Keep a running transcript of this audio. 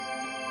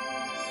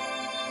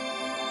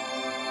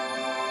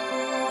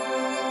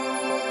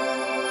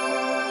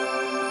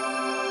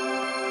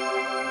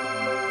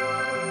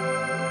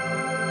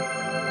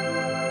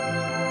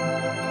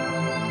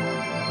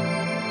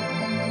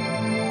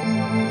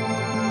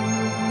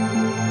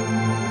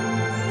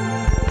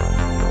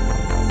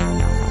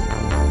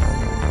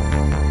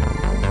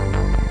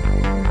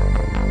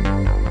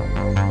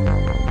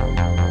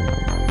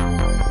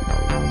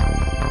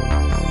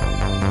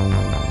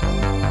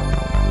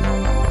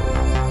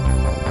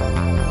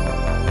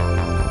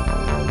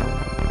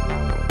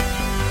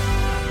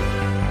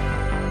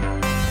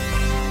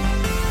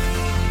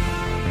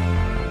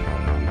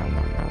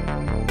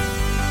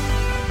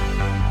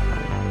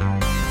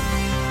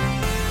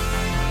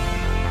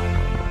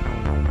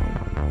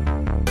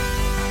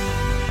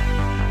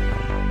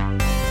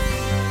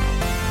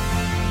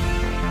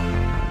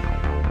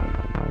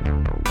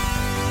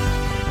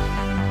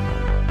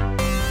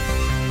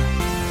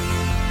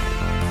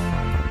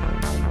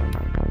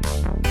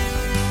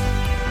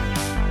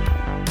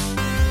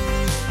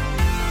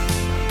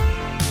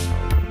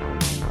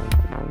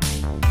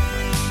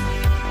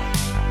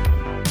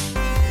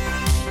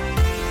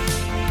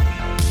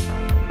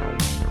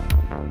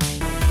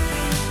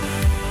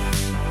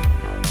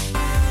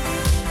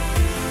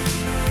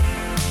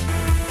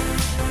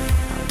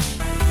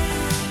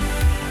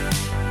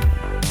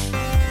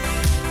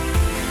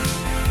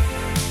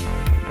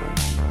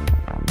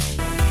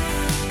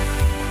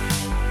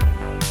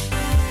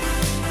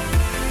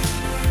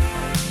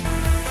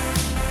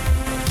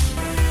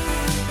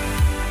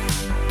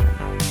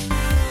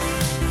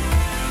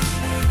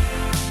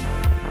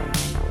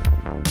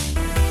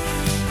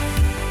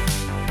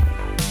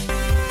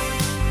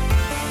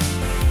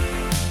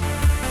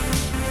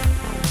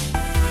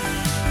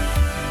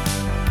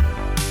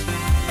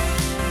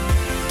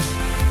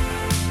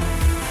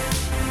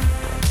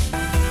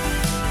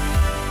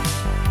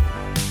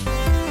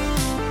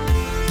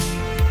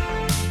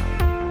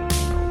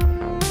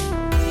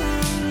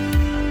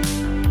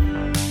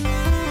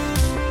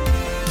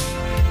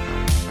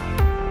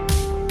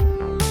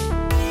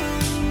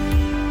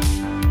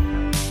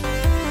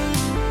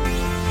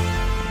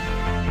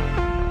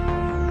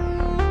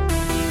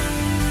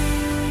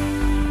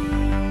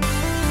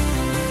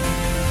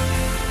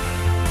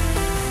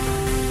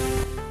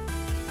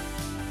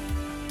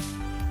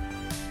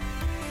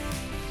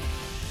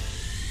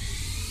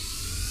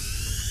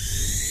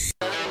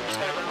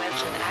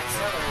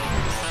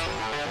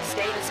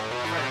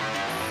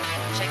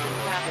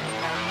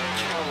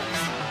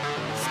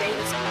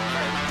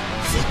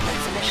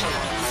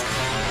Ignitions.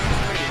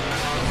 3,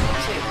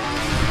 2,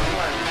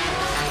 1,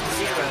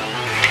 0.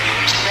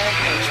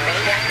 Rampage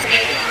mode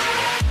activated.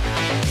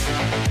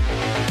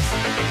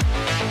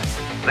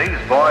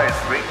 These boys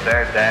greet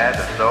their dad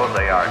as though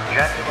they are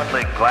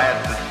genuinely glad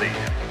to see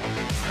him,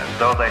 as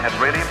though they had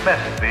really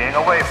missed being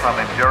away from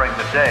him during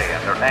the day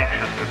and are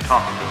anxious to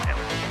talk to him.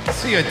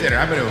 See you at dinner.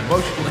 I'm going to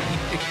emotionally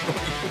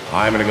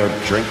I'm going to go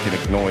drink and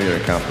ignore your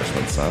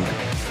accomplishments, son.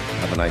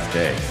 Have a nice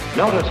day.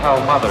 Notice how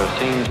Mother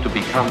seems to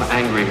become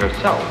angry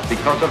herself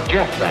because of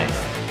Jeff's anger.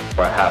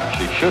 Perhaps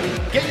she shouldn't.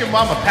 Get your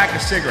mom a pack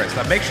of cigarettes.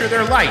 Now make sure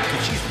they're light,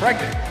 because she's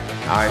pregnant.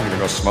 I'm going to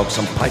go smoke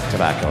some pipe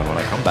tobacco, and when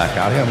I come back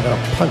out here, I'm going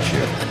to punch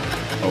you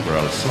over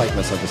a slight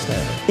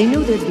misunderstanding. They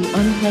knew there'd be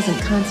unpleasant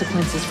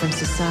consequences from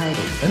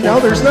society. And now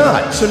there's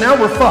not. So now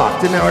we're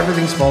fucked, and now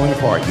everything's falling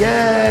apart.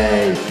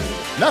 Yay!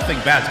 Nothing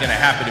bad's going to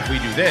happen if we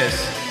do this.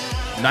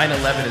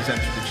 9/11 has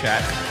entered the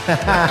chat.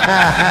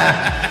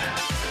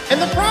 And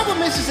the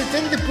problem is that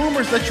then the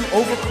boomers let you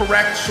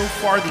overcorrect so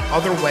far the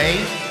other way,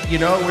 you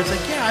know, where it's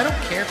like, yeah, I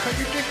don't care, cut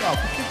your dick off.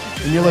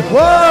 And you're like,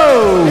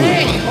 whoa!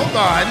 Hey, hold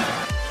on.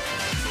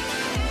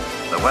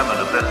 The women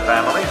of this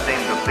family seem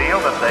to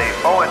feel that they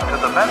owe it to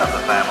the men of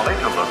the family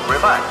to look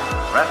relaxed,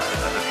 rested,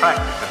 and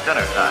attractive at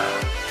dinner time.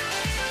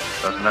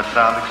 Doesn't that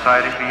sound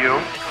exciting to you?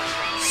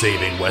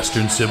 Saving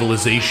Western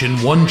civilization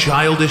one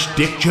childish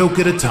dick joke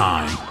at a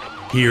time.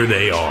 Here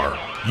they are,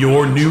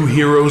 your new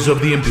heroes of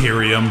the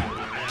Imperium,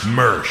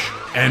 Mersh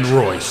and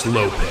Royce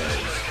Lopez.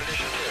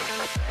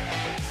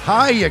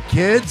 Hiya,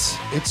 kids.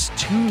 It's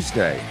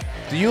Tuesday.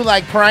 Do you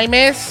like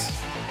Primus?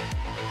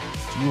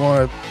 Do you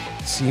want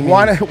to see me?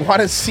 Want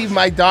to see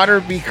my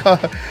daughter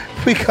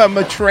become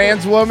a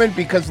trans woman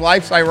because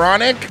life's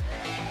ironic?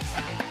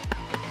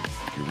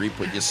 You reap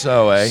what you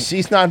sow, eh?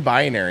 She's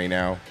non-binary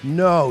now.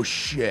 No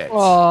shit.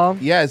 Aw.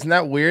 Yeah, isn't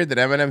that weird that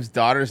Eminem's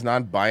daughter's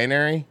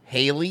non-binary?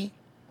 Haley,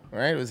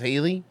 right? It was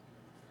Haley.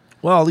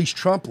 Well, at least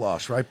Trump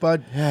lost, right,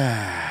 bud?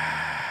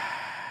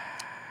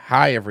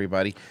 Hi,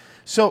 everybody.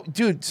 So,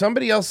 dude,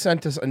 somebody else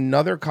sent us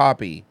another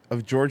copy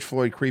of George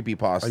Floyd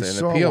Creepypasta in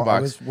the P.O. box.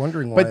 I was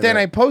wondering why. But then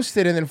I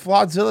posted, and then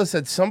Flawdzilla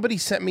said somebody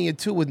sent me it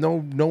too with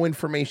no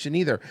information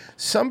either.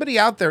 Somebody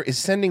out there is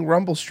sending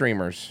Rumble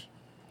streamers.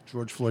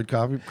 George Floyd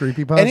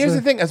creepypasta. And here's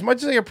the thing: as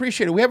much as I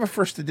appreciate it, we have a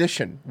first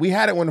edition. We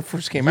had it when it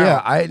first came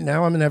out. Yeah,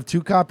 now I'm gonna have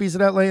 2 copies of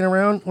that laying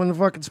around when the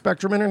fucking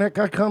Spectrum Internet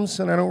guy comes,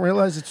 and I don't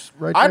realize it's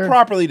right I there.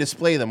 properly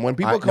display them when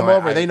people come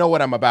over. They know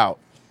what I'm about.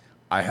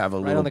 I have a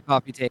Right little on the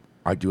coffee table.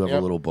 I do have Yep.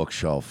 a little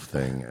bookshelf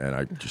thing, and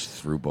I just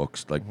threw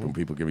books. Like when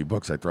people give me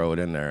books, I throw it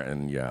in there.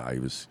 And yeah, I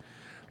was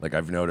like,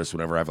 I've noticed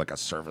whenever I have like a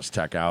service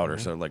tech out or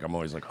so, like I'm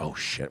always like, oh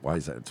shit, why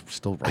is that? It's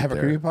still right I have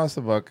there. a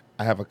creepypasta book.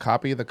 I have a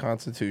copy of the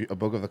Constitution, a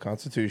book of the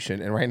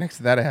Constitution, and right next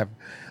to that, I have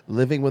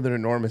 "Living with an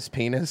Enormous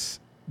Penis"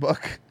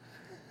 book.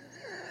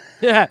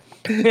 Yeah.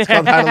 It's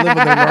called "How to Live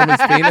with an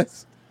Enormous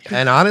Penis."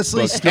 And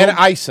honestly, still, And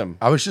Isom.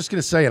 I was just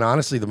gonna say, and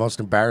honestly, the most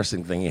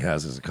embarrassing thing he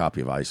has is a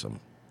copy of Isom.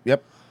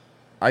 Yep.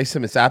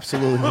 Isom is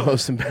absolutely the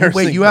most embarrassing.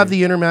 Wait, you have thing.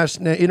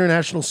 the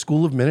International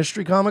School of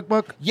Ministry comic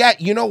book? Yeah,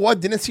 you know what?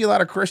 Didn't see a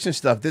lot of Christian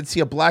stuff. Did see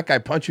a black guy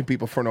punching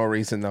people for no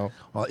reason, though.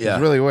 Well, yeah.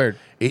 It's really weird.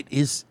 It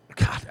is.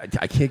 God,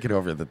 I can't get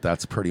over that.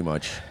 That's pretty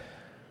much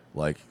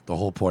like the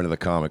whole point of the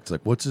comic. It's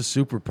like, what's his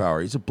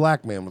superpower? He's a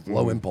black man with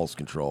low impulse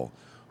control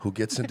who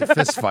gets into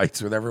fist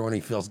fights with everyone he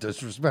feels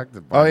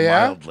disrespected by. Oh,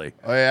 yeah? Mildly.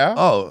 Oh, yeah?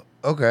 Oh,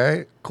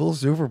 okay. Cool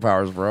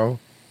superpowers, bro.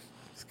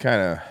 It's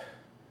kind of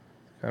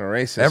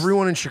racist.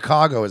 Everyone in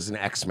Chicago is an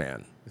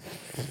X-Man.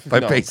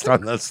 No. Based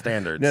on those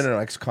standards. No,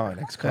 ex-con.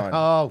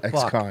 Oh,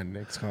 fuck.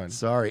 Ex-con.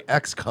 Sorry,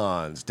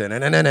 ex-cons.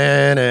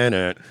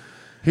 Da-na-na-na-na-na.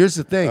 Here's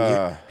the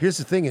thing. Here's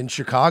the thing. In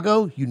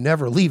Chicago, you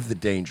never leave the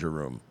danger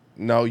room.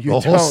 No, you The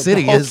don't. whole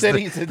city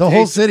the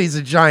whole city's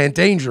a giant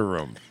danger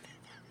room.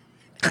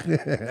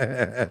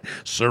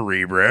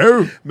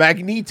 Cerebro.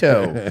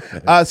 Magneto.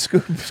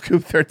 Scoop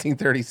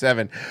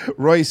 1337.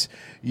 Royce,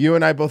 you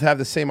and I both have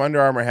the same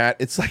Under Armour hat.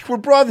 It's like we're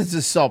brothers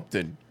or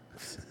something.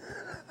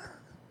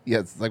 Yeah,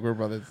 it's like we're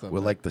brothers or something. We're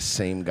like the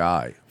same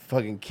guy.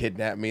 Fucking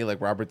kidnap me like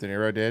Robert De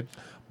Niro did.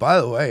 By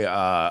the way,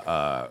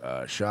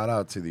 shout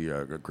out to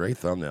the great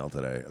thumbnail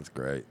today. That's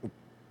great.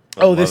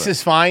 Oh, this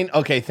is fine?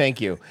 Okay, thank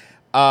you.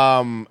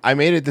 I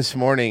made it this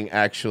morning,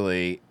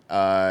 actually.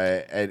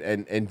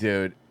 And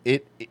dude,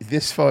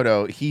 this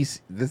photo,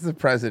 this is the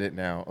president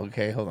now.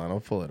 Okay, hold on, I'll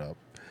pull it up.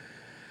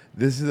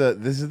 This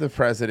is the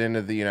president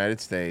of the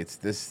United States.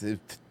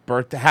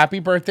 Happy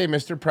birthday,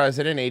 Mr.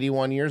 President,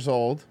 81 years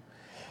old.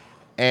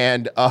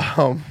 And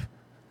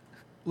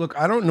look,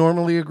 I don't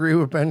normally agree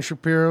with Ben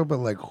Shapiro, but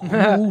like,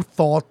 who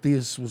thought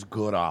this was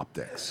good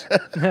optics?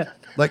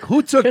 Like,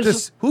 who took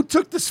this? Who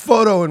took this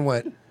photo and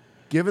went?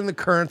 Given the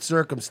current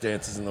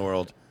circumstances in the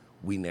world,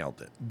 we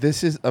nailed it.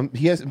 This is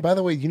he has. By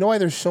the way, you know why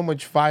there's so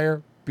much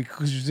fire?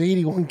 Because there's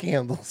 81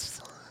 candles.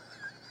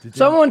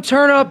 Someone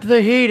turn up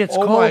the heat. It's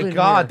cold. Oh my in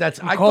God, here.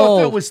 I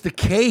thought that was the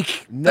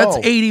cake. No.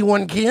 That's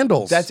 81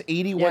 candles. That's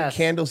 81 Yes.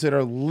 candles that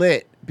are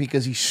lit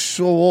because he's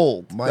so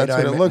old. That's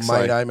what it looks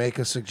like. Might I make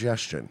a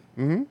suggestion?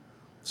 Mm-hmm.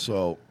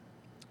 So,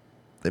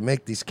 they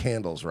make these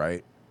candles,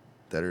 right?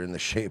 that are in the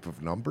shape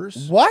of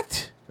numbers.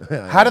 What?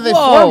 Yeah, How do they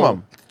Whoa. form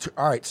them?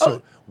 All right,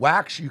 so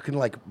wax, you can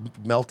like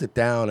melt it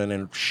down and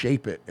then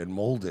shape it and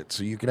mold it,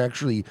 so you can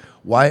actually.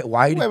 Why?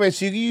 Wait.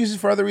 So you can use it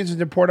for other reasons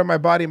to pour it on my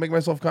body and make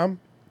myself come?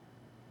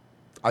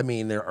 I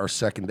mean, there are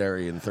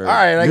secondary and third. All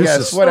right, I uses.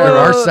 guess, whatever. There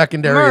are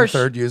secondary and Mersh.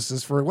 third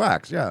uses for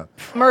wax. Yeah.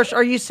 Mersh,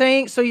 are you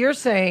saying? So you're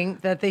saying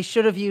that they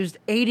should have used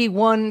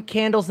 81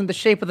 candles in the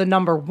shape of the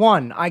number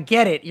 1? I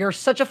get it. You're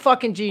such a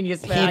fucking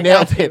genius, man. He I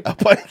nailed got you.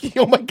 it.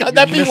 Oh my god,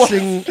 that'd be worse.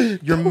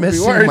 You're That would be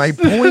missing worse. my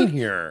point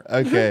here.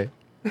 Okay.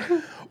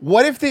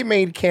 What if they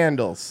made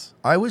candles?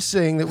 I was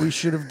saying that we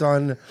should have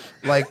done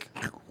like.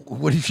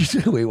 What did you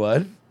say? Wait,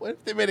 what? What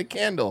if they made a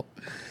candle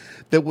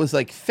that was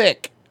like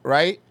thick,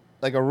 right?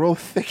 Like a real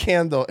thick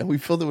candle, and we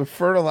filled it with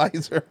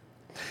fertilizer,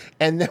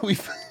 and then we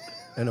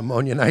And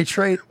ammonia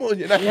nitrate.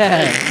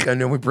 Yeah.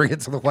 And then we bring it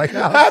to the White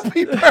House.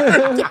 Happy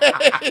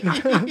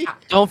birthday!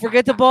 Don't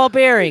forget the ball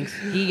bearings.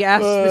 He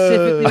asked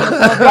specifically. about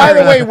ball By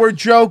the bearings. way, we're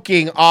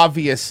joking,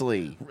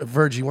 obviously.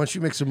 Virgie, once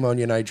you mix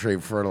ammonia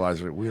nitrate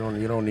fertilizer,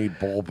 you don't need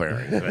ball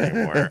bearings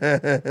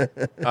anymore.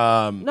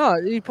 No,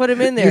 you put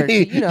him in there.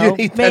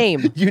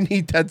 Mame. You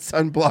need that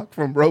sunblock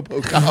from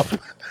RoboCop.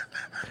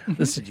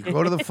 Listen, you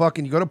go to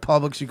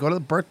Publix, you go to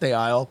the birthday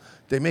aisle,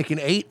 they make an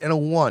 8 and a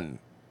 1.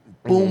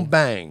 Boom,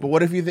 bang. But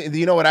what if you think?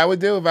 You know what I would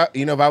do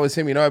if I was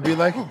him? You know, I'd be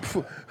like,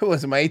 "Who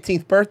was it? My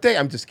 18th birthday?"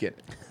 I'm just kidding.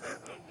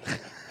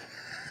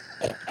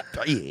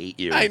 I hate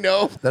you. I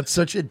know. That's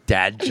such a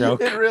dad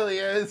joke. It really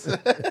is.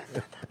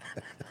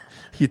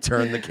 You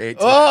turn the cake.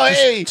 Oh, Just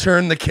hey.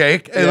 turn the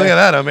cake. Hey, look at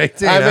that. I'm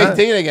 18. I'm huh?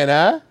 18 again,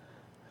 huh?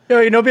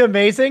 Yo, you know, it'd be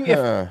amazing if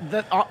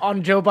Huh.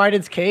 on Joe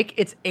Biden's cake,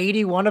 it's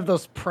 81 of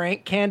those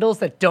prank candles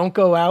that don't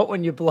go out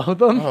when you blow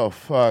them. Oh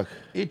fuck!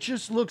 It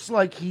just looks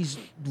like he's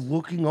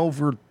looking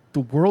over the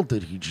world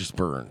that he just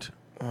burned.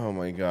 Oh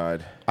my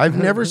god! I've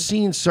never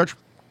seen such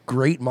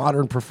great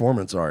modern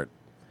performance art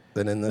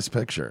than in this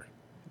picture.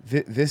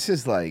 This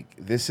is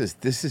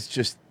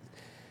just.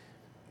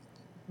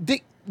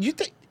 You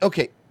think?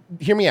 Okay,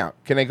 hear me out.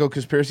 Can I go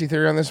conspiracy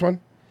theory on this one?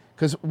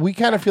 Because we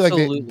kind of feel like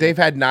Absolutely. they've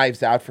had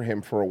knives out for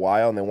him for a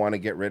while and they want to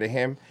get rid of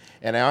him.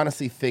 And I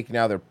honestly think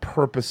now they're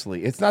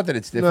purposely. It's not that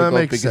it's No, that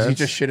difficult makes because he sense.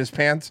 just shit his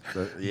pants,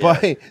 Yeah.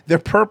 but they're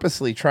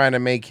purposely trying to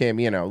make him,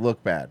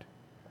 look bad.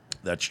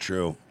 That's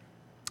true.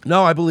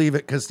 No, I believe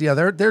it because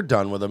they're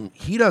done with him.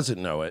 He doesn't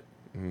know it,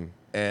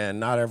 and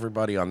not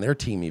everybody on their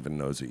team even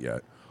knows it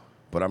yet.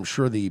 But I'm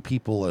sure the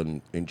people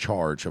in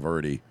charge have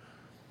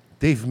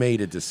they've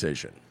made a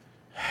decision.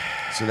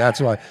 So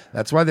that's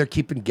why they're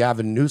keeping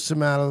Gavin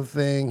Newsom out of the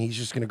thing. He's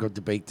just going to go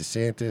debate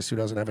DeSantis, who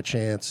doesn't have a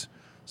chance.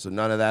 So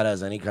none of that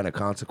has any kind of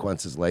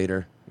consequences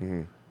later.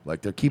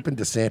 Like they're keeping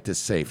DeSantis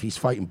safe. He's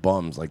fighting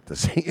bums like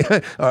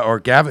the or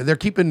Gavin. They're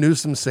keeping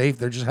Newsom safe.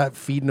 They're just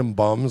feeding him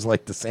bums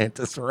like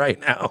DeSantis right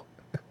now.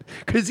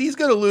 Because he's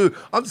going to lose.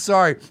 I'm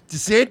sorry.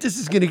 DeSantis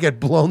is going to get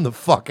blown the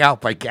fuck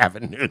out by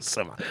Gavin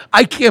Newsom.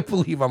 I can't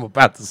believe I'm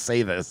about to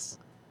say this.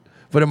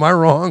 But am I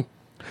wrong?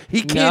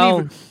 He can't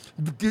even.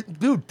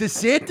 Dude,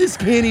 DeSantis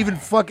can't even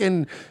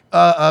fucking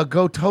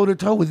go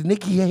toe-to-toe with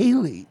Nikki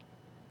Haley.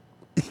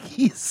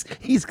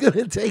 He's going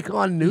to take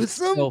on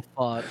Newsom? So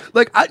fucked.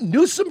 Like,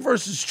 Newsom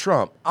versus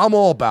Trump, I'm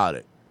all about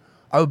it.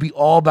 I would be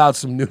all about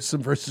some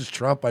Newsom versus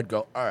Trump. I'd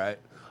go, all right,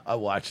 I'll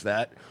watch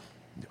that.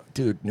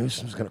 Dude,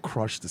 Newsom's going to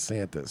crush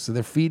DeSantis. So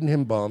they're feeding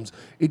him bums.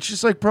 It's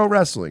just like pro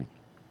wrestling.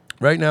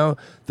 Right now,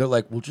 they're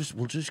like, we'll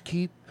just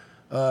keep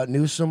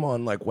Newsom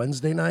on like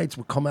Wednesday nights.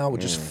 We'll come out,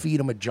 we'll just feed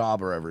him a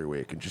jobber every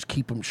week and just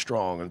keep him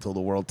strong until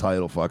the world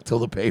title till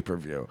the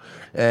pay-per-view.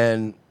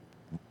 And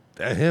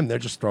they're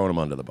just throwing him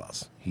under the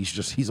bus.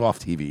 He's off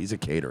TV. He's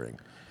at catering,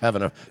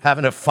 having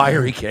a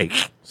fiery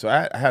cake. So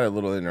I had a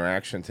little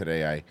interaction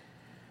today.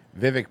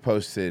 Vivek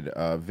posted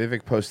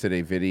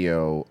a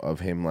video of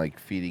him like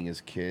feeding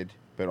his kid,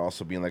 but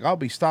also being like, "I'll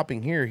be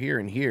stopping here, here,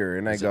 and here."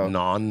 And Is I go, it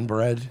naan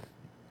bread?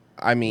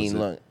 I mean,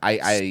 look,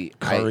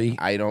 curry?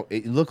 I don't.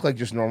 It looked like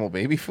just normal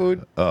baby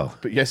food. Oh,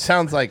 but yeah,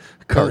 sounds like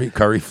curry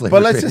flavored.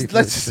 But let's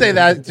just say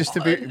that just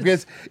to be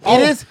because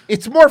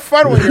it's more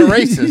fun when you're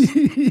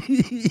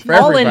racist. For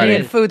All everybody.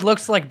 Indian food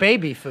looks like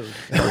baby food.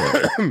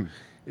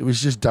 It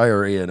was just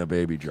diarrhea in a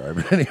baby jar.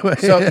 But anyway,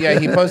 So yeah,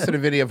 he posted a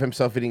video of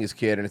himself feeding his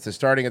kid, and it says,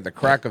 "Starting at the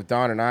crack of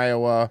dawn in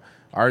Iowa,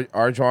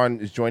 Arjun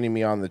is joining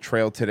me on the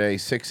trail today.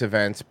 6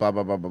 events, blah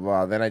blah blah blah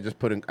blah." Then I just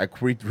put in, I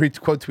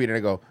quote tweet and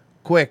I go,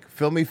 "Quick,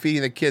 film me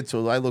feeding the kid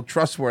so I look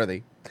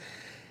trustworthy."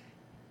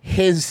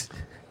 This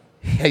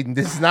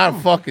is not a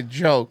fucking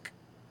joke.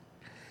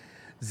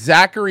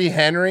 Zachary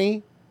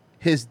Henry,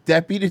 his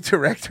deputy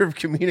director of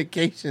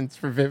communications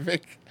for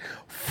Vivek,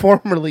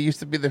 formerly used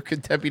to be the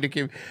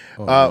deputy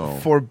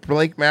for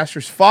Blake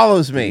Masters,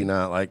 follows me. Did he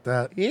not like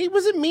that? He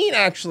wasn't mean,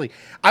 actually.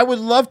 I would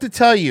love to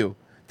tell you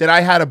that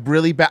I had a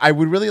really bad. I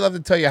would really love to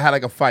tell you I had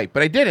like a fight,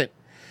 but I didn't.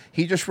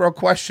 He just wrote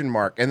question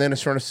mark, and then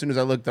as soon as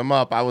I looked him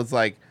up, I was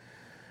like,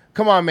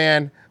 Come on,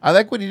 man. I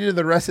like what he did to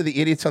the rest of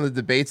the idiots on the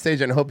debate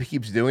stage, and I hope he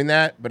keeps doing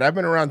that. But I've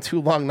been around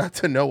too long not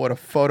to know what a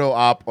photo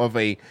op of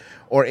a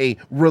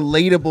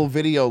relatable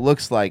video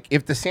looks like.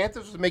 If DeSantis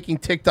was making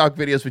TikTok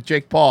videos with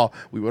Jake Paul,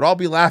 we would all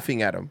be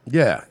laughing at him.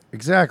 Yeah,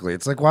 exactly.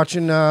 It's like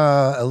watching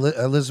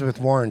Elizabeth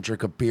Warren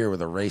drink a beer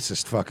with a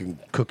racist fucking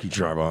cookie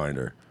jar behind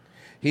her.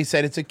 He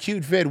said, it's a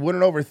cute vid.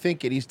 Wouldn't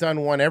overthink it. He's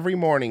done one every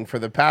morning for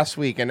the past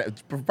week. And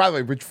by the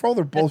way, Rich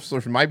Froller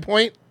bolsters my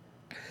point.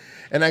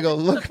 And I go,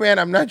 look, man,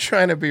 I'm not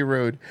trying to be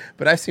rude,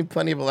 but I've seen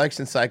plenty of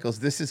election cycles.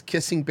 This is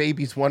kissing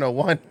babies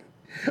 101.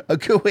 A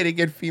good way to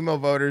get female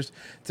voters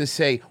to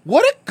say,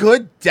 what a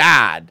good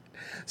dad.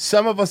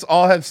 Some of us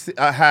all have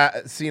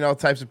seen all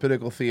types of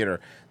political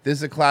theater. This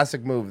is a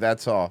classic move.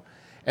 That's all.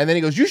 And then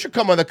he goes, you should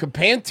come on the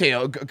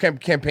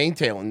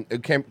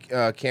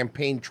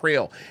campaign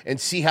trail and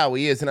see how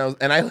he is. And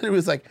I literally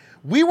was like,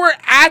 we were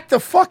at the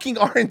fucking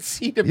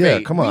RNC debate. Yeah,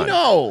 come on. We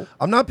know.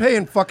 I'm not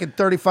paying fucking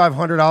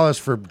 $3,500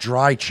 for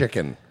dry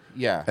chicken.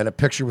 Yeah. And a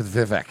picture with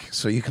Vivek.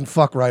 So you can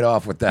fuck right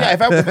off with that.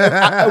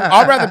 Yeah,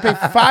 I'd rather pay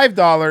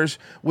 $5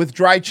 with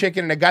dry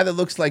chicken and a guy that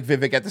looks like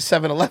Vivek at the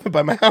 7-Eleven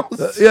by my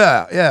house.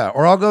 Yeah.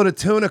 Or I'll go to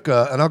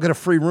Tunica and I'll get a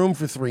free room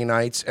for 3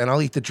 nights and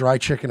I'll eat the dry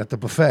chicken at the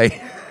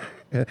buffet.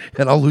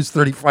 And I'll lose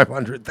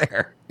 $3,500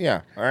 there.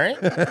 Yeah, all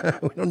right.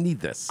 We don't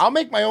need this. I'll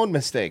make my own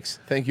mistakes.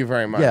 Thank you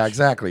very much. Yeah,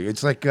 exactly.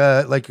 It's like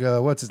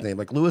what's his name?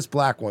 Like Lewis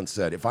Black once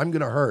said, if I'm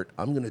gonna hurt,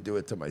 I'm gonna do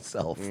it to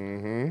myself.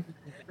 Mm-hmm.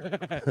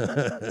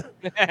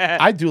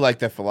 I do like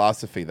that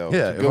philosophy, though.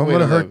 Yeah, if I'm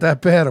gonna hurt that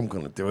bad, I'm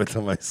gonna do it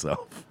to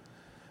myself.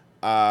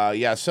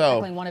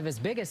 Tackling one of his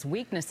biggest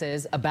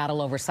weaknesses, a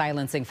battle over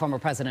silencing former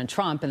President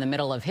Trump in the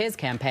middle of his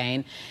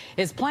campaign,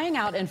 is playing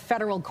out in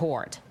federal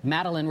court.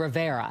 Madeline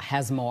Rivera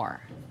has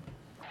more.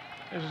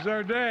 This is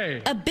our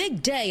day. A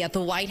big day at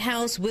the White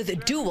House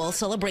with dual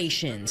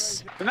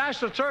celebrations. The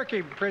national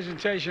turkey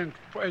presentation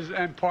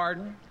and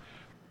pardon.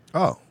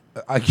 Oh,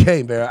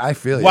 okay, man. I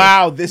feel you.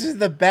 Wow, this is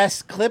the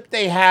best clip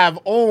they have.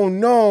 Oh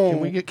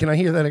no! Can I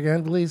hear that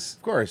again, please?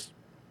 Of course.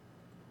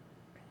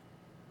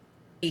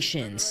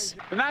 The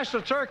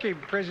national turkey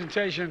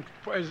presentation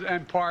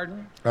and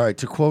pardon. All right,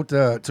 to quote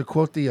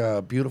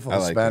the beautiful I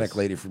like Hispanic this.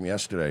 lady from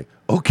yesterday.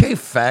 Okay,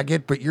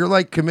 faggot, but you're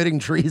like committing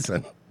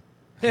treason.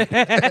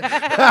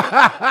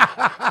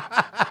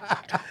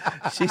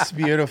 She's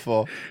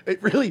beautiful.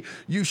 It really,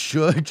 you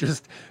should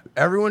just,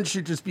 everyone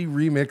should just be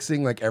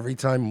remixing like every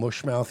time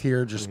Mushmouth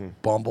here just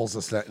bumbles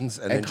a sentence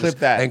and then clip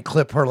just, that. and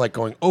clip her like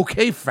going,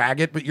 okay,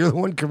 faggot, but you're the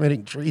one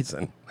committing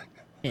treason.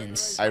 I really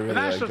The like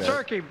national that.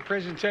 turkey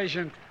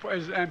presentation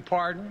and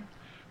pardon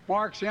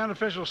marks the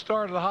unofficial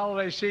start of the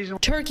holiday season.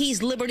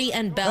 Turkeys, Liberty,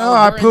 and Bell. Oh,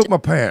 I weren't pooped my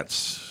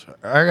pants.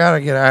 I gotta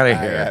get out of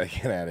here. I gotta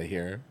get out of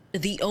here.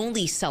 the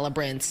only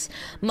celebrants.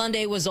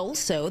 Monday was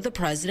also the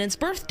president's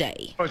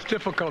birthday. Oh, it's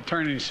difficult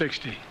turning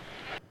 60.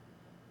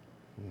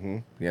 Mm-hmm.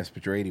 Yes,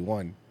 but you're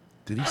 81.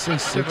 Did he say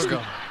 60?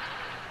 Difficult.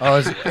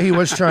 Oh, he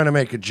was trying to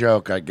make a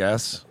joke, I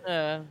guess.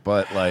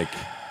 But like,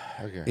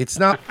 it's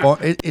not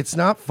it's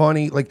not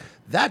funny. Like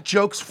that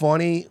joke's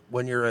funny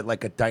when you're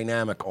like a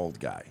dynamic old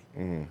guy,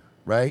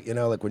 right? You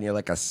know, like when you're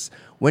like a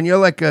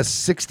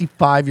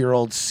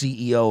 65-year-old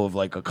CEO of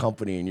like a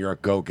company and you're a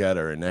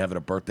go-getter and they're having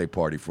a birthday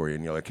party for you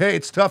and you're like, hey,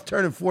 it's tough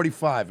turning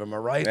 45. Am I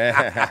right?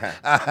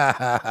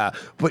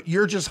 But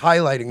you're just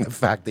highlighting the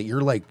fact that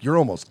you're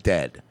almost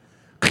dead.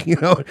 You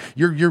know,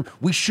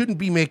 we shouldn't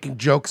be making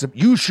jokes.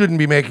 You shouldn't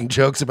be making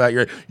jokes about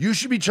your age. You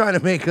should be trying to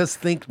make us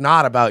think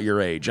not about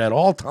your age at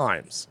all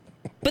times.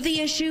 But the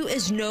issue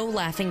is no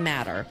laughing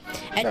matter.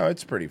 No,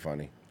 it's pretty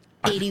funny.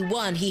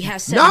 81, he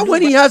has set Not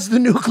when he has the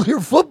nuclear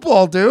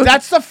football, dude.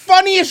 That's the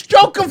funniest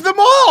joke of them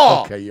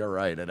all. Okay, you're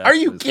right. Are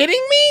you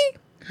kidding me?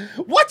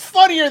 What's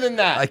funnier than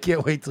that? I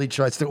can't wait till he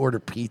tries to order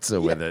pizza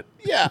with it.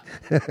 Yeah.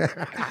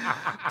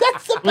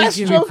 That's the best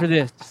give joke. me for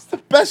this. It's the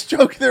best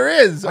joke there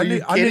is. Are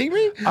you I kidding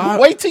need- me?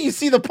 Wait till you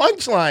see the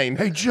punchline.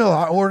 Hey, Jill,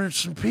 I ordered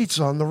some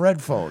pizza on the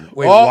red phone.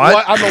 Wait, Oh,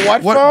 what? on the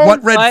what phone?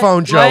 What red What?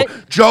 phone, Joe?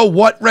 What? Joe,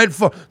 what red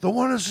phone? The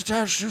one that's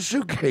attached to the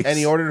suitcase. And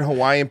he ordered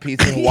Hawaiian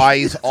pizza.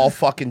 Hawaii's all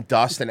fucking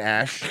dust and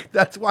ash.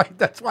 That's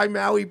why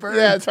Maui burned.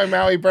 Yeah, that's why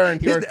Maui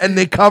burned. And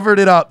they covered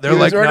it up. They're he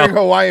was like, ordering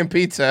no. Hawaiian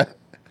pizza.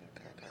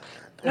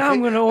 Now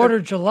I'm going to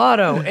order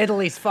gelato.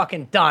 Italy's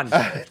fucking done.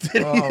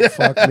 Oh,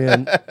 fuck,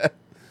 man.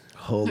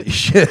 Holy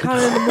shit.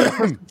 Kind of in the mood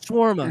for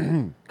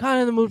shawarma. Kind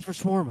of in the mood for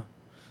shawarma.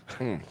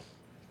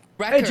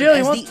 Hey, Jill, you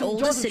as want the some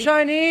oldest city-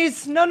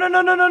 Chinese? No.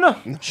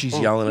 She's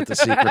yelling at the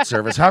Secret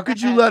Service. How could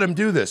you let him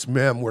do this?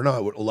 Ma'am, we're not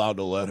allowed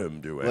to let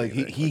him do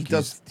anything. Like he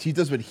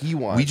does what he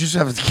wants. We just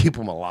have to keep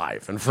him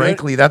alive. And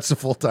frankly, that's a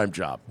full-time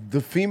job.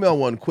 The female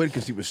one quit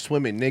because he was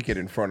swimming naked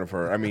in front of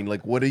her. I mean,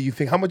 like, what do you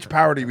think? How much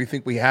power do we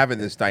think we have in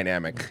this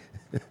dynamic?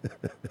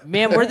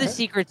 Man, we're the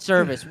Secret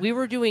Service. We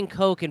were doing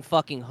coke and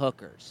fucking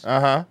hookers.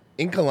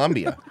 In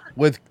Colombia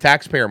with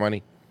taxpayer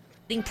money.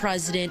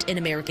 president in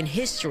American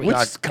history. Which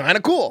is kind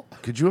of cool.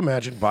 Could you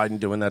imagine Biden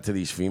doing that to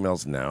these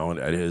females now?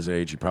 At his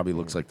age, he probably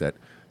looks like that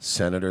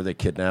senator they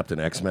kidnapped in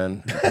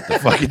X-Men. Put the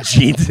fucking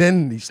jeans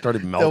in. He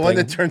started melting. The one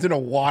that turns into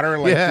water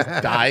and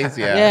just dies.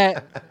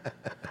 Yeah.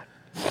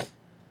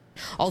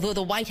 Although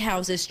the White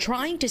House is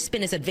trying to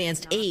spin his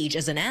advanced age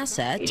as an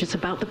asset, It's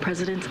about the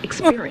president's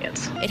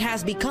experience. it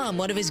has become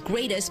one of his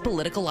greatest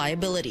political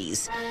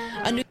liabilities.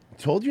 A New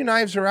Told you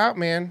knives are out,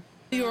 man.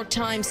 New York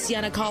Times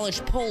Siena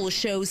College poll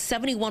shows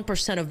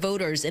 71% of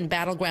voters in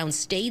battleground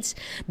states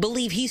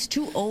believe he's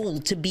too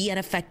old to be an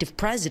effective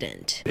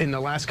president. In the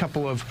last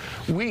couple of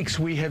weeks,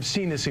 we have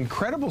seen this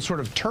incredible sort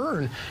of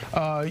turn,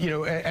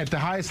 at the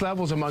highest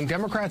levels among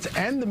Democrats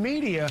and the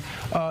media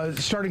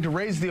starting to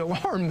raise the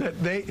alarm that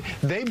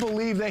they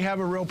believe they have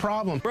a real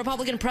problem.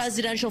 Republican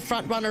presidential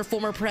frontrunner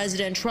former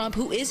President Trump,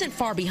 who isn't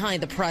far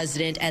behind the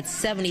president at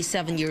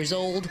 77 years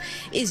old,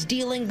 is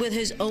dealing with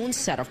his own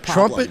set of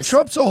problems.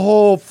 Trump's a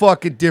whole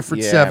fucking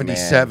different Yeah,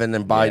 77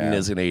 man. than Biden Yeah.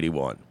 is in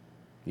 81.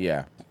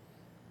 Yeah.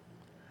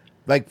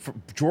 Like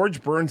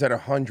George Burns at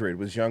 100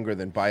 was younger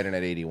than Biden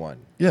at 81.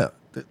 Yeah.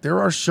 There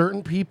are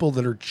certain people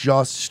that are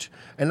just,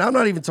 and I'm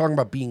not even talking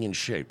about being in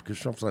shape because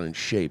Trump's not in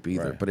shape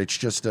either, but it's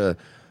just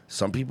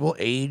some people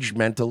age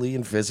mentally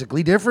and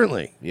physically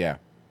differently. Yeah.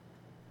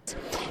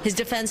 His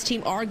defense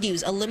team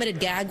argues a limited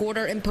gag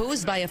order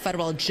imposed by a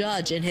federal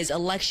judge in his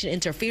election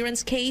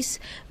interference case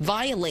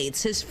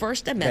violates his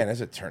First Man, Amendment. his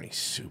attorney's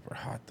super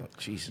hot, though.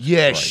 Jesus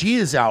Yeah, Christ. she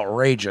is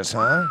outrageous,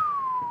 huh?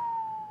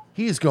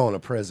 He is going to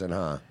prison,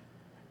 huh?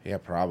 Yeah,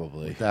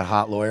 probably. That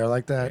hot lawyer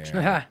like that?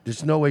 Yeah.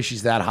 There's no way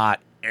she's that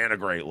hot and a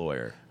great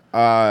lawyer.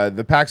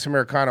 The Pax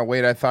Americana,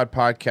 wait, I thought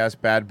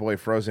podcast Bad Boy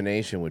Frozen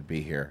Nation would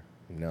be here.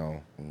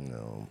 No.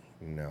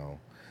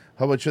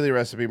 Hobo Chili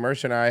Recipe,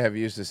 Mersh and I have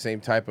used the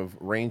same type of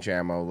range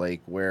ammo,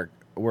 like we're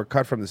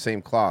cut from the same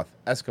cloth.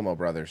 Eskimo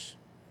Brothers.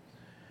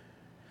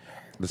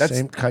 The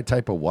same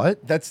type of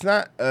what? That's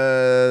not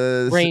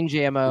Range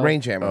ammo.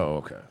 Range ammo. Oh,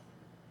 okay.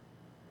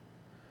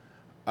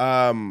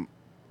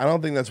 I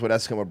don't think that's what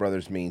Eskimo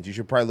Brothers means. You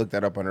should probably look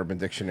that up on Urban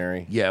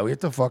Dictionary. Yeah, we have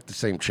to fuck the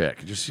same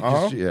chick. Just we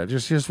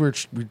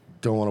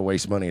don't want to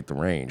waste money at the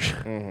range.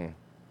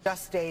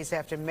 Just days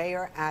after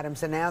Mayor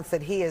Adams announced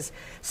that he is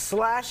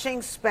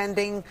slashing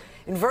spending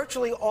in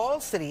virtually all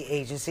city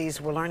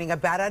agencies, we're learning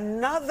about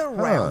another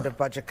round of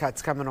budget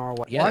cuts coming our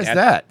way. Why is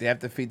that? They have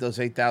to feed those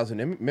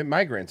 8,000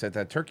 migrants at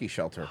that turkey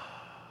shelter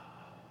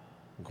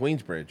in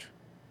Queensbridge.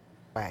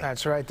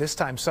 That's right. This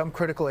time, some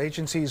critical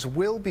agencies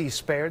will be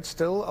spared.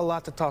 Still a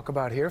lot to talk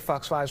about here.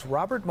 Fox 5's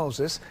Robert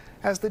Moses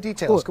has the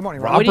details. Good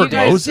morning, Robert. Robert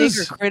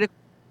Moses?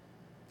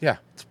 Yeah.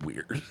 It's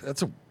weird.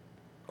 That's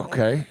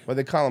okay. Well,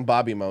 they call him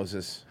Bobby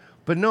Moses.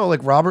 But no,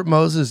 like Robert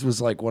Moses was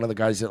like one of the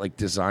guys that like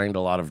designed a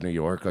lot of New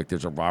York. Like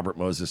there's a Robert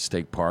Moses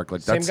State Park.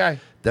 Like Same that's guy.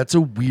 That's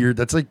a weird.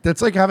 That's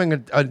like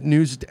having a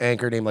news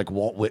anchor named like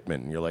Walt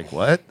Whitman. You're like,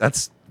 what?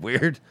 That's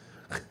weird.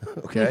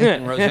 Okay.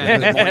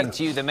 Roseanne, good morning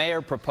to you. The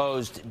mayor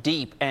proposed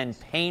deep and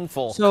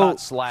painful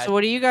cuts last. So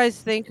what do you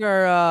guys think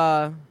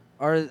are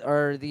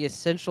the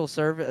essential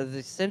the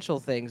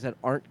essential things that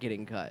aren't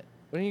getting cut?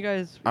 What do you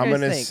guys? I'm going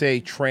going to to say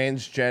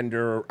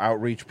transgender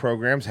outreach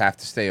programs have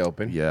to stay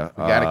open. Yeah. You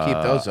got to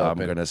keep those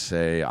open. I'm going to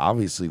say,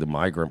 obviously, the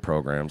migrant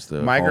programs,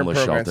 the Migrant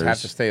homeless programs shelters.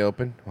 have to stay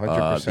open,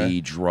 100%. The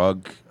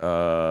drug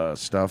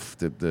stuff,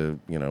 the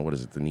what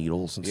is it, the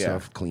needles and Yeah.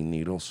 stuff, clean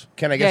needles.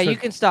 Can I guess? Yeah, you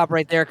can stop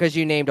right there because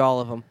you named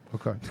all of them.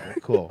 Okay.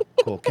 Cool.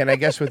 Can I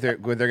guess what they're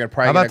going to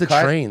probably How about gonna the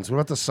cut? trains? What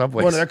about the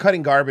subways? Well, they're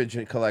cutting garbage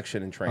and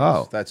collection and trains.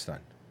 Oh. That's done.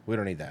 We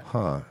don't need that.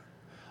 Huh.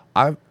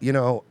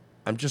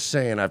 I'm just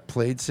saying, I've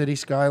played City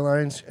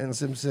Skylines and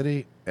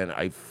SimCity, and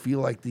I feel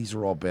like these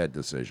are all bad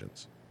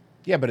decisions.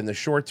 Yeah, but in the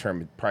short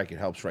term, it probably could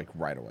help strike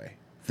right away.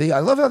 I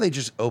love how they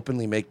just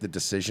openly make the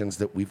decisions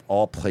that we've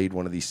all played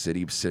one of these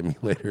city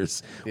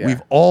simulators. Yeah.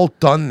 We've all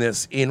done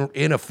this in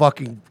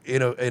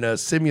a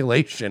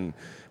simulation.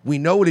 We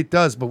know what it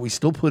does, but we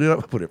still put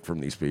it from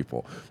these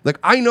people. Like,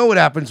 I know what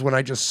happens when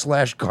I just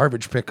slash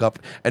garbage pickup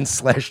and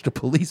slash the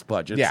police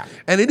budgets. Yeah.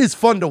 And it is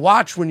fun to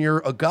watch when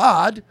you're a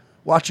god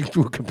watching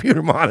through a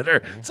computer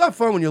monitor. It's not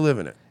fun when you live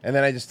in it. And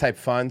then I just type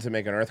funds and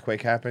make an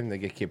earthquake happen. They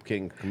keep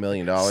getting $1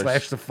 million.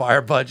 Slash the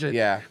fire budget.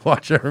 Yeah.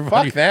 Watch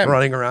everybody Fuck them.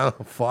 running around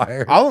on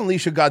fire. I'll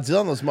unleash a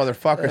Godzilla on those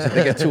motherfuckers if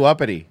they get too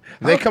uppity.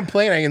 If they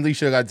complain, I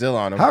unleash a Godzilla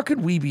on them. How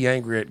could we be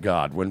angry at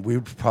God when we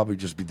would probably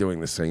just be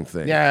doing the same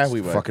thing? Yeah, Just we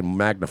would. Fucking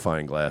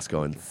magnifying glass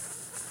going.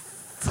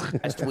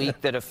 last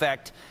week that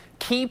affect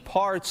key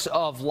parts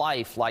of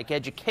life like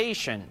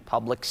education,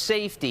 public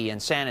safety,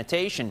 and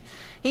sanitation.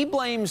 He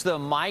blames the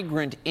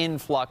migrant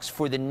influx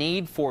for the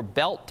need for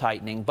belt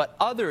tightening, but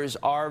others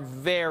are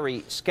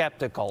very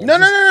skeptical. No.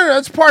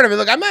 That's part of it.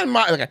 Look,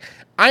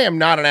 I am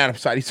not an Adam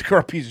Side. He's a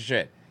corrupt piece of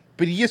shit.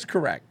 But he is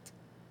correct.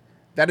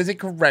 That is a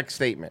correct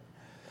statement.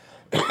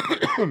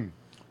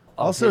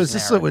 Also, is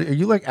this are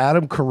you like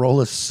Adam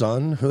Carolla's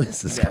son? Who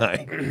is this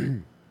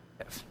guy?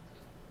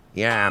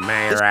 Yeah,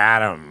 Mayor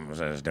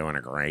Adams is doing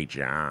a great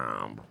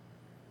job.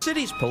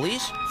 City's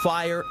police,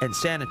 fire, and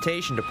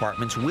sanitation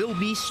departments will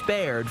be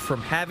spared from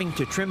having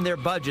to trim their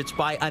budgets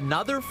by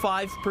another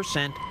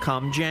 5%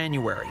 come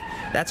January.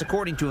 That's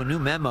according to a new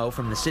memo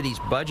from the city's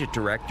budget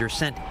director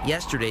sent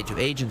yesterday to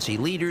agency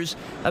leaders,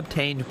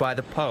 obtained by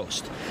the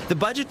Post. The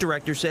budget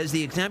director says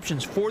the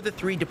exemptions for the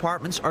three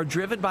departments are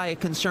driven by a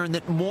concern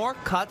that more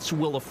cuts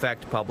will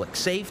affect public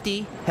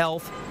safety,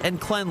 health,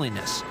 and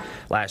cleanliness.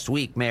 Last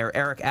week, Mayor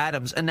Eric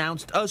Adams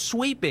announced a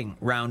sweeping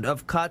round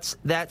of cuts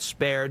that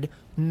spared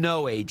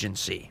no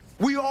agency.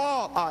 We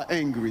all are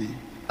angry.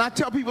 I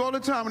tell people all the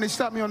time when they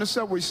stop me on the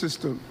subway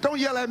system, don't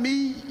yell at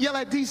me, yell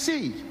at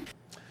D.C.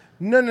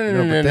 No,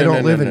 but they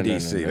don't live in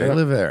D.C. They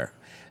live there.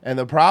 And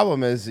the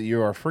problem is that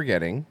you are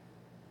forgetting,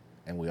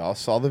 and we all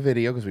saw the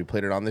video because we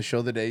played it on the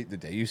show the day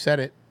you said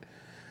it,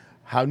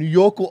 how New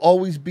York will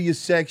always be a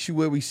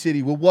sanctuary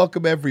city. We'll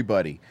welcome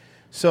everybody.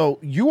 So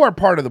you are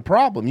part of the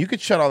problem. You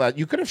could shut all that.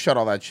 You could have shut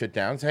all that shit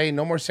down. Say, hey,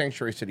 no more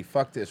sanctuary city.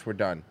 Fuck this. We're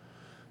done.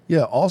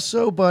 Yeah.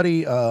 Also,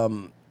 buddy,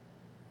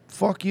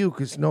 fuck you,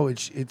 because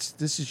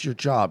this is your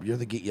job. You're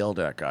the get yelled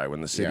at guy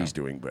when the city's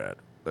doing bad.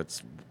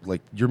 That's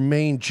like your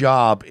main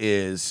job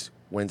is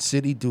when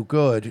city do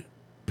good,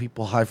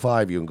 people high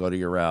five you and go to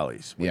your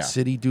rallies. When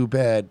city do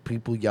bad,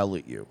 people yell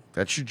at you.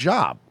 That's your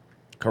job.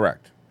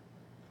 Correct.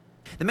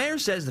 The mayor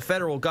says the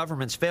federal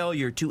government's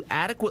failure to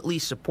adequately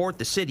support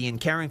the city in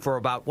caring for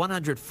about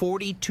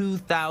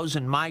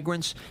 142,000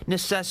 migrants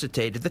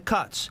necessitated the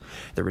cuts.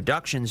 The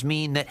reductions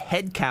mean that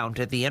headcount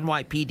at the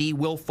NYPD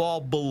will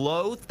fall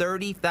below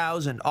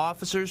 30,000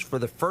 officers for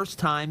the first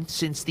time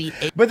since the...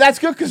 But that's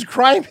good because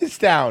crime is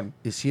down.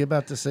 Is he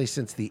about to say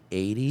since the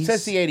 80s?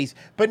 Since the 80s.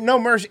 But no,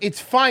 Mersh,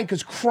 it's fine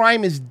because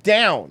crime is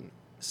down.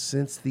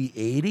 Since the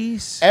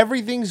 80s?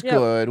 Everything's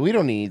good. We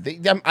don't need...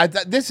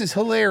 this is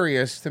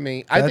hilarious to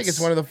me. I think it's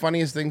one of the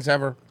funniest things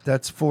ever.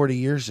 That's 40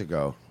 years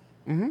ago.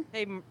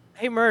 Mm-hmm.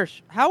 Hey,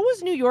 Mersh, how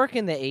was New York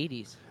in the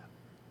 80s?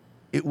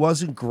 It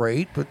wasn't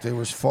great, but there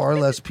was far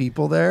less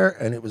people there,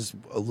 and it was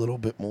a little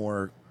bit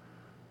more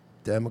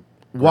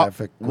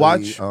demographically...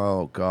 Watch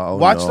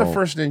the the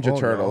first Ninja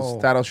Turtles.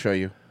 No. That'll show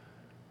you.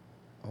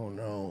 Oh,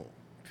 no.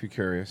 If you're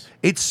curious.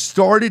 It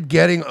started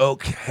getting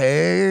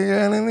okay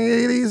again in the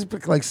 80s,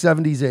 but like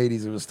 70s,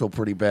 80s, it was still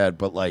pretty bad.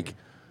 But like,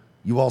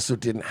 you also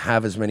didn't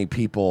have as many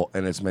people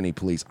and as many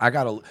police. I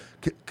got to...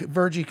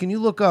 Virgie, can you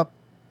look up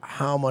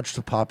how much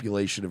the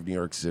population of New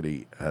York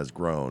City has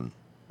grown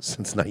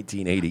since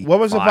 1980? What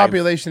was the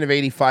population of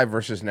 85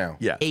 versus now?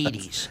 Yeah.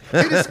 80s.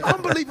 It is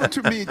unbelievable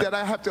to me that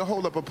I have to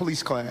hold up a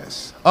police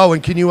class. Oh,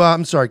 and can you...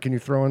 I'm sorry, can you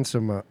throw in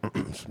some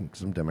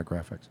some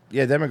demographics?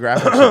 Yeah,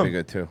 demographics would be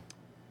good too.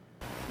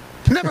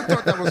 Never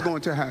thought that was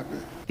going to happen.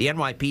 The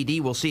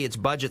NYPD will see its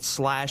budget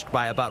slashed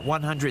by about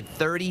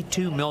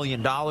 $132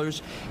 million, the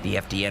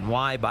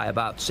FDNY by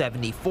about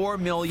 $74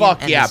 million,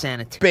 Fuck and yeah, the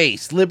sanitary...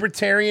 base.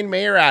 Libertarian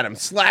Mayor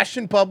Adams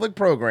slashing public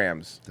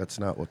programs. That's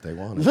not what they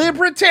wanted.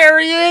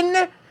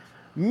 Libertarian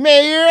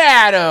Mayor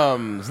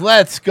Adams.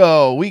 Let's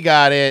go. We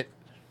got it.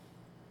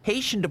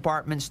 Haitian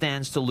department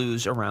stands to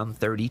lose around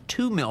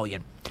 $32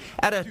 million.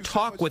 At a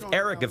Talk with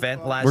Eric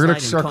event last night, We're going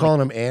to start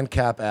calling him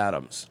ANCAP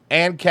Adams.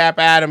 ANCAP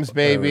Adams,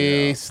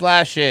 baby.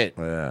 Slash it.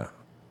 Yeah.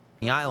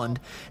 Island,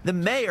 the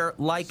mayor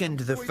likened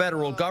the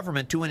federal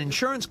government to an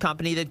insurance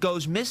company that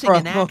goes missing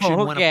in action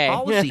when a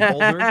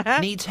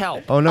policyholder needs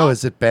help. Oh, no.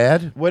 Is it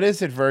bad? What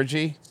is it,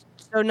 Virgie?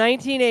 So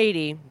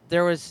 1980,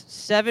 there was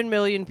 7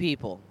 million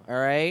people, all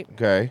right?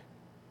 Okay.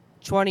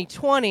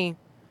 2020,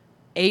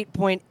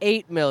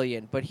 8.8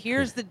 million. But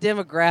here's the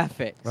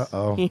demographics.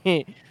 Uh-oh.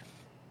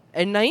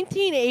 In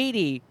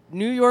 1980,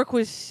 New York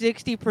was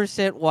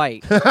 60%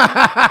 white.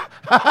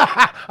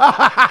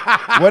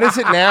 What is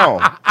it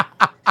now?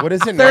 What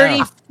is it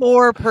now?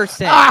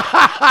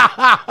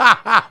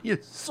 34%. You're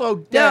so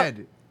dead.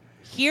 Now,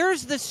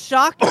 here's the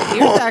shocking.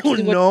 Here's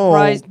actually what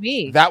surprised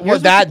me. That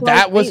was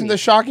that wasn't the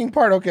shocking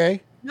part.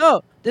 Okay.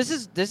 No, this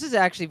is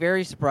actually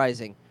very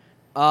surprising.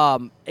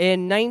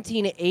 In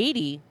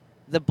 1980,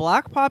 the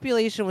black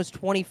population was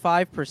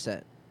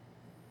 25%.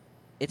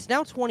 It's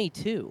now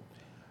 22.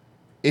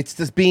 It's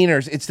the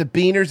Beaners. It's the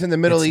Beaners and the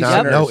Middle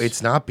Easterners. No,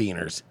 it's not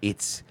Beaners.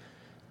 It's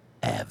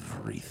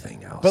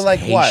everything else. But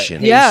like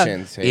Haitians, what?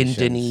 Haitians.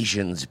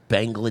 Indonesians,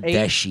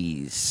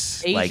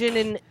 Bangladeshis. Asian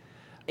in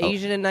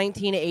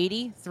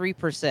 1980,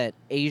 3%.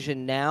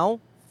 Asian now,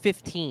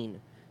 15%.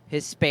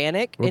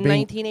 Hispanic in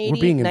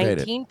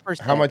 1980, 19%.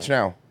 How much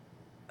now?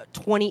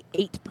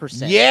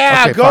 28%.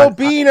 Yeah, Okay, go fine.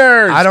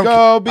 Beaners.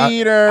 Go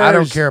Beaners. I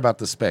don't care about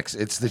the specs.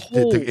 It's the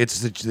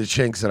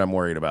chinks that I'm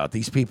worried about.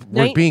 These people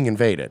we're being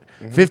invaded.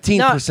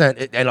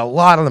 15%, and a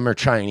lot of them are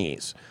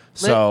Chinese.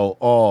 So,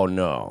 oh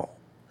no.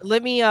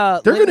 Let me.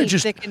 They're gonna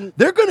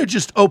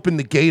just open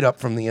the gate up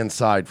from the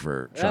inside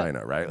for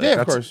China, right? Like,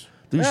 Yeah, of course.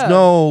 There's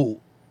no.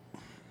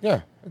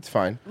 Yeah, it's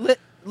fine.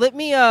 Let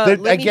me.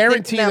 I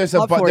guarantee there's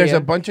a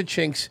bunch of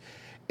chinks,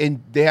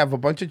 and they have a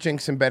bunch of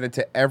chinks embedded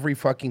to every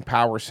fucking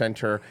power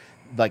center,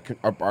 like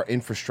our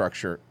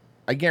infrastructure.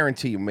 I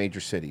guarantee you, major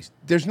cities.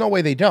 There's no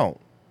way they don't.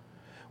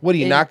 What, are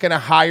you not going to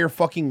hire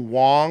fucking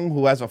Wong,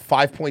 who has a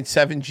 5.7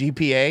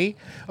 GPA?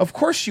 Of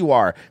course you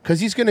are, because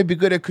he's going to be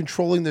good at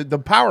controlling the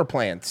power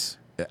plants.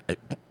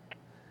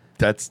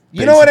 That's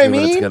You know what I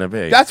basically mean? it's gonna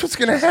be. That's what's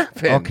going to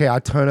happen. Okay, I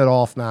turn it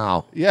off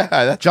now. Yeah.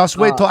 That's, Just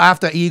wait till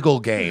after Eagle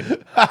game.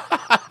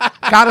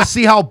 Gotta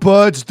see how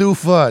birds do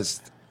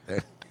first.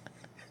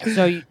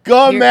 So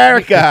Go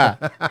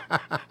America!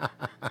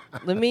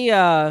 Let me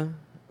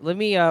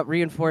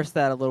reinforce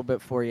that a little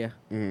bit for you.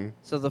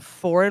 So the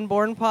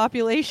foreign-born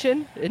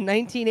population in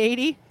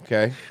 1980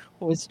 Okay.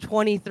 was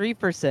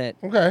 23%.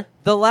 Okay.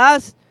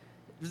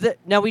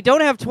 Now we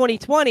don't have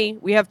 2020.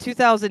 We have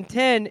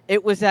 2010.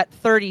 It was at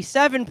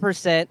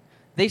 37%.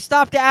 They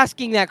stopped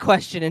asking that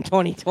question in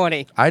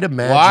 2020. I'd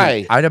imagine.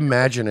 Why? I'd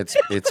imagine it's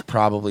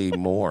probably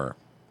more.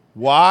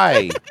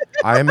 Why?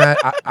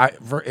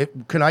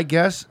 Could I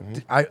guess?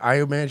 I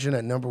imagine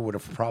that number would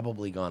have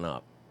probably gone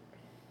up.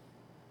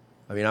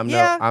 I mean,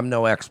 I'm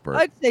no expert.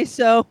 I'd say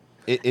so.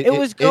 It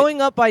was it-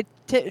 going up by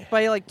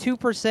like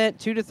 2%,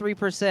 2 to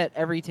 3%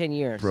 every 10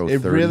 years. Bro, It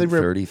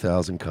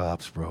 30,000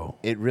 cops, bro.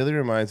 It really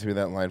reminds me of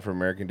that line from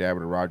American Dad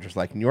with Rogers,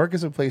 like, New York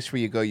is a place where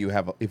you go,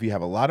 if you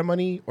have a lot of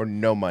money or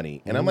no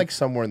money. And I'm like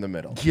somewhere in the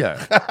middle.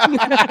 Yeah.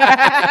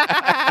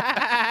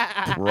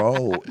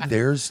 Bro,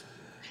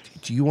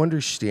 do you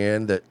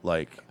understand that,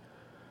 like,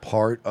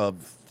 part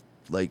of,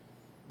 like,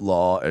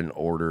 law and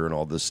order and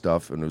all this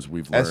stuff, and as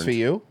we've learned.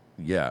 SVU?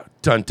 Yeah.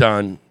 Dun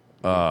dun.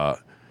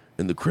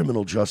 In the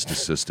criminal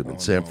justice system in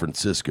San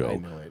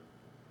Francisco,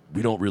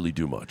 we don't really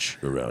do much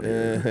around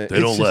here.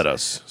 They don't let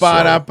us.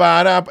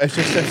 Ba-da-ba-da. It's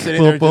just them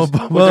sitting there just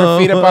with their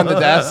feet up on the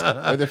desk.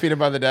 With their feet up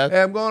on the desk.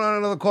 Hey, I'm going on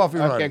another coffee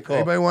run. Okay, cool.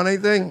 Anybody want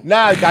anything?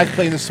 Nah, guy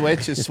playing his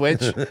switch.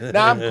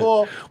 Nah, I'm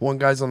cool. One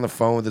guy's on the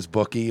phone with his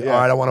bookie. All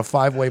right, I want a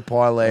 5-way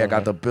parlay. I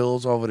got the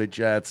Bills over the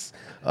Jets,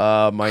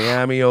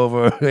 Miami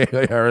over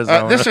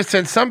Arizona. This is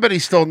since somebody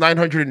stole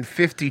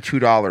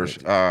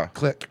 $952.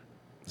 Click.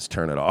 Just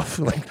turn it off.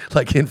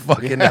 like in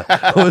fucking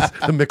what was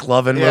the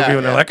McLovin movie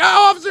when they're like,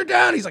 "Oh, officer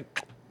down." He's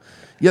like,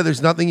 "Yeah,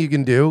 there's nothing you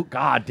can do."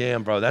 God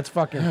damn, bro, that's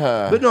fucking.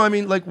 But no, I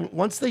mean, like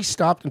once they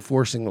stopped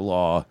enforcing the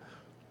law,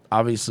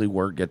 obviously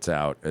word gets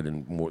out, and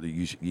then more.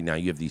 Now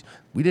you have these.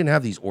 We didn't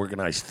have these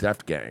organized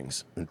theft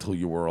gangs until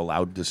you were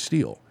allowed to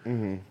steal.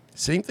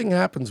 Same thing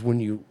happens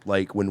when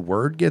when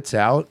word gets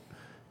out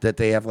that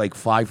they have like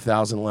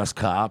 5,000 less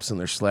cops and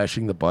they're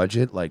slashing the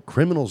budget. Like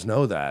criminals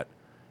know that.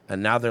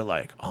 And now they're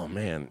like, oh,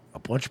 man, a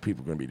bunch of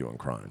people are going to be doing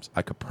crimes.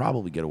 I could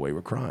probably get away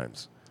with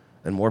crimes.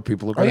 And more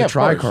people are going to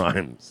try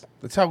crimes.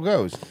 That's how it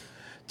goes.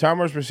 Tom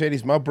Morris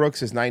Mercedes, Mel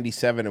Brooks is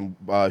 97 and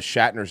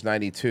Shatner's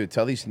 92.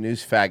 Tell these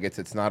news faggots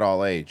it's not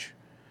all age.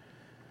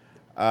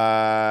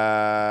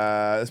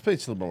 Let's play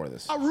just a little more of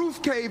this. Our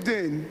roof caved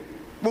in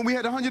when we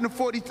had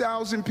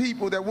 140,000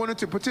 people that wanted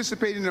to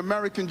participate in the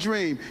American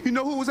dream. You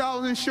know who was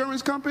our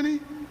insurance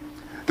company?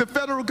 The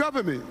federal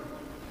government.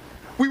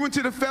 We went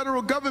to the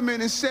federal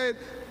government and said,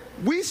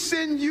 we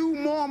send you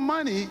more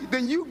money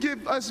than you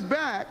give us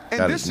back,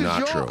 and this is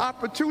your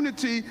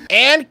opportunity.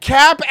 And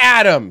Cap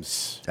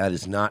Adams. That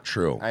is not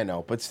true. I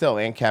know, but still,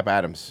 and Cap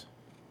Adams.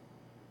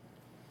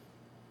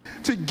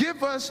 To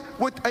give us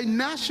what a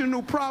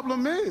national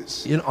problem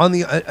is. On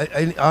the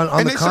they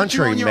set you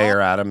contrary, on your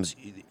Mayor Adams,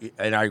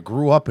 and I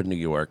grew up in New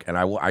York, and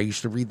I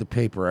used to read the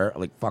paper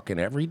like fucking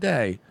every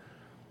day,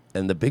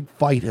 and the big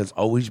fight has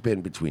always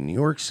been between New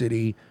York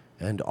City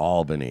and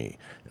Albany.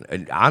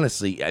 And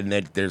honestly, and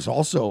then there's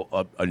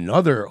also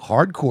another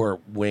hardcore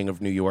wing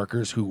of New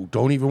Yorkers who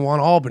don't even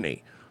want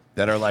Albany,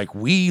 that are like,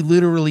 we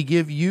literally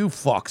give you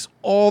fucks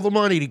all the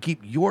money to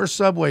keep your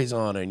subways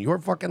on and your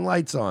fucking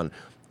lights on,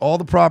 all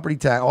the property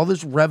tax, all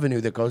this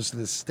revenue that goes to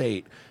the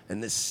state,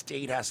 and this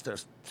state has to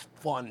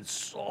fund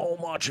so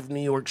much of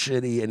New York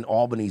City and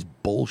Albany's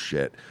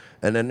bullshit.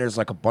 And then there's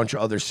like a bunch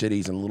of other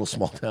cities and little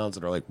small towns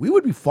that are like, we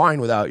would be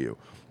fine without you.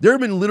 There have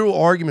been literal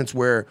arguments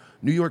where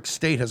New York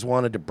State has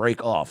wanted to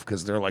break off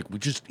because they're like,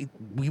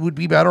 we would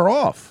be better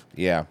off.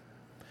 Yeah.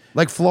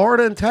 Like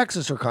Florida and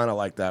Texas are kind of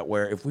like that,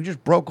 where if we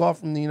just broke off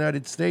from the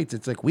United States,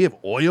 it's like we have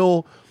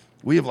oil,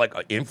 we have like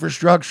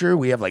infrastructure,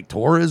 we have like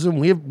tourism,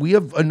 we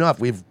have enough,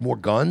 we have more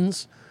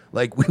guns.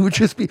 Like we would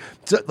just be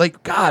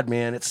like, God,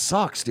 man, it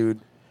sucks,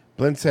 dude.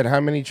 Blint said, how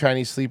many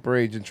Chinese sleeper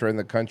agents are in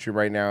the country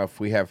right now if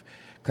we have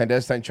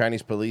clandestine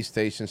Chinese police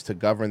stations to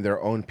govern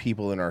their own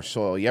people in our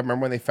soil? Yeah,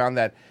 remember when they found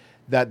that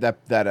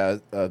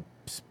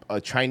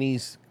a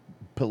Chinese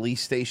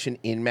police station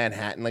in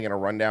Manhattan, like in a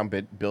rundown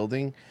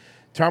building?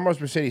 Tom Rose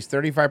Mercedes,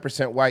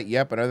 35% white.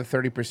 Yep, another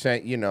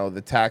 30%,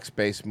 the tax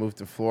base moved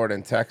to Florida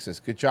and Texas.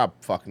 Good job,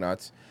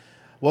 fucknuts.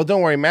 Well,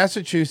 don't worry,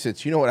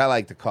 Massachusetts, you know what I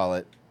like to call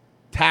it?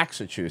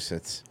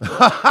 Taxachusetts.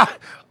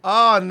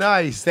 Oh,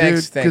 nice,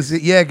 Thanks, dude. Because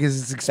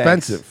it's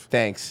expensive.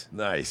 Thanks.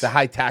 Nice. It's a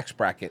high tax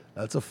bracket.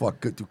 That's a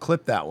good to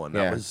clip that one.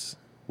 Yeah. That was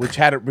which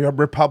had a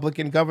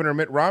Republican governor,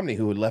 Mitt Romney,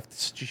 who had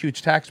left a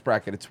huge tax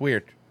bracket. It's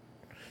weird.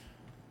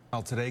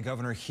 Well, today,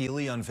 Governor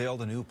Healy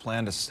unveiled a new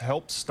plan to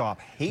help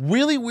stop hate.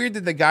 Really weird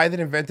that the guy that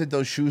invented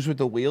those shoes with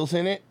the wheels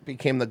in it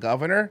became the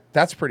governor.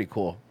 That's pretty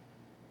cool.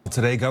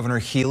 Today, Governor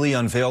Healy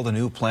unveiled a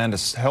new plan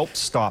to help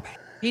stop.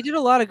 He did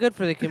a lot of good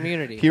for the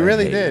community. He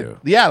really did.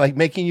 Yeah, like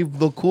making you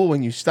look cool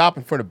when you stop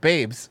in front of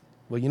babes.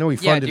 Well, you know he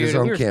Yeah, funded his dude,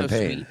 own we were so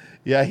campaign. sweet.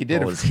 Yeah, he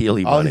did. All his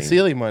Healy All money. his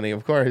Healy money,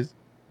 of course.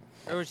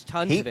 There was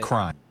tons Hate of it.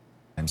 crimes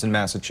in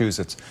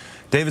Massachusetts.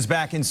 David's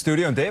back in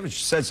studio, and David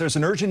says there's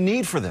an urgent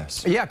need for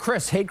this. Yeah,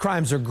 Chris, hate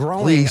crimes are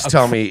growing. Please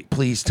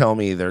tell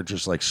me they're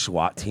just like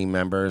SWAT team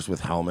members with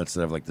helmets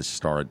that have like the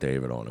Star of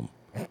David on them.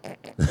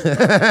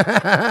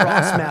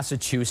 across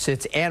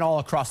Massachusetts and all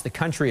across the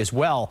country as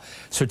well.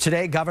 So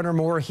today, Governor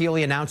Maura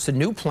Healey announced a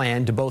new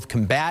plan to both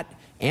combat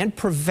and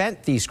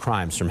prevent these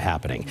crimes from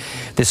happening.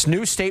 This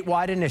new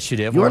statewide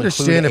initiative You will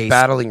understand include if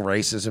battling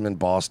racism in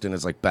Boston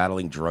is like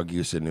battling drug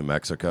use in New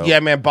Mexico?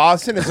 Yeah, man,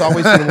 Boston has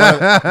always been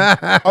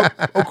one of,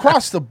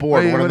 across the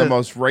board, Wait, one of the what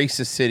most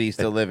racist cities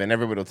to live in.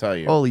 Everybody will tell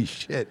you. Holy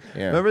shit.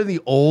 Yeah. Remember the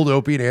old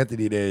Opie and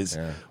Anthony days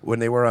when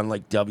they were on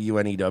like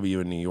WNEW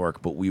in New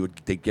York, but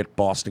they'd get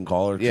Boston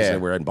callers because Yeah. they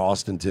were in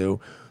Boston too.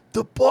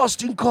 The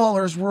Boston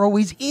callers were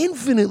always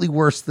infinitely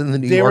worse than the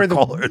New They York were the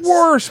callers.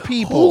 worst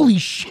people. Holy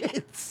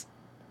shit.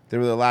 They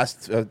were the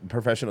last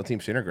professional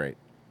teams to integrate.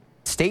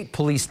 State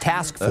Police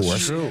Task That's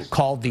Force true.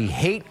 called the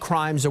Hate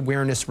Crimes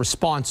Awareness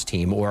Response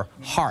Team, or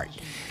HART.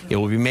 It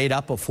will be made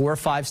up of 4 or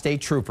 5 state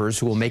troopers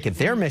who will make it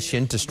their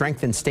mission to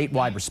strengthen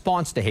statewide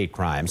response to hate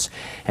crimes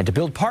and to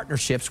build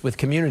partnerships with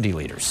community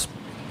leaders.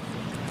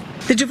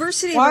 The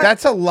diversity.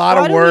 That's a lot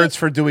of words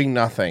for doing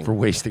nothing. For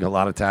wasting a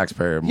lot of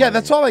taxpayer money. Yeah,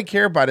 that's all I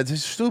care about. It's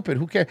just stupid.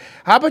 Who cares?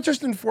 How about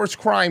just enforce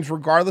crimes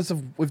regardless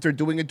of if they're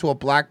doing it to a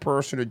black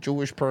person, a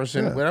Jewish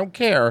person? Yeah. I don't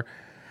care.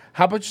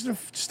 How about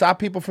just stop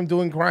people from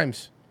doing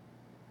crimes?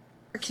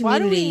 Why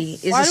do Community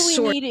we, is why a do we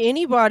sort- need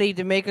anybody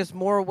to make us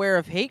more aware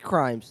of hate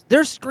crimes?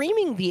 They're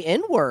screaming the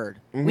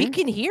N-word. We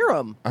can hear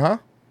them. Uh-huh.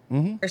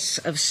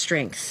 of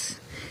strength.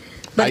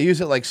 I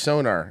use it like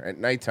sonar at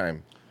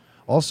nighttime.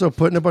 Also,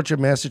 putting a bunch of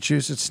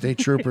Massachusetts state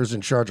troopers in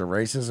charge of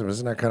racism,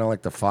 isn't that kind of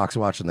like the fox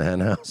watching the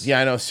hen house?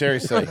 Yeah, I know,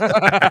 seriously.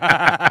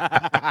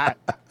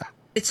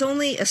 It's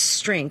only a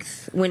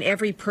strength when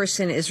every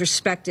person is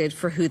respected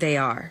for who they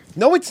are.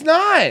 No, it's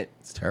not.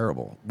 It's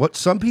terrible. What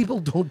some people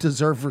don't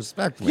deserve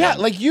respect. Man. Yeah,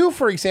 like you,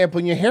 for example,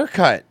 in your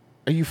haircut.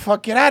 Are you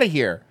get out of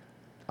here?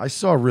 I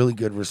saw a really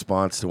good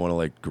response to one of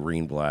like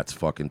Greenblatt's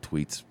fucking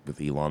tweets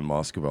with Elon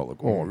Musk about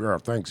like, oh yeah,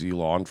 thanks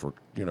Elon for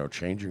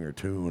changing your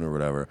tune or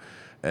whatever.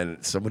 And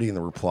somebody in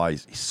the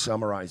replies he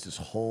summarized this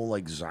whole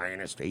like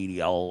Zionist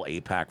ADL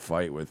AIPAC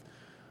fight with,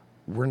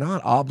 "We're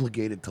not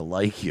obligated to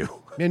like you."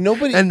 Yeah,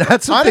 nobody. And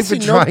that's what honestly,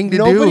 they've been trying to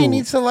do. Nobody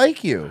needs to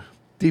like you.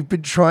 They've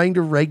been trying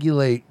to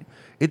regulate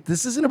it.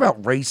 This isn't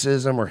about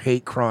racism or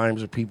hate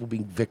crimes or people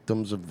being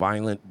victims of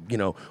violent,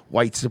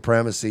 white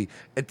supremacy.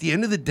 At the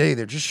end of the day,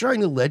 they're just trying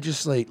to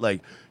legislate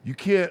like,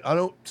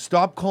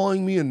 stop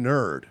calling me a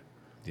nerd.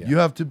 Yeah. You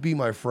have to be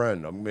my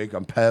friend.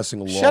 I'm passing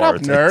a law. Shut up,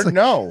 It's nerd. like,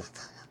 No.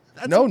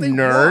 No, what they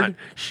nerd. want.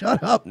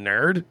 Shut up,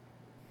 nerd.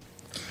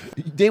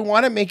 They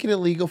want to make it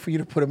illegal for you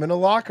to put them in a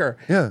locker.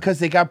 Yeah. Because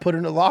they got put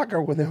in a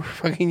locker when they were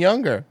fucking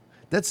younger.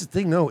 That's the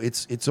thing. No,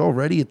 it's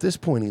already at this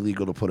point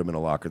illegal to put them in a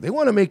locker. They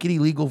want to make it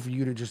illegal for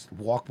you to just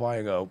walk by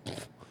and go,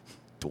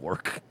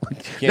 dork.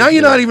 Now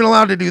you're not even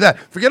allowed to do that.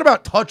 Forget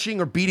about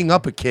touching or beating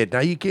up a kid. Now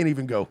you can't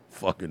even go,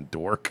 fucking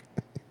dork.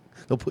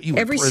 They'll put you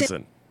in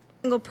prison.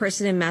 Single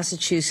person in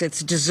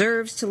Massachusetts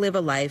deserves to live a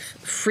life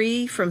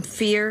free from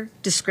fear,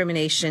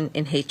 discrimination,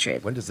 and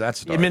hatred. When does that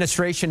The start?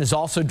 administration has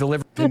also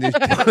delivered. Then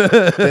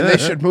they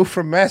should move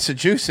from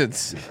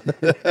Massachusetts.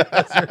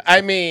 I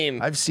mean,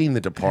 I've seen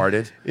The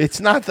Departed. It's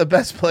not the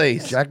best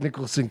place. Jack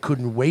Nicholson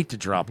couldn't wait to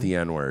drop the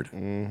N-word.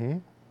 Mm-hmm.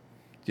 You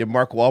have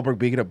Mark Wahlberg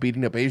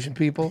beating up Asian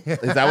people.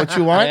 Is that what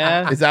you want?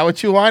 Yeah. Is that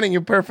what you want in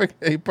your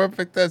perfect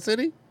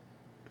city?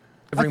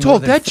 I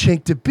told that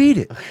chink to beat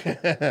it.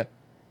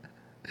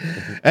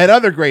 And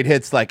other great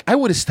hits like "I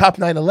would have stopped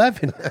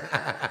 9/11."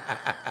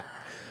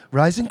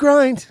 Rise and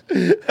grind.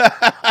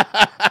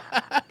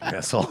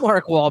 Asshole.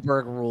 Mark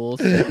Wahlberg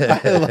rules.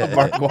 I love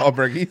Mark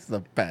Wahlberg. He's the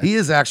best. He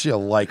is actually a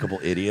likable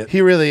idiot.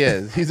 He really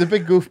is. He's a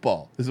big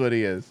goofball, is what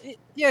he is.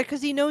 Yeah,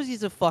 because he knows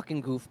he's a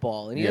fucking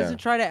goofball, and he Yeah. doesn't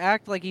try to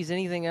act like he's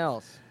anything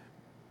else.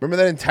 Remember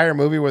that entire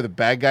movie where the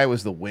bad guy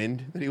was the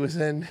wind that he was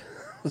in?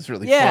 It was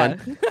really Yeah.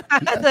 fun.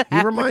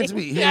 He reminds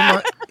me.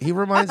 He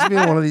reminds me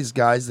of one of these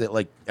guys that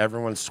like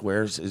everyone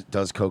swears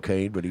does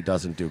cocaine, but he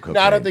doesn't do cocaine.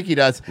 No, I don't think he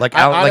does. Like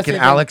I like honestly an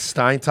think- Alex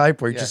Stein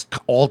type, where he just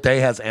all day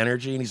has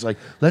energy, and he's like,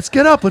 "Let's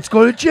get up, let's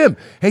go to the gym.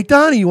 Hey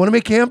Donnie, you want to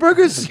make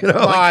hamburgers? Come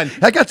like, on.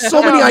 I got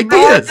so many Mark,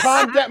 ideas."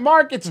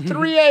 Mark, it's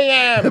 3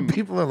 a.m.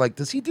 People are like,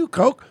 "Does he do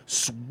coke?"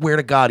 Swear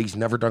to God, he's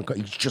never done coke.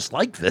 He's just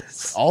like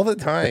this all the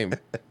time.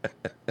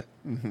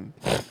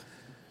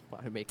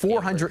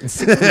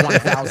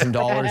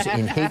 $461,000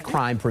 in hate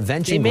crime They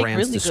prevention make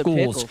grants really to good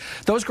schools.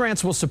 pickles. Those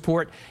grants will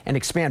support and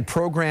expand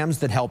programs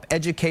that help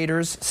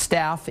educators,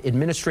 staff,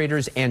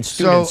 administrators, and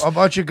So students. a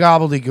bunch of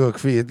gobbledygook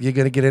for you. You're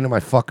gonna get into my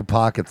fucking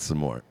pockets some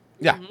more.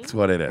 Yeah, that's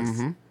what it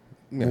is.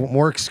 Yeah.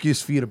 More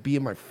excuse for you to be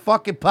in my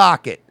fucking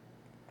pocket.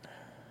 I'm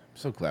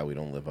so glad we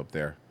don't live up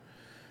there.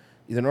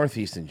 The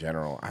Northeast in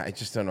general, I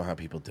just don't know how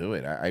people do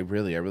it. I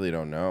really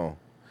don't know.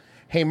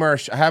 Hey,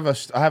 Mersh, I have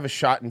a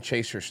shot and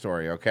chaser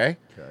story. Okay.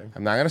 Okay.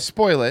 I'm not gonna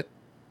spoil it.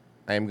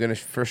 I am gonna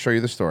first show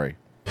you the story.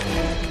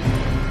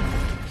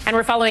 And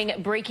we're following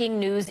breaking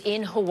news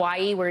in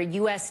Hawaii where a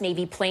U.S.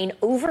 Navy plane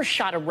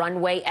overshot a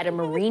runway at a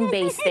Marine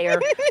base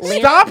there.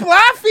 Stop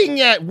laughing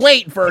yet.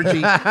 Wait, Virgie.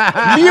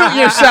 Mute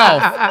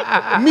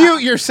yourself.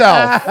 Mute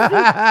yourself.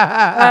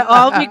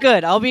 I'll be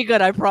good. I'll be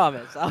good. I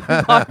promise.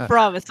 I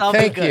promise. I'll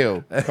Thank be good.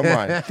 you. Come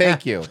on.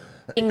 Thank you.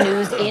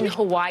 News in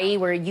Hawaii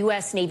where a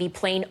U.S. Navy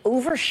plane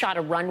overshot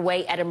a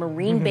runway at a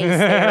Marine base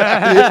there.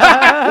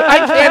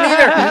 I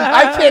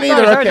can't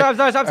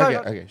either. Sorry.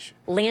 Okay.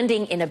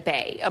 Landing in a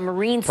bay. A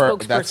Marine That's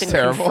spokesperson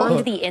terrible.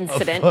 confirmed the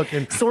incident. A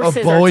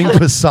Sources Boeing are telling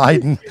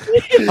Poseidon,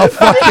 a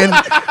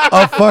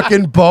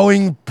fucking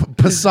Boeing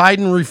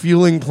Poseidon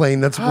refueling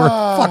plane that's worth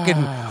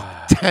fucking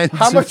tens.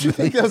 How much of do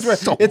you think that's millions. worth?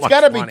 So It's much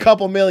got to be a money.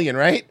 couple million,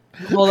 right?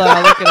 Hold on,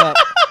 I'll look it up.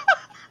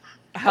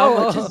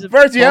 How much is it?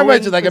 Virgie, how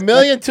much? Like $1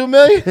 million, $2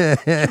 million?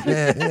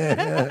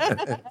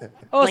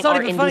 Oh, it's not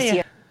our even funny.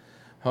 NBC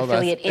Hold on.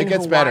 affiliate in It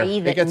gets Hawaii better.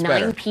 It that gets 9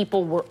 better.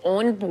 people were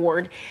on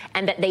board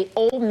and that they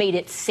all made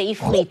it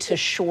safely to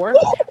shore.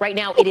 Right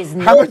now, it is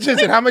How much is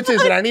it? How much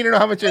is it? I need to know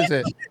how much is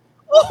it.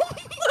 Oh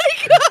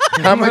my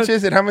God. How much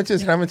is it? How much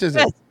is it? How much is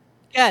it?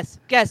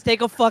 Guess.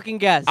 Take a fucking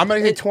guess. I'm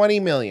gonna say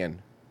 20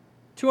 million.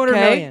 200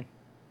 Okay. million.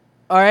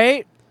 All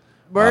right.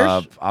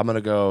 Mersh. I'm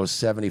gonna go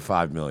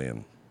 75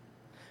 million.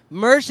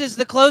 Mersh is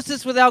the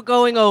closest without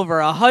going over.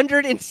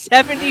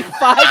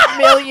 $175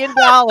 million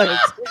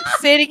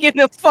sitting in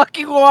the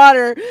fucking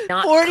water,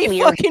 Not 40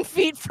 clear. fucking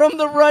feet from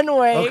the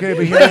runway. Okay,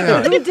 but hear me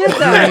out. Who did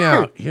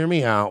that? Hear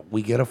me out.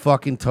 We get a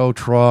fucking tow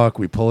truck.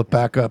 We pull it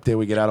back up there.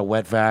 We get out a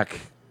wet vac.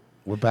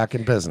 We're back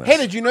in business. Hey,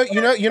 did you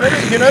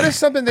notice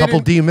something? They Couple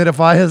didn't,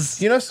 dehumidifiers.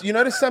 you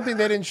noticed something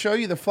they didn't show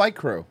you? The flight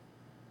crew.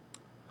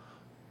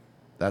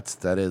 That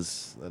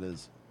is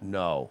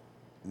no.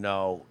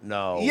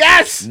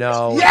 Yes!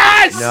 No.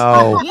 Yes!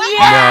 No.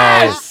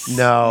 Yes!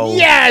 No.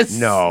 Yes!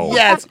 No.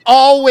 Yes!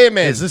 All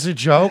women. Is this a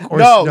joke or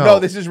no?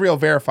 This is real,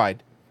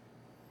 verified.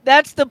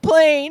 That's the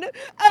plane.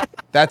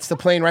 That's the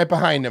plane right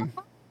behind him.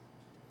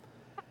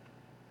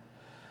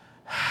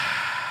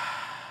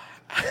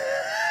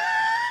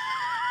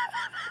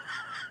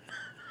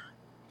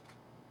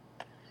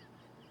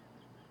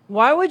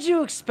 Why would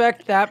you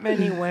expect that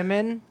many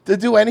women to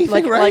do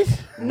anything right?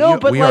 No,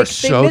 but we are like they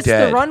so missed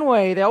dead. the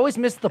runway. They always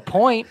miss the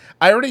point.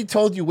 I already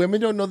told you, women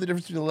don't know the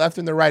difference between the left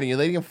and the right, and you're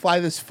letting them fly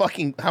this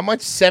fucking how much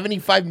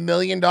 $75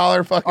 million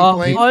fucking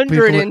plane? $175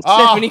 million.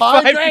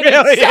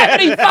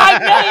 $175 million.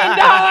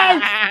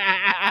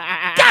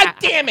 God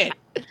damn it!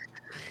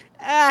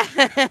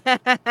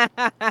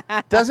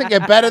 Doesn't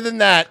get better than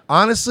that.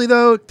 Honestly,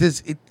 though,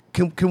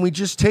 can we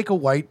just take a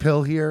white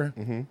pill here?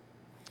 Mm-hmm.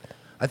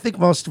 I think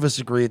most of us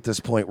agree at this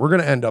point. We're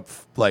going to end up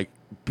like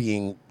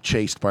being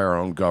chased by our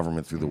own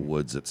government through the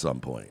woods at some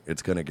point.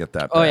 It's going to get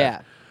that bad. Oh,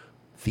 yeah.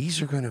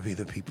 These are going to be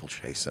the people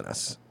chasing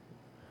us.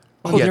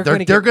 Oh, yeah, they're they're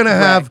gonna going to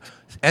get have,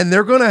 and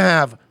they're going to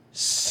have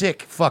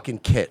sick fucking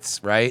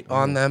kits, right,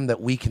 on them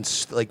that we can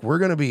like. We're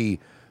going to be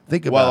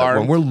think about it, when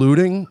armed. we're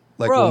looting,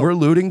 like Bro. when we're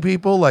looting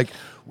people, like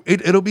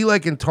it'll be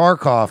like in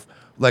Tarkov.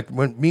 Like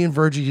when me and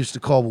Virgie used to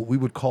call what we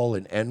would call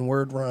an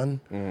N-word run,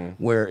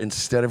 where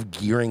instead of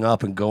gearing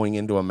up and going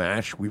into a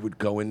match, we would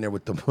go in there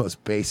with the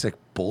most basic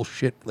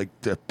bullshit, like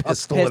the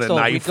pistol and a pistol.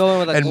 We'd knife, go in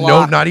with a and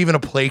Glock. not even a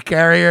plate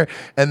carrier,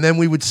 and then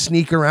we would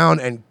sneak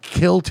around and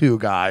kill 2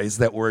 guys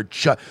that were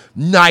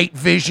night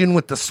vision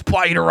with the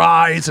spider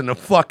eyes and the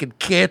fucking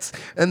kits,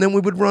 and then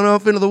we would run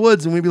off into the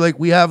woods, and we'd be like,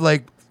 we have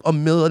like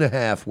 $1.5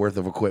 million worth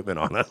of equipment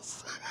on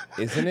us.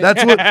 Isn't it?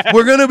 That's what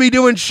we're gonna be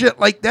doing. Shit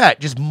like that,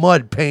 just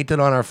mud painted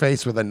on our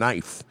face with a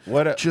knife.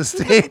 Just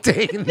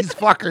taking these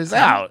fuckers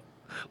out,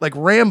 like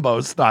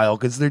Rambo style,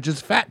 because they're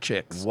just fat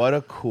chicks. What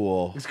a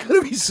cool! It's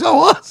gonna be so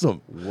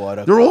awesome.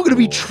 They're all gonna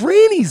be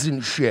trannies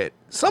and shit.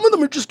 Some of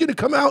them are just gonna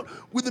come out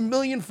with $1.5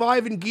 million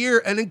in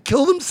gear and then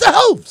kill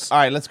themselves. All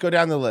right, let's go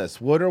down the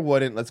list. Would or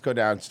wouldn't? Let's go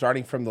down,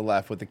 starting from the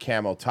left with the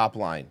camo top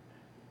line.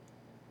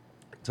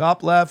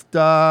 Top left,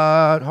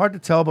 hard to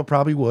tell, but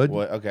probably would.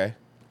 Okay.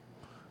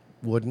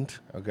 Wouldn't.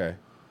 Okay.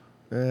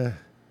 The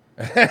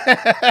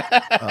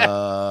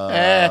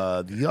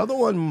other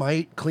one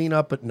might clean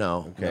up, but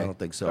no, I don't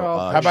think so.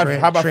 How about tranny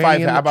five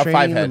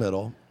tranny in head? the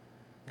middle?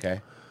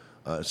 Okay.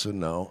 So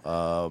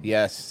no.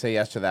 Yes, say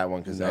yes to that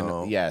one because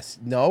No. yes,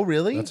 no,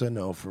 really. That's a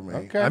no for me.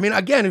 Okay. I mean,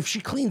 again, if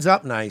she cleans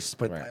up nice,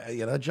 but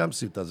you know,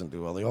 jumpsuit doesn't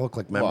do well. They all look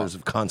like members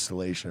Well, of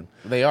Constellation.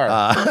 They are.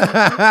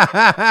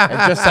 And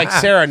just like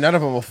Sarah, none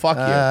of them will fuck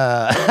you.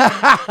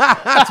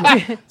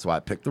 That's why I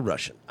picked the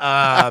Russian.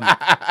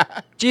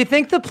 Do you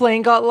think the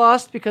plane got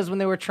lost because when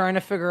they were trying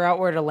to figure out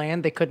where to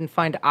land, they couldn't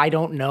find "I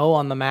don't know"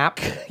 on the map?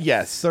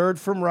 Yes. Third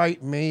from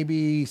right,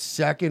 maybe.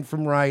 Second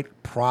from right,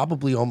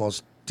 probably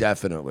almost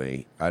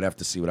definitely. I'd have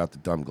to see without the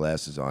dumb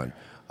glasses on.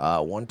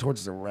 One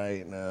towards the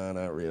right, no,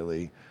 not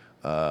really.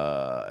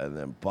 And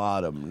then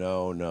bottom,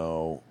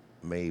 no,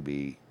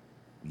 maybe.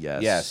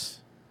 Yes. Yes.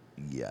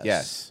 Yes.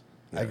 Yes.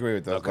 I agree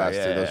with those Okay, last two.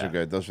 yeah, Those yeah. are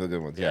good. Those are the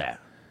good ones. Yeah.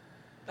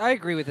 I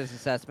agree with this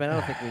assessment. I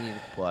don't think we need.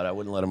 But I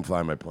wouldn't let him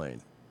fly my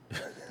plane.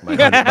 My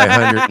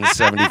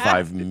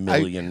 $175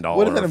 million. I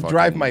would have let him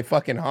drive fucking- my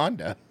fucking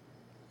Honda.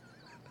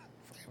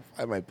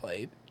 I might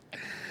play it.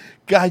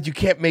 God, you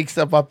can't make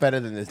stuff up better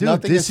than this. Dude,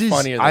 Nothing this is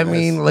funnier than I this.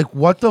 mean, like,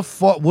 what the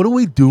fuck? What are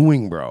we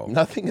doing, bro?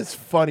 Nothing is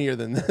funnier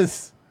than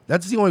this.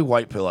 That's the only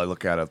white pill I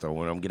look at it though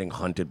when I'm getting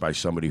hunted by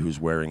somebody who's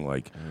wearing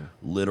like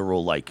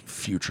literal like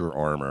future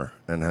armor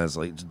and has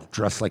like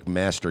dressed like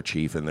Master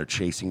Chief and they're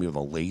chasing me with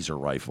a laser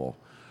rifle.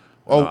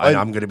 Oh, and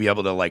I'm gonna be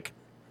able to like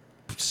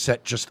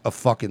set just a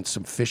fucking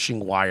some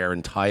fishing wire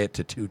and tie it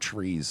to 2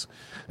 trees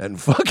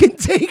and fucking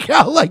take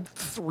out like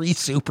 3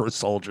 super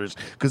soldiers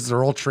because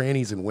they're all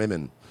trannies and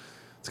women.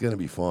 It's gonna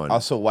be fun.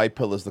 Also, white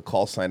pill is the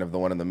call sign of the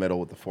one in the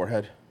middle with the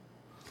forehead.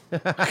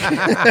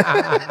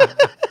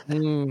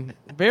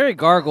 Very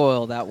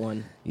gargoyle, that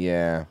one.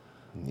 Yeah.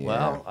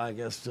 Well, I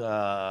guess that's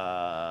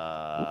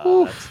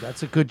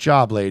a good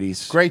job,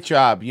 ladies. Great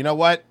job. You know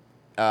what?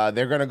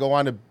 They're going to go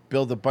on to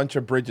build a bunch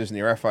of bridges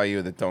near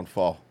FIU that don't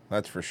fall.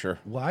 That's for sure.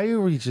 Why are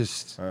we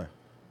just?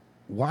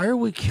 Why are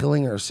we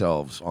killing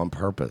ourselves on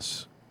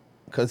purpose?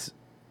 Because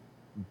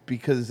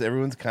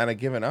everyone's kind of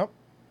giving up.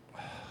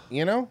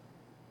 You know,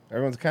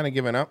 everyone's kind of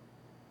giving up.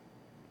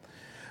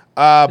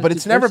 But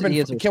it's never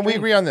been. Can we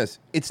agree on this?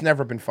 It's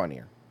never been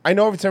funnier. I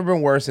know if it's never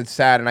been worse, it's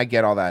sad, and I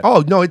get all that.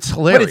 Oh no, it's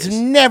hilarious. But it's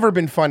never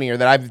been funnier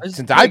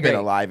since I've been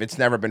alive. It's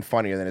never been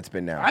funnier than it's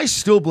been now. I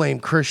still blame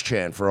Chris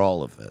Chan for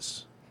all of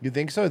this. You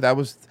think so?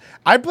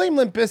 I blame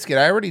Limp Bizkit.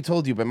 I already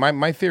told you, but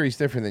my theory's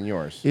different than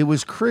yours. It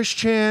was Chris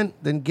Chan,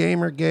 then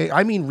Gamergate.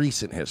 I mean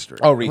recent history.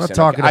 Oh, I'm recent. not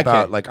talking Okay.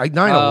 about like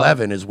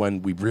 9/11 is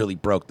when we really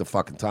broke the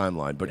fucking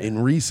timeline. But in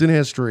recent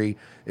history,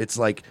 it's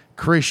like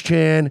Chris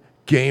Chan,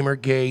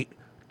 Gamergate,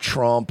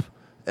 Trump,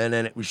 and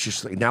then it was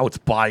just like now it's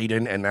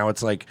Biden, and now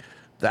it's like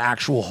the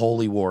actual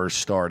holy war is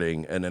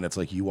starting, and then it's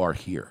like you are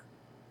here.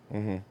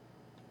 Mm-hmm.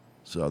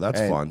 So that's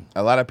And fun.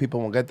 A lot of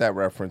people won't get that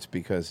reference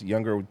because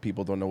younger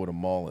people don't know what a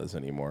mall is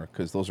anymore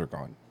because those are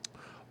gone.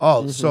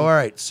 Oh, so all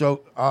right.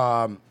 So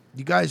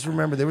you guys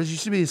remember there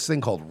used to be this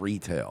thing called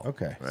retail.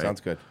 Okay, right?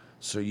 sounds good.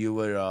 So you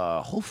would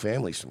whole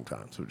family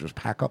sometimes would just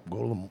pack up,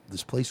 go to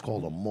this place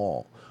called a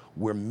mall,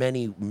 where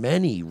many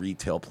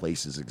retail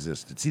places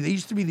existed. See, they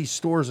used to be these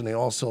stores and they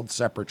all sold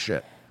separate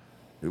shit.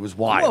 It was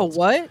wild. Whoa,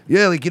 what?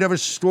 Yeah, like you'd have a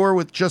store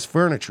with just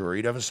furniture. Or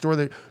you'd have a store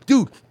that,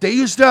 dude, they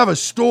used to have a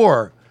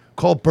store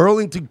called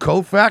Burlington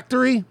Coat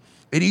Factory,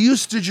 and he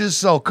used to just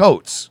sell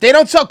coats. They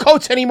don't sell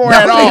coats anymore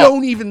Now at all. they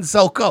don't even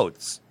sell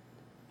coats.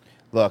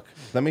 Look,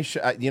 let me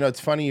show. You know, it's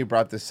funny you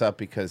brought this up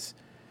because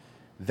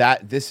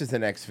this is the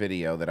next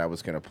video that I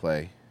was going to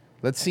play.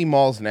 Let's see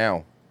malls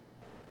now.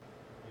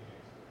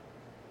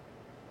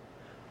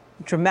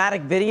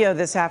 Dramatic video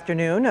this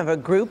afternoon of a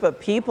group of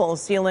people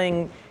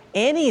stealing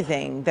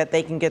anything that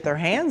they can get their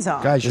hands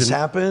on. Guys, This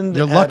happened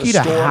You're at lucky a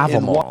to store have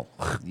in them all.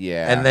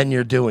 Yeah. And then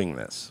you're doing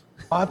this.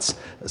 Watts.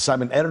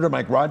 Simon editor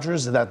Mike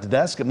Rogers is at the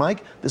desk. And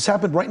Mike, this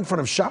happened right in front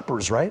of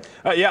shoppers, right?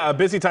 Yeah, a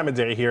busy time of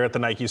day here at the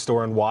Nike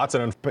store in Watts.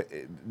 And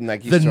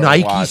Nike The store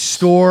Nike Watts.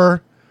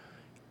 store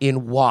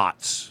in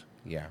Watts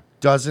Yeah.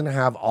 doesn't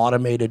have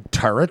automated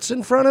turrets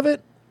in front of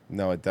it?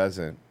 No, it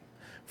doesn't.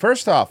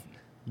 First off,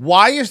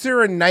 why is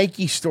there a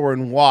Nike store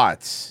in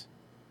Watts?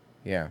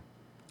 Yeah.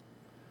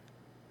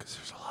 Because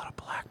there's a lot of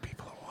black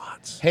people in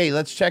Watts. Hey,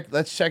 let's check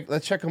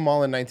them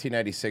all in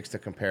 1996 to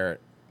compare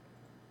it.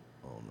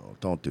 Oh no,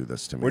 don't do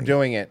this to me. We're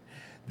doing it.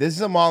 This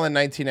is a mall in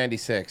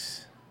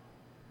 1996.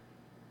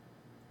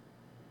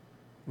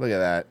 Look at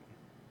that.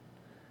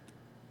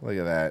 Look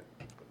at that.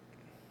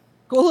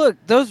 Go look.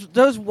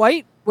 Those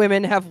white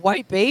women have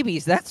white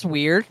babies. That's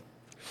weird.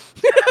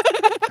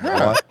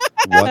 What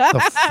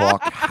the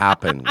fuck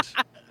happened?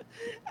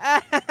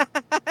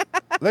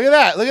 Look at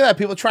that. Look at that.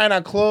 People trying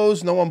on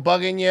clothes. No one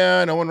bugging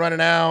you. No one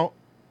running out.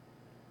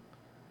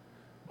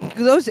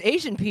 Those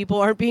Asian people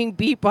aren't being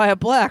beat by a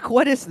black.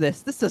 What is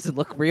this? This doesn't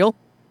look real.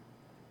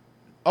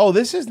 Oh,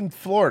 this is in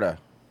Florida.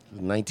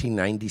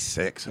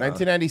 1996.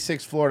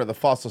 1996 Florida, the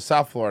fall, so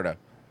South Florida.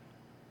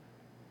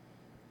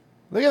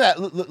 Look at that.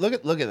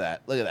 Look at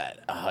that. Look at that.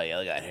 Oh, yeah,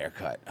 look at that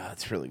haircut. Oh,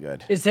 it's really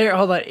good. Is there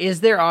is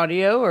there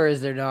audio or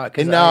is there not?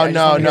 'Cause No. It's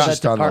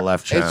just on the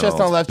left channel. It's just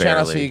on the left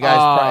channel, so you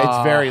guys,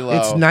 it's very low.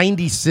 It's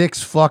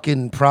 96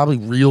 fucking probably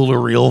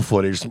reel-to-reel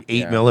footage, some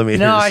 8 millimeters.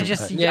 No,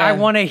 I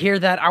want to hear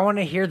that. I want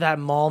to hear that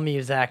mall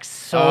music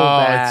so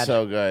bad. It's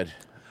so good.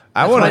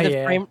 I That's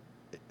wanted why- to.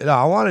 No,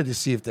 I wanted to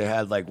see if they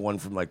had like one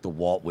from like the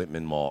Walt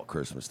Whitman Mall at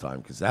Christmas time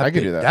because that I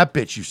could do that. That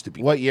bitch used to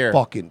be What year?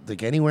 Fucking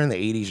like anywhere in the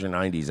 80s or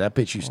 90s. That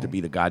bitch used to be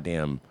the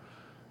goddamn.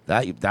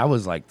 That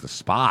was like the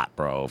spot,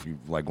 bro. If you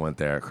like went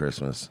there at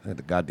Christmas, had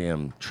the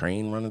goddamn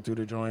train running through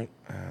the joint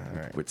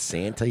with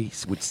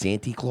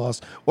Santa Claus,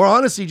 or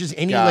honestly, just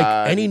any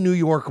God. any New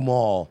York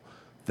mall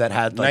that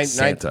had like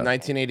Santa.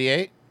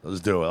 1988. Let's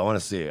do it. I want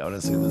to see it. I want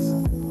to see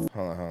this. Hold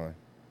on.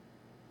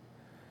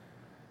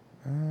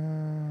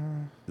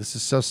 This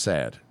is so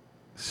sad.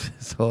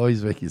 It's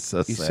always making you so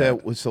You sad.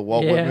 said it's the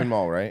Walt Whitman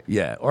Mall, right?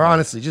 Yeah, or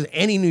honestly, just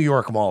any New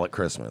York mall at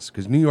Christmas,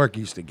 because New York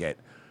used to get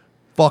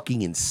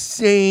fucking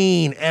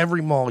insane.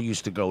 Every mall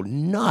used to go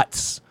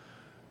nuts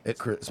At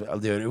Christmas,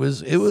 dude, it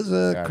was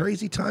a Got it.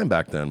 crazy time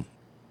back then.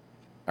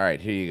 All right,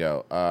 here you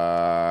go.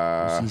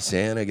 See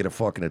Santa, get a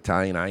fucking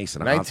Italian ice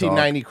and a hot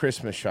 1990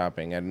 Christmas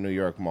shopping at a New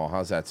York mall.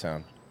 How's that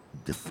sound?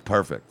 dog.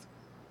 Perfect.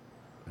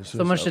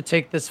 Someone should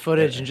take this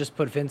footage and just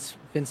put Vince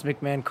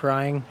McMahon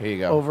crying Here you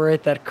go. over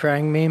it. That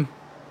crying meme.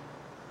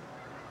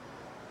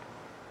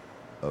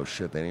 Oh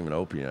shit, they didn't even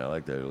open yet. I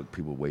like that. Like,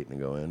 people waiting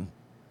to go in.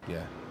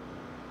 Yeah.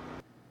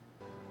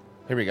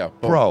 Here we go.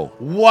 Boom. Bro.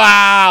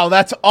 Wow,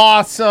 that's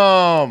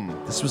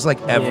awesome. This was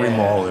like every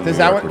mall in Does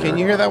New that York one? were Can there.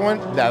 you hear that one?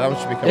 Yeah, that one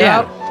should be coming. Yeah.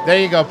 out. There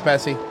you go,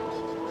 Bessie.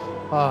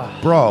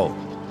 Bro,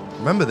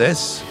 remember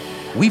this?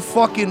 We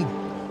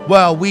fucking,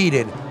 well, we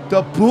did.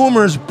 The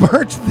boomers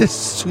burnt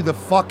this to the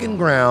fucking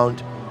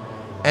ground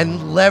and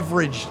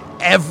leveraged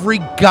every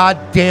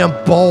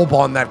goddamn bulb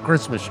on that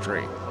Christmas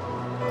tree.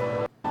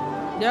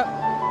 Yep.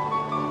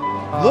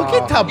 Look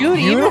at how Dude,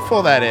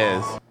 beautiful that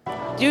is.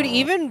 Dude,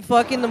 even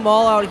fucking the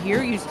mall out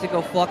here used to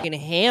go fucking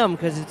ham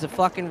because it's a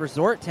fucking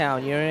resort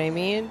town, you know what I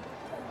mean?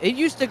 It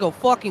used to go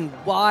fucking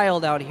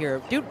wild out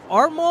here. Dude,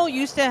 our mall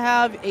used to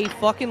have a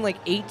fucking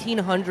like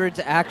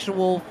 1800s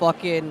actual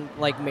fucking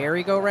like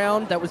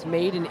merry-go-round that was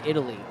made in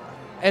Italy.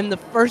 And the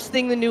first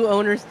thing the new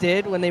owners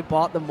did when they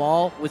bought the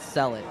mall was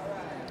sell it.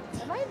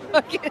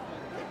 Fucking-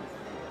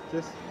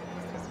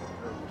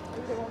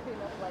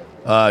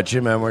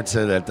 Jim Edwards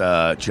said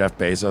that Jeff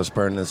Bezos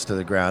burned this to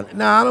the ground.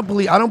 Nah,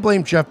 I don't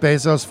blame Jeff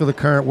Bezos for the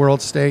current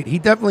world state. He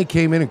definitely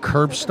came in and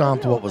curb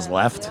stomped what was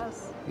left.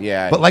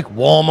 Yeah. But like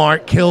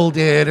Walmart killed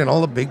it, and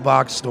all the big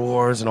box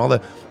stores, and all the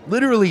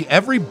literally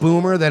every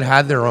boomer that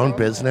had their own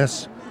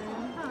business.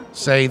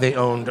 Say they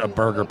owned a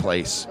burger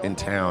place in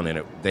town,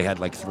 and they had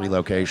like 3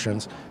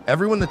 locations.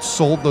 Everyone that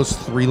sold those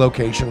 3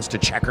 locations to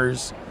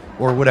Checkers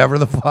or whatever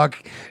the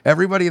fuck,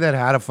 everybody that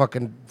had a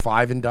fucking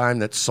 5 and dime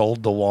that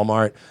sold to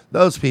Walmart,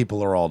 those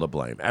people are all to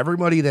blame.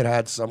 Everybody that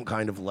had some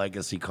kind of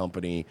legacy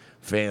company,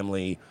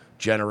 family,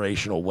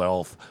 generational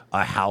wealth,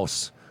 a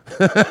house,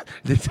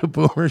 the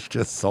boomers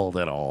just sold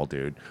it all,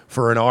 dude,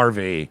 for an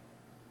RV.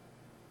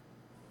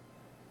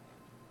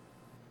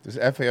 There's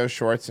FAO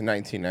shorts in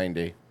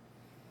 1990.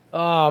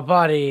 Oh,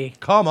 buddy.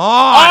 Come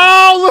on.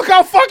 Oh, look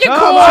how fucking Come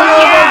cool! on,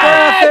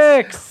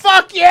 Yes! TurboGrafx.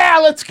 Fuck yeah,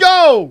 let's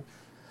go!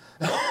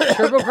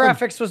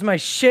 TurboGrafx was my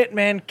shit,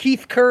 man.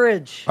 Keith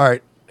Courage. All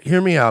right,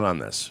 hear me out on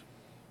this.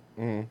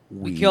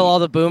 We kill all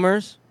the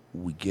boomers?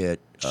 We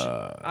get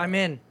I'm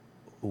in.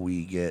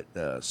 we get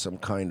some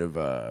kind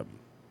of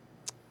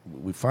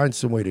we find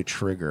some way to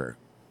trigger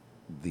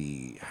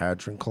the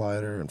Hadron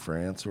Collider in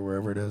France or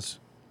wherever it is,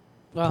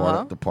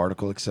 the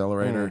particle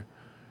accelerator.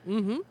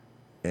 Mm-hmm.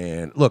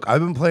 And look, I've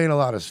been playing a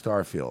lot of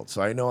Starfield,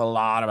 so I know a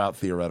lot about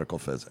theoretical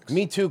physics.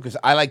 Me too, because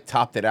I like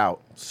topped it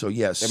out. So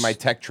yes, In my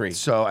tech tree.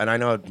 So, and I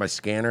know my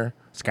scanners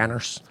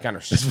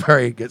Scanners. is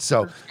very good.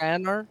 So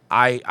Scanner?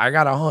 I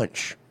got a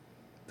hunch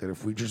that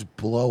if we just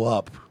blow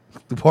up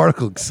the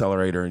particle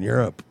accelerator in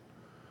Europe,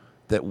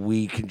 that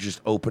we can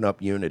just open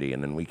up Unity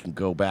and then we can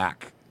go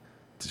back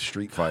to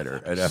Street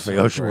Fighter at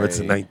FAO Schwartz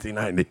in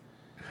 1990.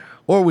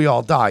 Or we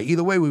all die.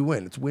 Either way, we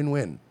win. It's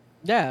win-win.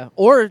 Yeah,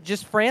 or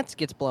just France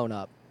gets blown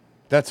up.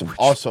 That's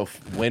also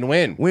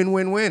win-win.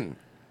 Win-win-win.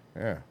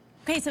 Yeah.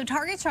 Okay, so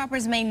Target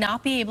shoppers may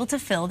not be able to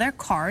fill their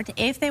cart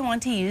if they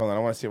want to use. Hold on, I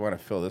want to see if I want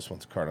to fill this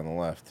one's card on the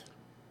left.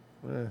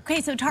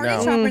 Okay, so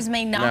Target shoppers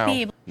may not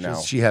be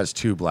able She has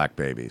 2 black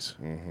babies.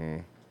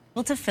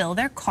 to fill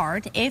their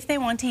cart if they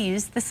want to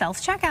use the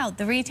self-checkout.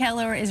 The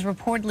retailer is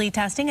reportedly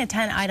testing a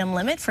 10-item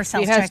limit for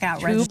He has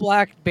self-checkout 2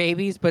 black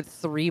babies, but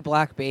 3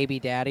 black baby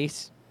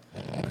daddies.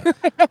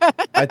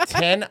 A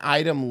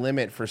 10-item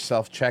limit for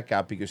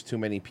self-checkout because too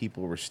many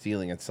people were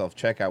stealing at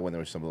self-checkout when there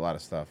was a lot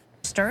of stuff.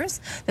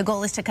 registers. The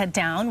goal is to cut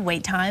down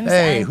wait times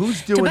Hey, and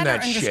who's to doing better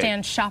that shit?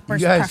 understand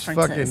shoppers' You guys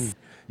preferences.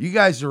 you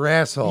guys are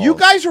assholes. You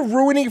guys are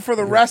ruining for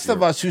the rest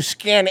of us who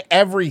scan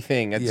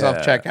everything at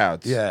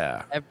self-checkouts.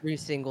 Yeah. Every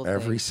single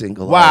Every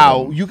single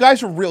Wow, item. you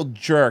guys are real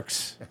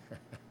jerks.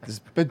 There's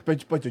a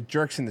bunch of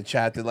jerks in the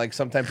chat that like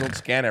sometimes don't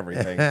scan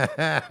everything.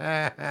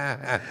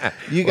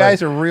 You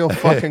guys are real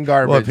fucking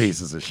garbage. What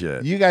pieces of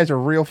shit. You guys are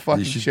real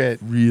fucking should shit.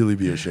 Really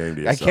be ashamed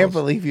of I yourselves. can't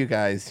believe you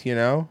guys, you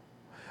know?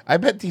 I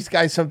bet these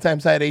guys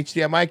sometimes had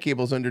HDMI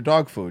cables under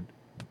dog food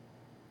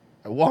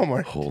at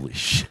Walmart. Holy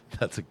shit.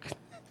 That's a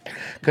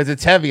because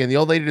it's heavy and the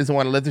old lady doesn't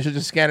want to lift it, she'll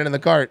just scan it in the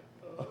cart.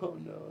 Oh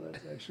no,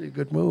 that's actually a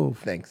good move.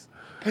 Thanks.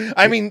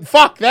 I mean,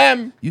 fuck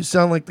them. You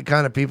sound like the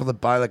kind of people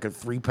that buy like a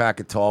 3-pack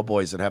of Tall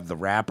Boys that have the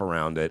wrap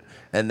around it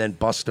and then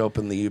bust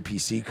open the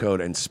UPC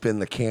code and spin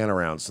the can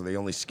around so they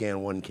only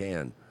scan 1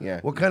 can. Yeah.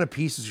 What kind of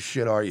pieces of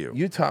shit are you?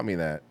 You taught me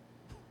that.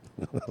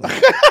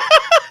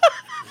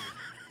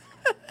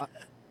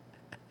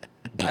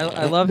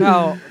 I love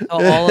how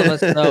all of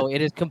us know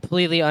it is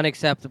completely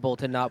unacceptable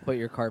to not put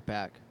your cart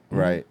back.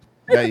 Right.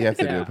 That you have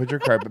to do. Put your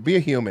cart, but be a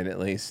human at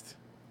least.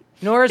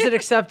 Nor is it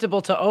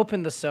acceptable to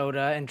open the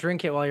soda and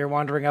drink it while you're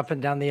wandering up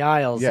and down the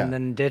aisles Yeah. and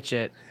then ditch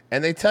it.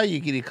 And they tell you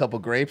can eat a couple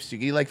grapes. You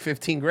can eat like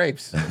 15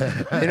 grapes. They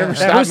never Who's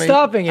stop me.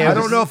 stopping you? I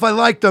don't know if I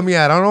like them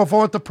yet. I don't know if I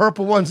want the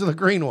purple ones or the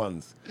green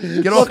ones.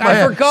 Get off Look, my I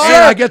head. forgot.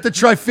 Sir, I get to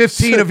try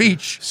 15 of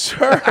each.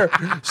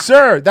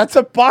 Sir, that's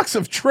a box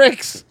of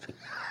tricks.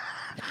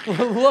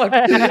 Look,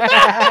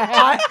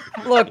 I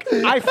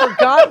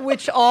forgot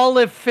which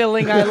olive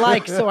filling I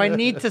like, so I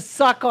need to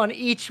suck on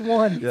each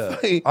one. Yeah.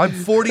 I'm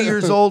 40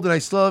 years old and I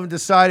still haven't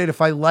decided if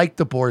I like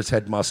the boar's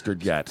head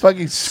mustard yet.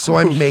 So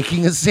I'm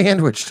making a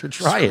sandwich to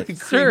try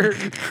it.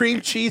 Cream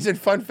cheese and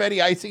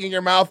funfetti icing in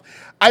your mouth.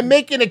 I'm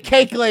making a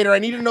cake later. I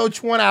need to know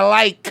which one I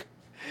like.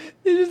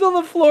 You're just on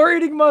the floor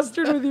eating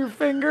mustard with your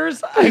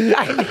fingers. I'm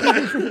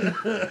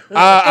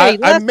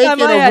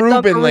making a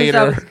Reuben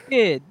later.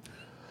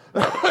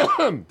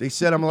 They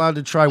said I'm allowed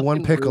to try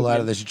one pickle out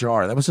of this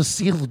jar. That was a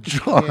sealed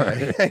jar.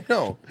 Yeah, I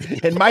know.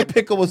 And my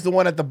pickle was the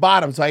one at the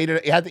bottom, so I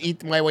had to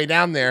eat my way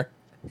down there.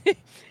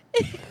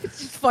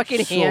 Just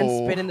fucking hand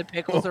spinning the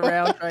pickles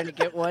around trying to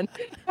get one.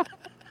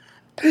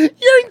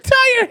 Your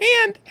entire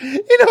hand in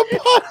a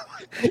bottle,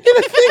 in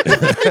a thing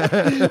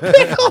of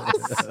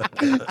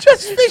pickles,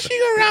 just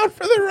fishing around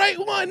for the right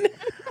one.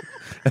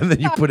 And then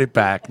you put it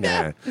back.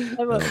 Nah. And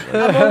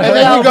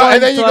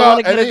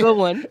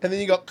then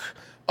you go.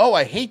 Oh,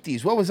 I hate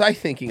these. What was I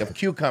thinking of?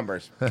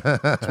 Cucumbers.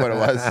 That's what it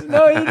was.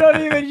 No, you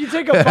don't even. You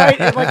take a bite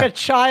and like a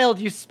child,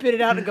 you spit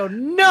it out and go,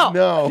 no.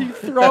 No. You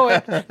throw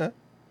it.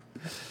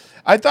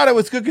 I thought it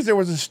was good because there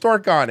was a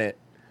stork on it.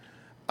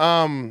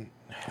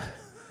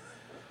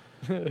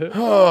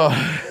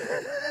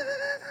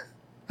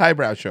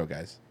 Highbrow show,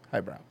 guys.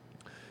 Highbrow.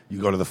 You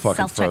go to the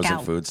fucking frozen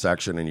Self-checkout. food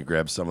section and you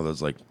grab some of those,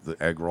 like the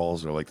egg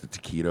rolls or like the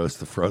taquitos,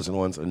 the frozen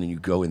ones, and then you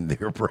go in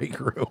their break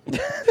room.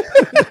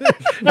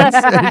 and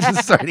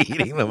just start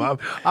eating them up.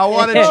 I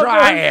want to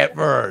try it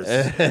first.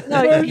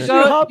 No,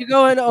 you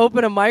go and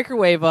open a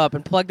microwave up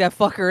and plug that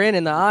fucker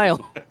in the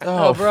aisle.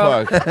 Oh, bro.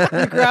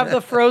 You grab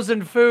the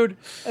frozen food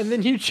and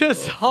then you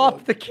just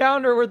hop the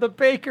counter where the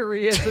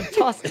bakery is and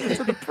toss it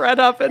into the bread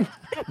oven.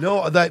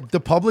 No, the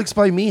Publix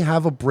by me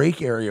have a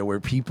break area where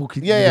people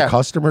can, Yeah. the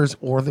customers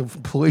or the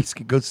employees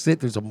can go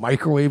sit. There's a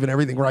microwave and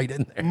everything right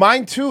in there.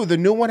 Mine too. The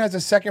new one has a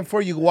second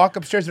floor. You walk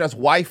upstairs. It has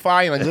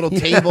Wi-Fi and like little Yeah,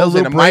 tables little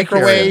and a break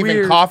area. microwave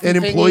and coffee. And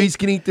thingy. employees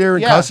can eat there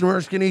and Yeah.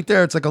 customers can eat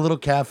there. It's like a little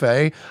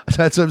cafe.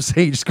 That's what I'm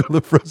saying. You just go to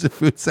the frozen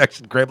food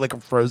section, grab like a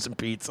frozen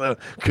pizza,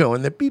 go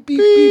in there, beep, beep,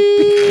 beep,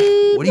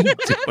 beep. What are you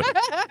doing?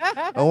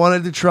 I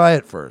wanted to try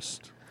it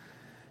first.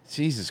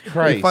 Jesus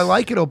Christ. If I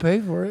like it, I'll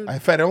pay for it.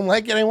 If I don't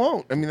like it, I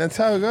won't. I mean, that's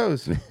how it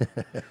goes.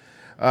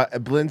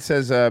 Blinn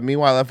says,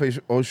 meanwhile,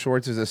 FAO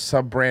Shorts is a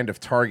sub-brand of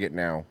Target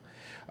now.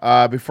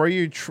 Before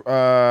you,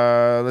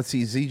 let's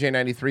see,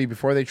 ZJ93,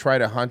 before they try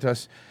to hunt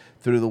us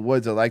through the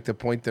woods, I'd like to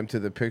point them to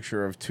the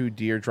picture of two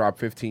deer dropped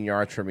 15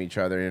 yards from each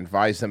other and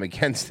advise them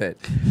against it.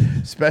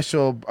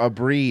 Special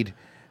breed.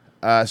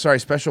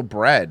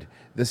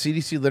 The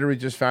CDC literally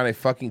just found a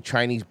fucking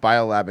Chinese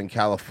biolab in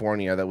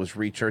California that was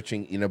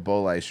researching an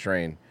Ebola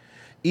strain.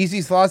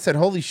 Easy Thought said,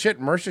 holy shit,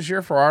 Merce is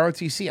here for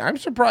ROTC. I'm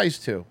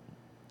surprised too.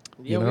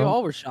 Yeah, You we know?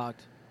 all were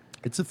shocked.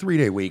 It's a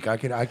 3-day week. I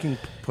can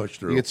push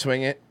through. You could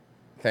swing it?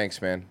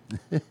 Thanks, man.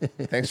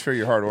 Thanks for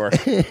your hard work.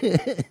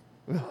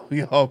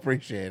 We all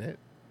appreciate it.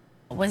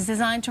 Was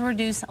designed to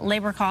reduce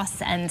labor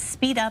costs and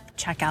speed up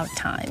checkout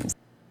times.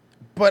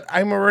 But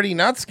I'm already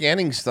not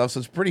scanning stuff, so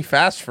it's pretty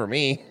fast for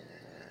me.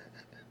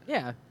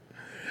 Yeah.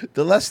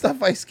 The less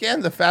stuff I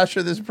scan, the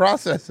faster this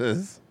process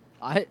is.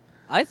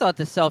 I thought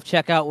the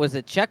self-checkout was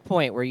a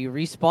checkpoint where you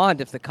respawned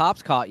if the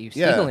cops caught you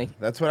stealing. Yeah,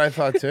 that's what I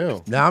thought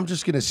too. Now I'm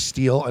just gonna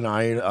steal an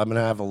item. I'm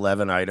gonna have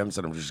 11 items,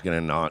 and I'm just gonna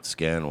not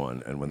scan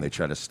one. And when they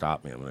try to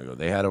stop me, I'm gonna go.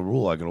 They had a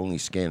rule. I could only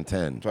scan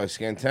 10. So I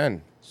scanned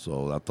 10.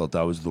 So I thought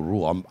that was the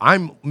rule.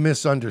 I'm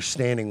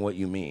misunderstanding what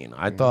you mean.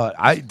 I thought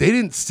they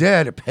didn't say I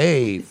had to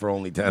pay for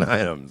only 10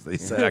 items. They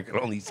said I could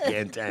only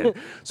scan 10.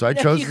 So I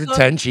chose the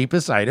 10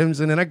 cheapest items,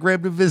 and then I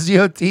grabbed a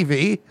Vizio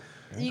TV.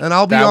 And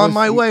I'll be That on was-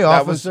 my way,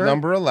 that was officer.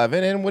 number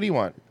 11, and what do you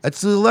want?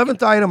 That's the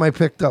 11th item I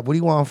picked up. What do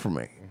you want from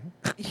me?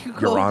 You Your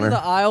go Honor. into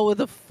the aisle with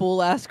a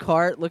full-ass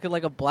cart looking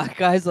like a black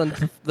guy's on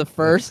the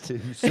first. You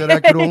said I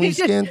could only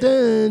scan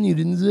 10. You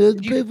didn't say I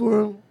had to pay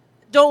for them.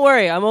 Don't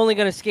worry, I'm only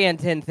going to scan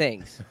 10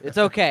 things. It's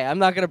okay. I'm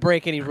not going to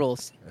break any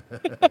rules.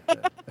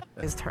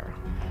 Is her.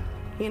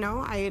 You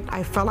know,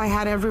 I felt I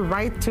had every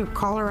right to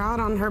call her out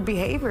on her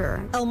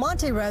behavior. El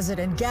Monte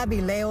resident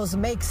Gabby Leos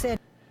makes it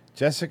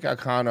Jessica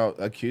Cano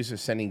accused of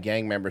sending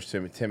gang members to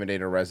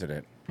intimidate a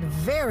resident.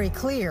 very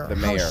clear The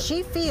how mayor.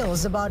 she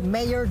feels about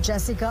Mayor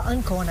Jessica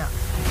Ancona.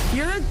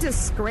 You're a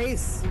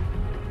disgrace.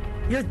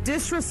 You're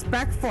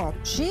disrespectful.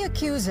 She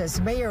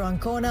accuses Mayor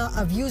Ancona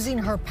of using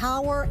her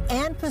power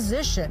and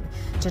position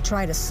to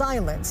try to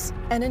silence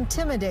and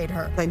intimidate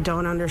her. I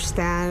don't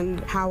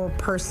understand how a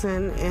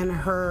person in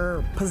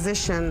her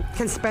position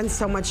can spend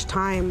so much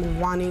time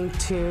wanting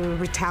to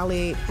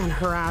retaliate and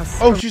harass.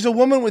 Oh, she's a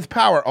woman with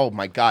power. Oh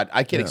my God,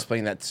 I can Yeah.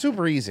 explain that.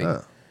 Super easy.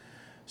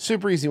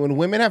 Super easy. When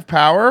women have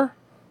power,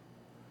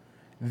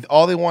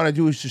 all they want to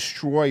do is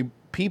destroy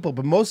people,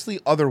 but mostly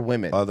other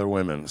women. Other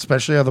women,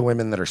 especially other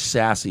women that are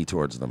sassy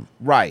towards them.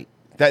 Right.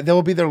 That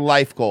will be their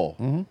life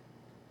goal.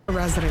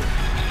 Resident.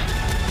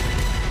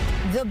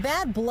 The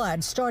bad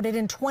blood started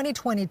in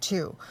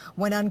 2022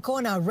 when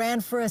Ancona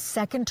ran for a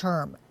second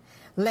term.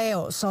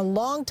 Leos, a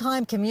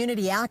longtime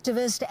community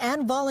activist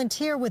and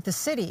volunteer with the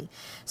city,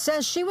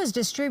 says she was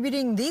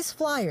distributing these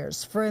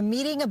flyers for a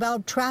meeting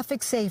about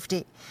traffic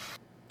safety.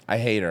 I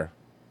hate her.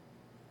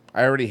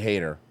 I already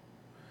hate her.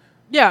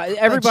 Yeah,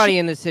 everybody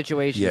in this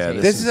situation. Yeah,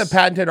 This is a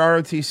patented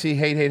ROTC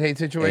hate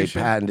situation.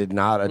 A patented,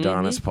 not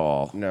Adonis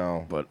Paul.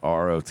 No. But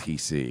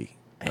ROTC.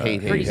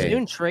 Pretty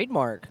soon,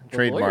 trademark.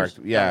 The lawyers Trademarked.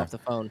 got Yeah. off the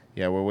phone.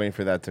 Yeah, we're waiting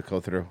for that to go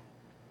through.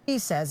 He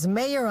says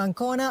Mayor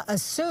Ancona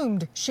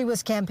assumed she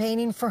was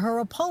campaigning for her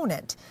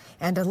opponent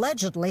and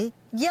allegedly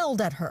yelled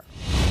at her.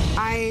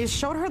 I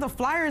showed her the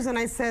flyers and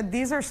I said,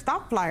 these are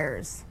stop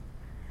flyers.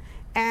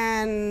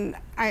 And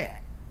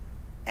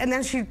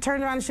then she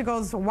turned around and she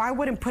goes, well, I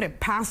wouldn't put it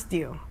past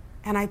you.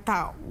 And I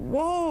thought,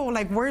 whoa,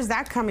 like, where's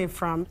that coming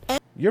from?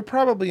 You're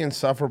probably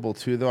insufferable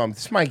too, though.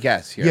 This is my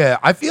guess here. Yeah,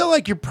 I feel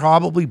like you're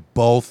probably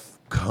both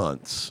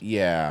cunts.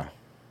 Yeah.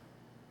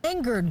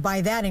 Angered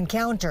by that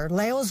encounter,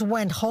 Leos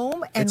went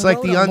home and It's like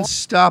wrote the a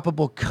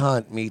unstoppable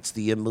cunt meets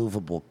the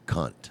immovable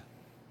cunt.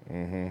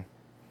 Mm-hmm.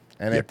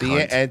 And You at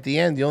cunt. the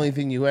end, the only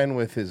thing you end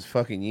with is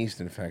fucking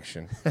yeast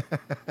infection.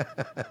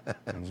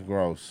 It's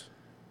gross.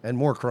 And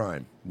more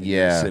crime in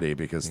Yeah. the city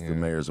because the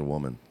mayor's a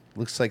woman.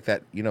 Looks like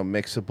that,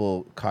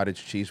 mixable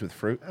cottage cheese with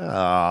fruit.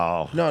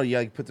 Oh. No,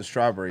 you put the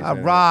strawberries All in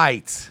it.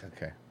 right.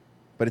 Okay.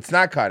 But it's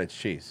not cottage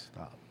cheese.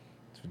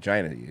 It's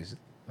vagina you use it.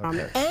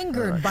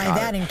 Angered by Got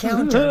that it.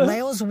 encounter,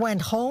 Leos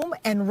went home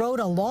and wrote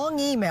a long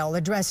email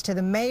addressed to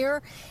the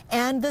mayor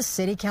and the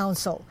city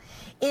council.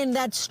 In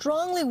that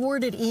strongly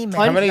worded email,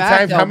 How many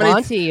times? How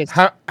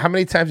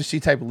many times does she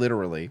type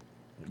literally?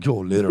 Yo,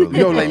 literally.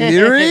 Yo, like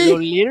literally. Yo,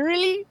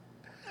 literally?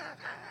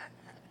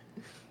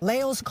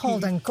 Leos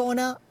called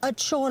Ancona a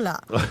chola.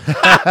 All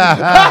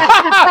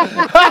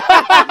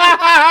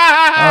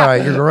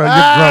right, you're growing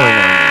on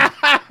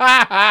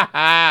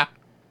me.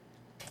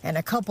 And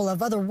a couple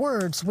of other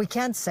words we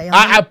can't say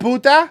on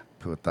Puta?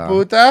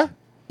 Puta?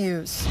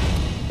 news.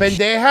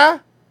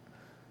 Pendeja?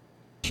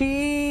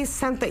 She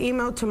sent the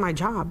email to my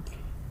job.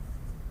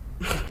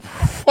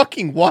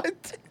 Fucking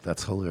what?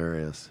 That's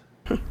hilarious.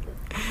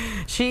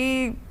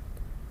 She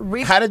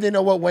How did they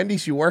know what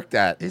Wendy's you worked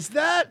at? Is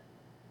that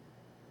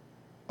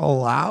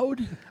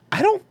allowed?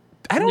 I don't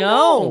No,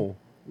 know.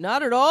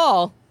 not at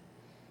all.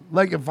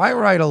 Like if I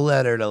write a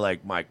letter to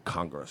like my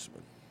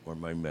congressman or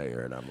my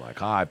mayor and I'm like,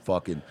 hi,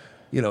 fucking,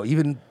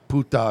 even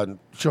puta and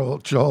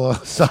chola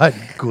aside,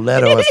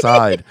 culero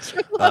aside,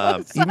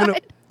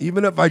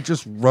 even if I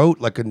just wrote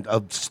like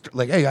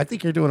hey, I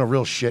think you're doing a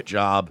real shit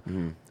job.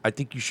 I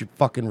think you should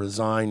fucking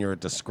resign. You're a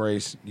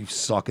disgrace. You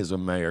suck as a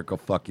mayor. Go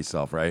fuck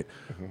yourself, right?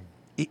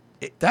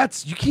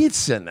 You can't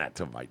send that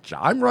to my job.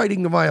 I'm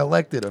writing to my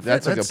elected official.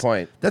 That's a good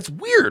point. That's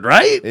weird,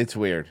 right? It's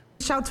weird.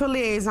 reached out to a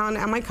liaison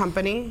at my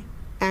company,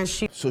 and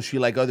she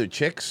like other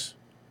chicks?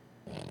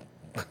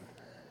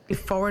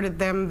 forwarded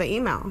them the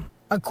email.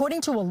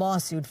 According to a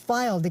lawsuit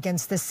filed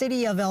against the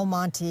city of El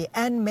Monte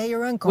and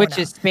Mayor Ancona. Which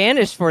is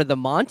Spanish for the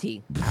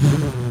Monty.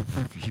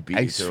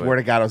 I swear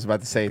to God, I was about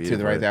to say it too.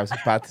 The right there, I was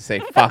about to say,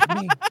 "Fuck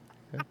me."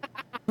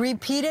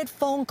 Repeated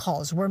phone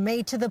calls were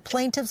made to the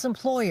plaintiff's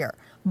employer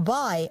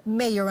by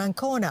Mayor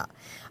Ancona,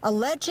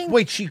 alleging.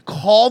 Wait, she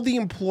called the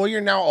employer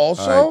now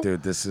also? All right,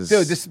 dude,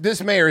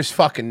 this mayor is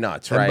fucking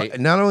nuts, And right?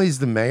 Not only is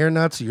the mayor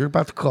nuts, you're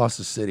about to cost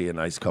the city a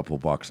nice couple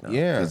bucks now.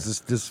 Yeah. 'Cause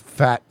this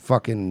fat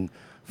fucking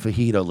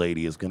fajita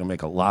lady is going to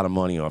make a lot of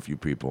money off you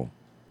people.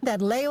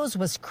 That Leos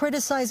was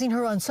criticizing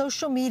her on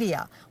social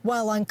media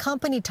while on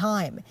company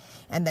time,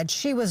 and that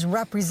she was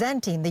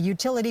representing the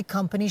utility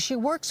company she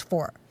works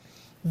for.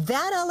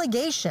 That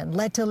allegation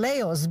led to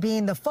Leos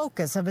being the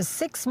focus of a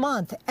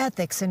 6-month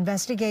ethics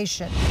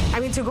investigation. I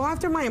mean, to go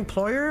after my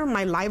employer,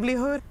 my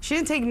livelihood, she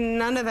didn't take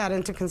none of that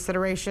into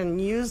consideration.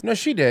 No,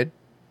 she did.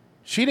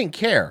 She didn't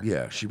care.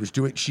 Yeah, she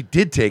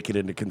did take it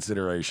into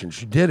consideration.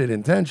 She did it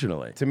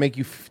intentionally. To make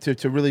you,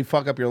 to really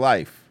fuck up your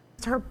life.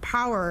 It's her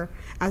power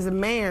as a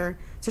mayor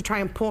to try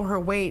and pull her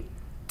weight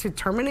to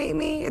terminate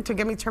me, to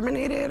get me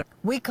terminated.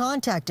 We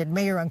contacted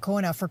Mayor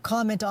Ancona for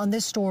comment on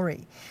this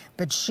story,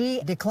 but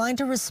she declined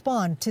to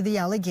respond to the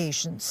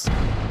allegations.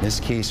 This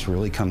case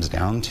really comes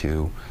down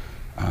to,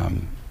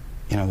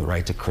 the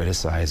right to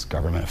criticize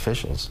government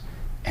officials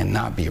and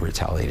not be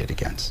retaliated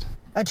against.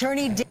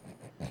 Attorney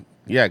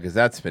Yeah, because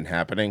that's been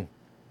happening.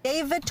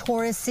 David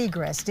Torres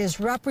Segrest is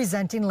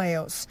representing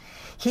Leos.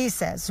 He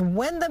says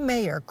when the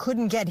mayor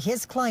couldn't get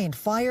his client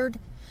fired,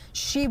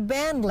 she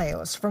banned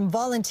Leos from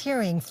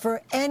volunteering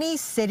for any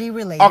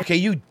city-related Okay,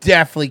 you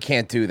definitely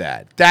can't do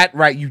that.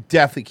 You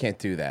definitely can't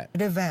do that.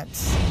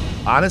 events.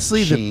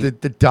 Honestly,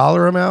 the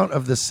dollar amount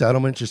of the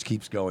settlement just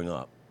keeps going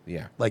up.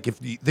 Yeah. Like if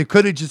you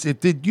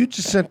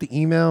just sent the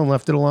email and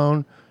left it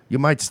alone, you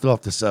might still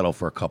have to settle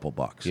for a couple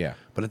bucks. Yeah.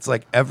 But it's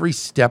like every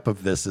step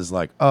of this is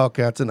like, oh,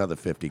 okay, that's another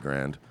 50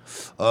 grand.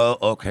 Oh,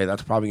 okay,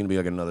 that's probably gonna be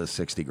like another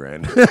 60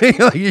 grand.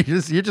 you're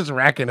just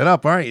racking it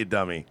up, aren't you,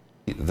 dummy?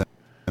 The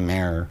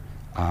mayor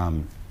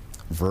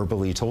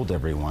verbally told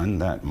everyone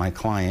that my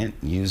client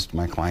used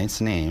my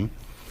client's name,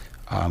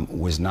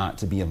 was not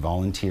to be a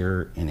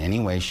volunteer in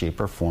any way, shape,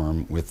 or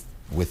form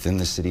within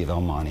the city of El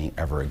Monte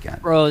ever again.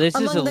 Bro, this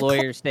is a Among the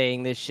lawyer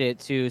saying this shit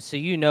too, so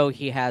you know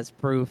he has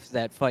proof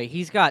that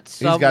he's got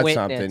some He's got witness.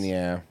 something,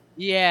 yeah.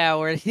 Yeah,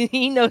 where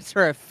he knows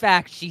for a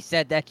fact she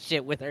said that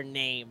shit with her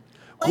name.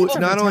 Well,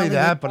 not only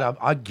that, but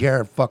I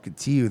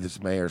guarantee you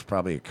this mayor's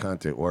probably a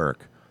cunt at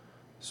work.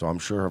 So I'm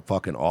sure her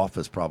fucking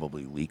office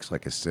probably leaks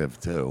like a sieve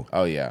too.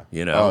 Oh yeah.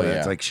 You know, Oh,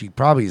 it's yeah. like she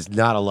probably is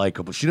not a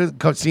likable. She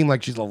doesn't seem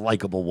like she's a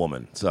likable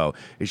woman. So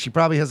she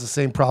probably has the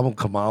same problem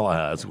Kamala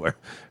has, where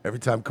every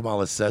time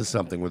Kamala says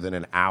something within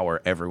an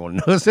hour, everyone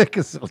knows it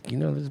because you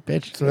know this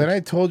bitch. So then I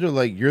told her,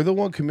 like, you're the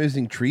one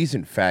committing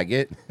treason,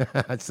 faggot.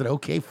 I said,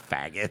 okay,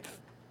 faggot.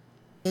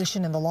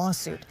 In the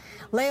lawsuit,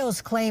 Leos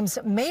claims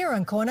Mayor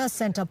Ancona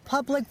sent a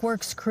public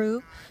works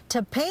crew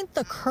to paint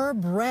the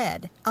curb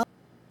red.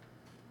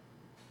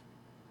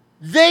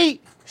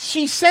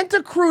 She sent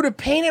a crew to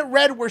paint it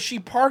red where she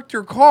parked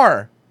her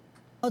car.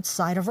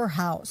 Outside of her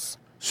house.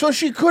 So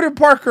she couldn't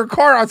park her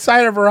car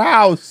outside of her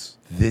house.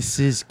 This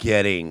is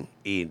getting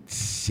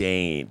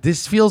insane.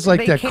 This feels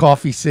like They that can't-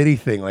 Coffee City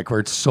thing, like where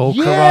it's so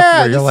Yeah, corrupt, where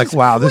you're this like, is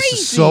wow, this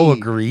is so crazy.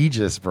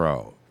 egregious,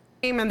 bro.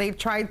 And they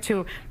tried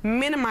to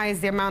minimize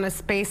the amount of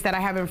space that I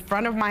have in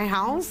front of my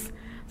house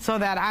so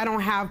that I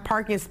don't have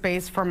parking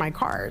space for my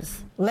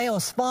cars. Leo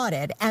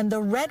spotted, and the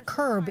red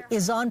curb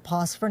is on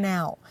pause for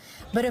now.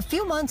 But a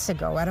few months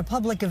ago at a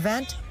public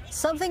event,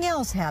 something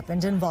else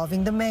happened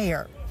involving the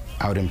mayor.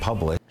 Out in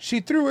public,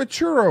 She threw a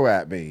churro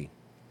at me.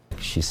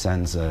 she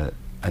sends a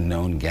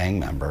known gang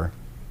member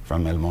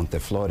from El Monte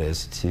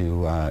Flores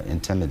to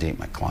intimidate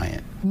my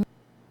client.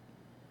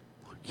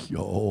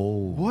 Yo.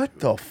 What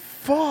the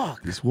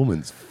fuck? This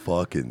woman's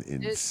fucking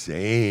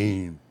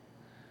insane.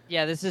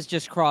 Yeah, this is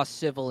just cross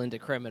civil into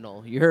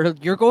criminal. You're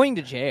going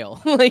to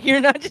jail. Like, you're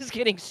not just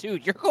getting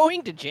sued. You're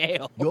going to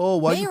jail. Yo,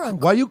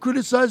 why you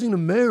criticizing the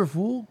mayor,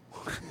 fool?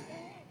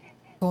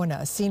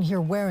 Ancona, seen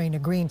here wearing a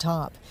green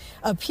top,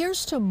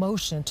 appears to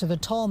motion to the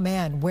tall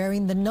man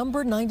wearing the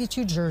number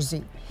 92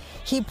 jersey.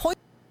 He points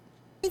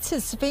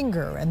his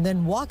finger and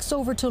then walks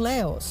over to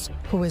Leos,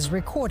 who is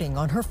recording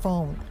on her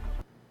phone.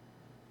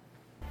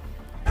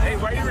 Hey,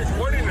 why are you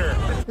recording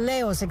her?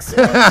 Leos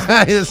explains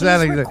that It she's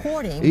sounded like,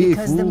 recording "Hey,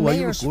 because the fool, why you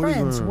mayor's recording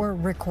friends her?" were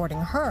recording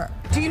her.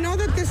 Do you know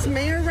that this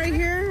mayor right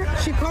here,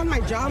 she called my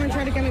job and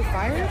tried to get me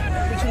fired?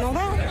 Did you know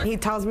that? He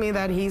tells me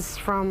that he's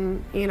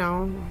from,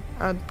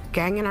 a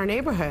gang in our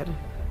neighborhood.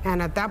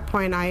 And at that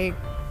point, I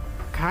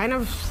kind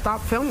of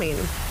stopped filming.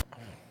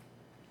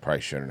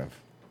 Probably shouldn't have.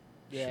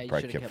 Yeah, you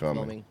Probably should have kept kept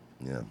filming.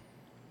 Yeah.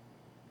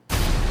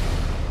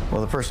 Well,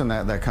 the person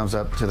that comes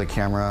up to the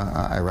camera,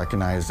 I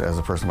recognized as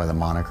a person by the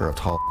moniker of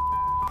Tall.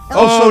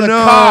 Oh,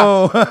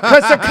 no.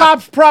 Because the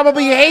cops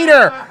probably hate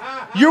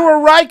her. You were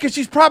right, because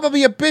she's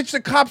probably a bitch.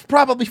 The cops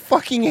probably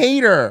fucking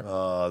hate her.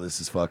 Oh,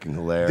 this is fucking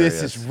hilarious.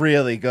 This is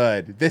really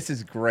good. This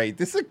is great.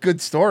 This is a good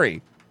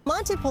story.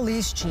 Monte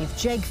Police Chief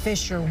Jake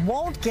Fisher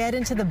won't get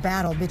into the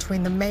battle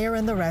between the mayor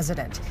and the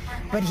resident,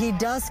 but he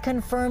does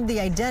confirm the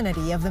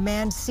identity of the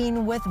man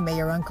seen with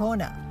Mayor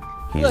Ancona.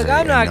 Look,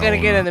 I'm not going to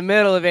get in the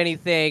middle of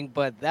anything,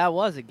 but that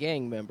was a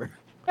gang member.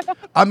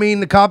 I mean,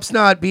 the cop's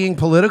not being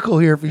political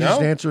here if he's just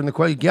No? answering the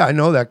question. Yeah, I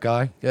know that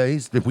guy. Yeah,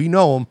 we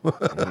know him.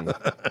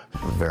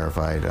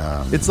 Verified.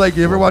 It's like,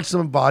 you ever watch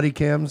some body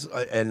cams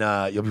and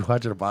you'll be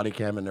watching a body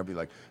cam and they'll be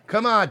like,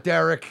 come on,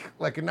 Derek,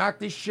 like knock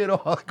this shit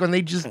off, like, when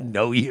they just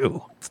know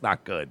you. It's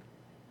not good.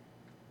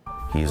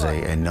 He's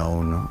a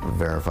known,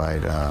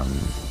 verified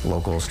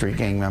local street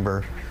gang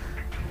member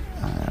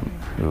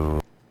who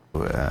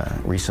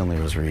recently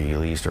was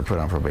released or put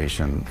on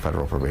probation,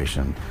 federal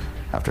probation,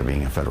 after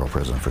being in federal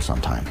prison for some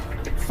time.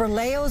 For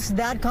Leos,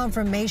 that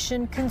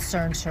confirmation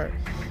concerns her.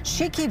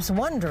 She keeps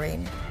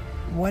wondering,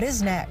 what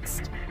is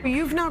next?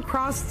 You've now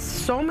crossed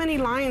so many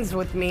lines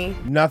with me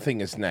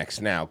Nothing is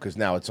next now, because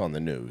now it's on the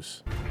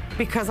news.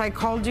 because I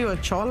called you a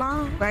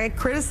chola. I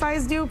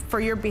criticized you for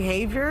your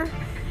behavior.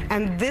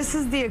 And this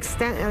is the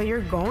extent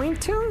you're going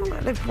to?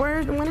 Like,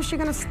 when is she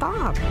going to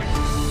stop?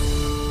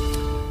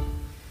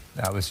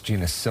 That was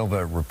Gina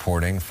Silva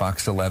reporting.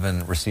 Fox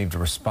 11 received a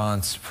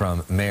response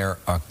from Mayor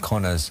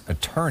Ancona's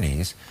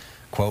attorneys.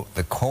 Quote,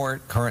 the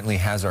court currently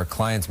has our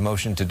client's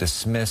motion to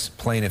dismiss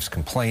plaintiff's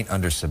complaint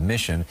under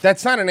submission.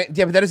 That's not but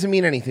that doesn't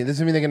mean anything. It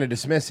doesn't mean they're going to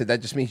dismiss it.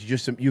 That just means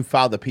you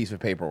filed a piece of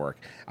paperwork.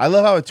 I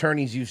love how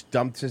attorneys use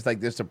dumb shit like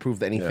this to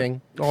prove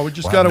anything. Yeah. Oh, we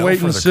just We'll got to have no wait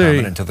and further see.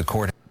 comment until the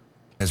court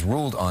has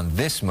ruled on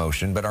this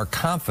motion, but are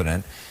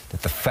confident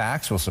that the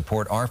facts will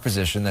support our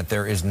position that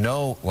there is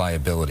no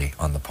liability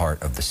on the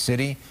part of the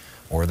city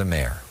or the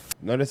mayor.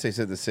 Notice they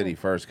said the city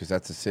first because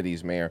that's the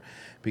city's mayor.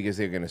 Because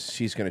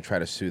she's gonna try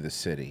to sue the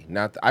city.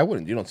 Not, I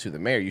wouldn't. You don't sue the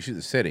mayor. You sue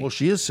the city. Well,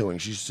 she is suing.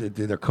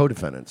 They're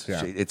co-defendants.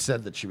 Yeah. It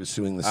said that she was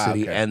suing the Ah,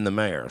 city okay. and the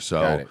mayor. Got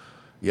So, it.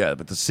 Yeah,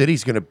 but the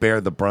city's going to bear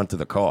the brunt of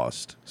the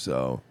cost.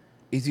 So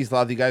Easy's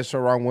Love, you guys so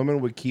wrong.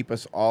 Women would keep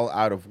us all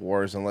out of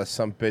wars unless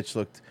some bitch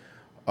looked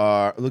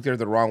at her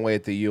the wrong way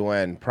at the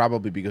UN,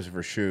 probably because of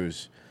her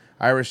shoes.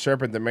 Irish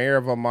Serpent, the mayor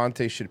of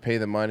Almonte should pay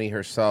the money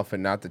herself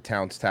and not the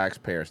town's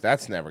taxpayers.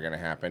 That's never going to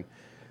happen.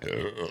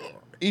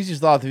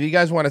 Easy's Love, if you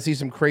guys want to see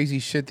some crazy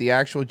shit, the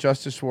actual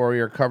Justice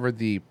Warrior covered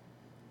the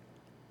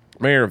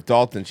mayor of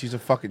Dalton. She's a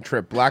fucking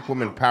trip. Black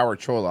woman power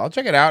chola. I'll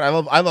check it out.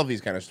 I love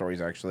these kind of stories,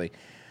 actually.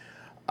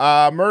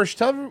 Merch,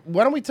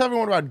 why don't we tell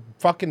everyone about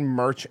fucking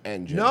Merch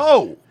Engine?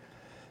 No!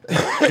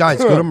 Guys,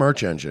 go to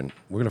Merch Engine.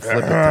 We're going to flip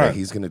it today.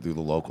 He's going to do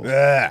the locals.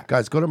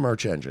 Guys, go to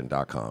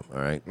merchengine.com, all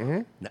right?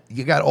 Mm-hmm.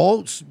 You got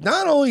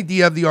not only do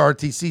you have the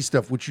RTC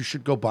stuff, which you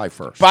should go buy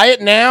first. Buy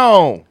it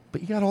now. But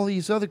you got all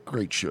these other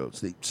great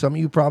shows that some of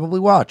you probably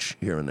watch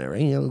here and there.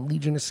 You know,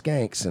 Legion of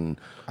Skanks and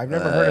I've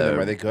never heard of them.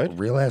 Are they good?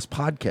 Real Ass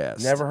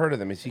Podcast. Never heard of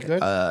them. Is he good?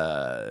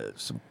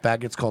 Some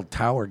faggots called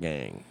Tower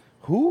Gang.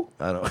 Who?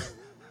 I don't know.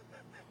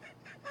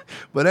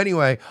 But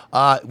anyway,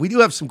 we do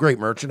have some great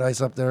merchandise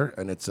up there,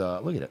 and it's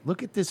look at it.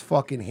 Look at this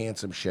fucking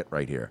handsome shit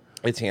right here.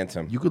 It's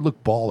handsome. You could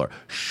look baller.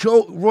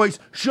 Royce,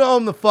 show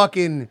him the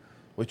fucking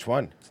which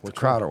one? The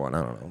Crowder one.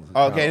 I don't know.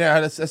 Oh, okay, now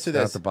let's do It's this.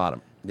 at the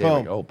bottom. There Boom,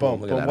 we go.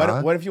 boom, Look boom. at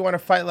that, What if you want to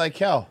fight like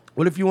hell?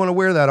 What if you want to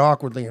wear that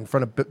awkwardly in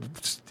front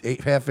of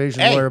half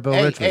Asian lawyer Bill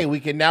Richmond? Hey, we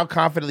can now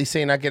confidently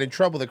say not get in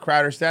trouble. The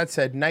Crowder's dad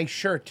said, "Nice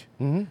shirt."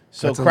 Mm-hmm.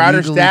 So That's a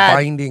Crowder's legally dad,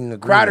 binding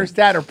agreement. Crowder's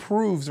dad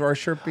approves of our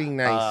shirt being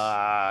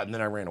nice. And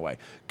then I ran away.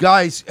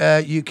 Guys,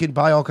 you can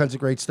buy all kinds of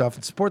great stuff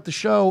and support the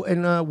show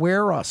and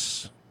wear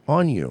us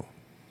on you.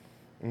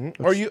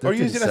 Mm-hmm. Or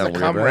use it as a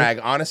cum rag.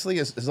 Honestly,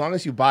 as long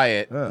as you buy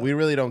it, we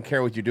really don't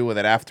care what you do with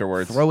it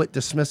afterwards. Throw it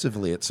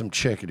dismissively at some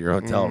chick in your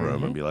hotel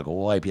room and be like,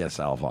 wipe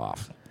yourself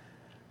off.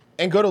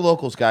 And go to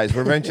Locals, guys.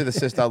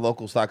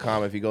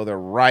 RevengeOfTheSith.locals.com. If you go there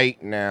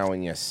right now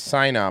and you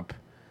sign up,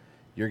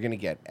 you're going to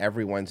get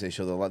every Wednesday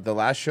show. The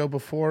last show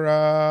before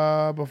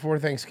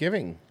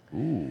Thanksgiving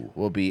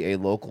will be a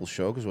local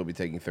show because we'll be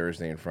taking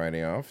Thursday and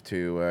Friday off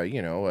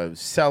to,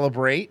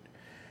 celebrate.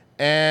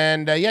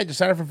 And, just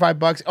sign up for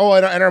 $5. Oh,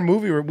 and our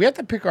movie, we have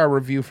to pick our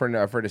review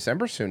for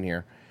December soon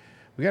here.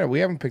 We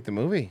haven't picked the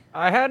movie.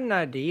 I had an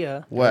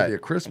idea. What? It'll be a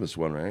Christmas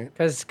one, right?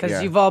 Because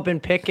Yeah. you've all been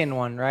picking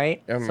one,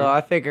 right? Mhm. So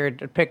I figured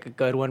to pick a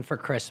good one for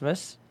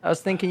Christmas. I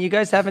was thinking you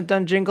guys haven't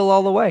done Jingle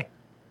All the Way.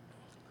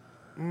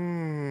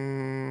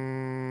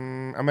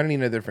 I'm going to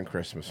need a different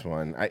Christmas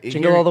one.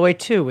 Jingle All the Way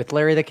 2 with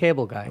Larry the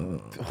Cable Guy.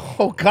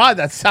 Oh, God,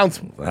 that sounds...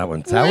 That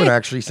one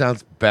actually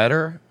sounds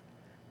better.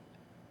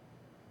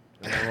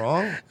 Am I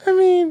wrong? I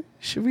mean,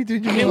 should we do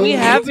Jingle I mean, we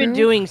have been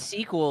doing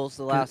sequels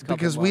the last couple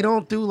Because months. we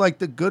don't do like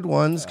the good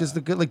ones. Because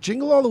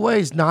Jingle All the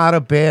Way is not a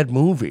bad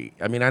movie.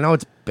 I mean, I know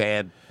it's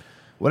bad,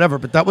 whatever.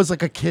 But that was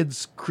like a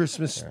kid's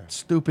Christmas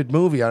stupid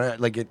movie.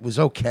 Like it was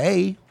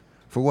okay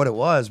for what it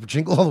was. But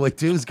Jingle All the Way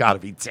 2 has got to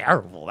be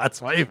terrible.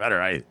 That's way better.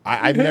 I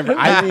didn't even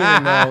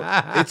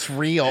know it's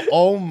real.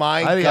 Oh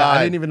my God!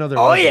 I didn't even know there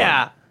was.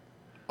 yeah.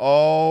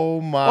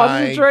 Oh my!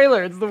 Watch the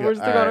trailer. It's the God.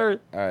 worst thing on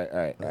earth. All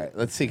right.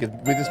 Let's see, because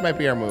this might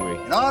be our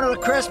movie. In honor of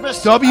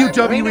Christmas.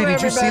 WWE.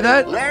 Did you see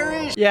that?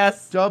 Larry's.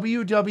 Yes.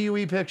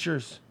 WWE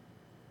Pictures.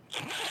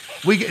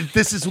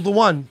 This is the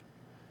one.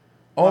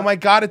 Oh my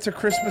God! It's a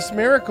Christmas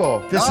miracle.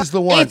 This is the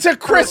one. It's a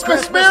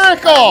Christmas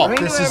miracle.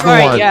 This is the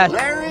Right, one. yes.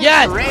 Larry's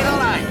Yes. Parade of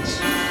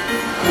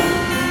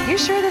Lights. You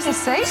sure this is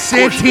safe?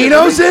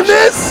 Santino's in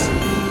this?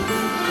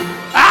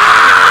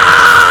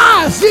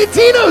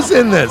 Santino's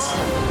in this.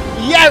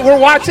 Yeah, we're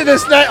watching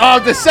this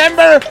night.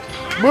 December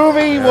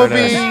movie will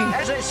be.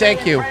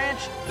 Thank you.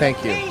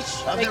 Thank you,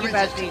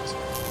 Bad Beats.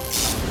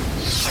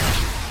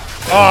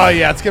 Oh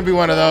yeah, it's gonna be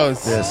one of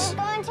those. This.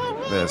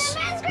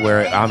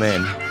 Where I'm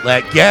in.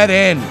 Get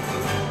in.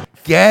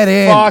 Get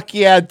in. Fuck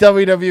yeah,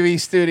 WWE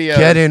Studios.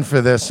 Get in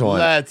for this one.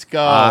 Let's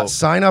go.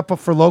 Sign up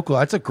for local.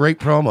 That's a great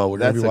promo. We're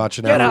gonna be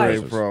watching that. That's a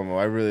great promo.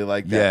 I really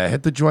like that. Yeah,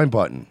 hit the join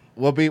button.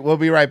 We'll be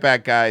right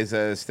back, guys.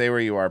 Stay where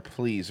you are,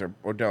 please,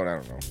 or don't. I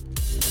don't know.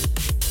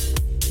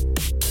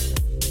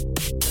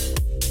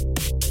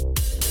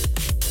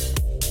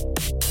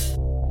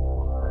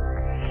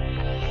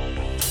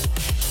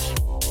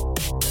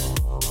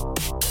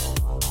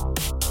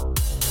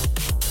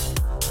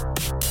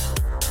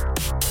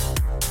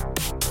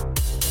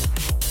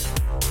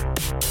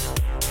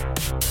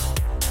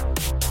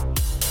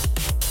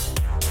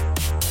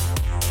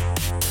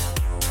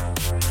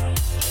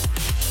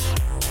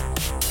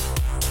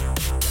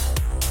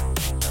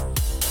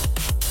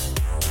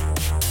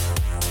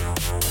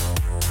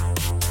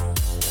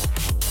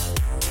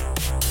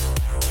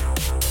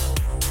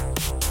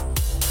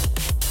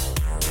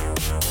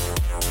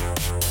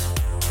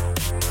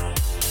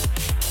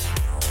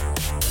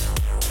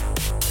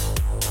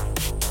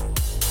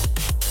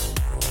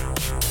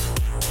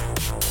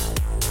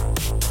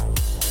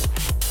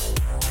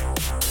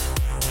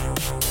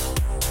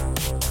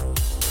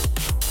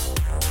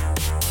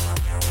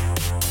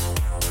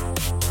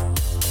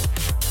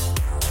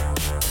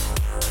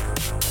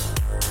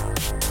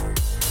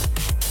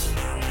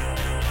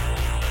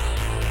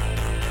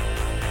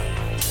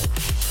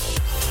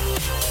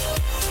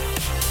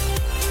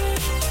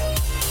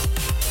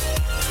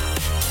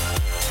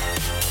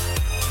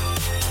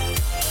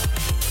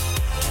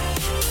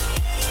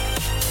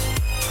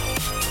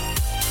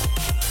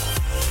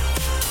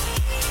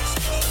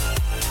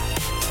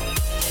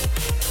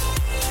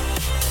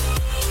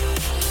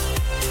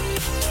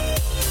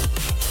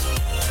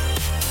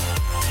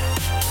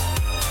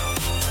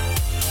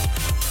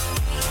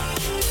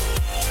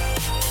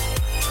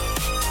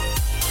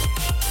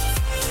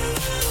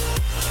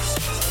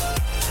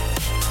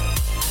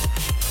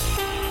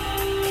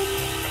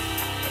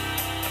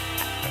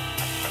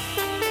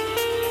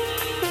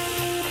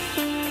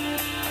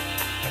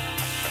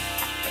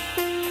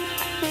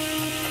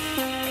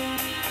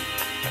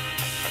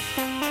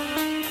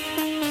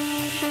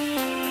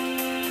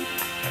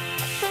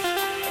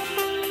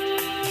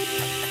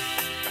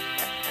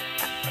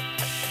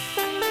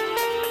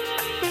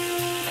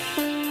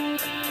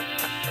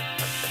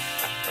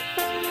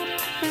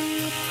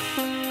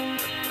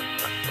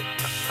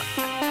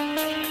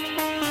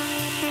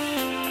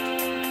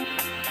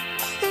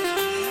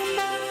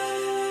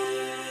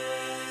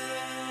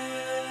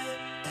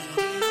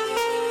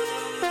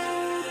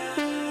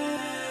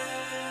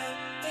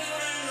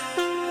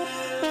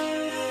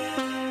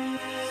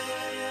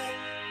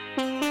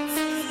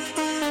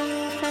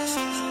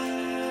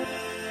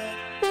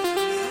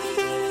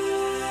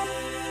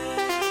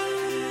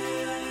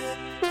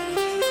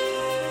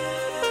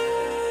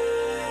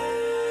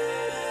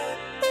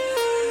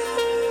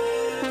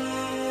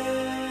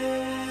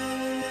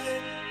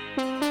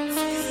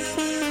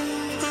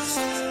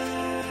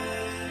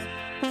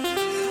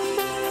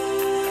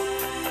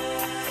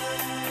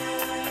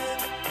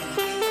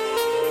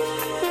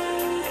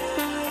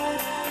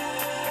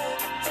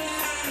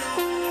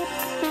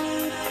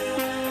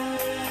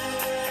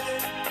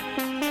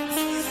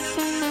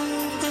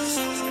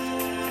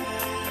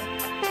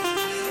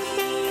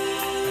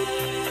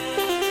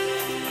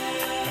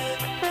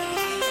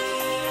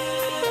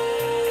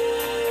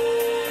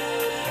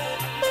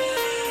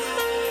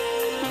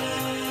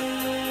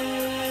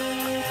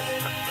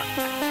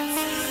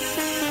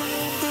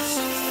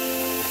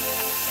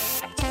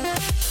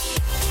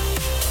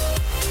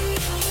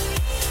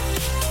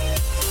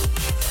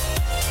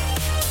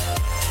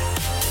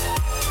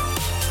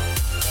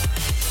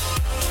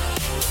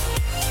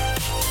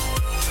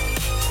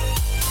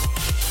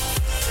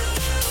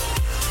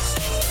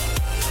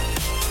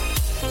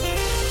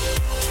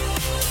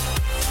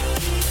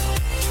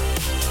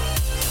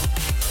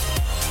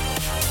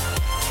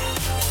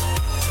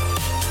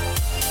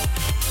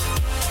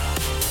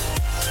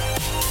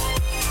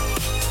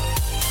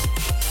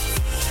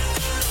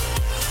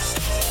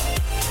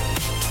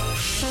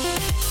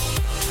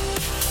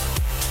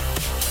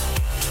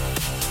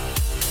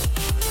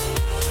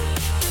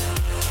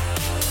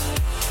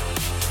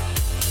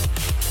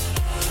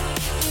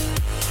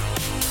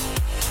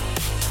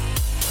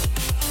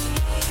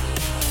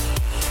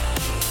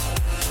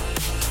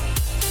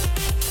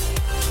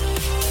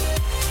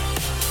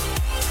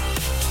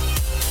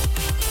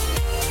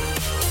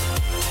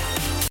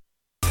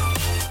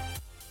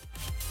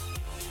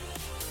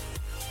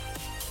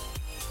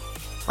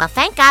 Well,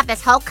 thank God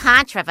this whole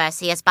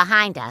controversy is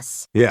behind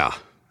us. Yeah.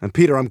 And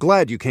Peter, I'm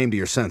glad you came to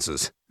your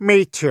senses.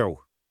 Me too.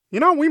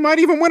 You know, we might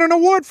even win an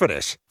award for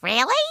this.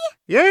 Really?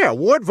 Yeah,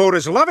 award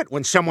voters love it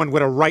when someone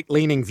with a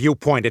right-leaning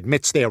viewpoint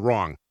admits they're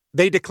wrong.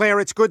 They declare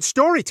it's good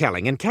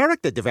storytelling and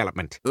character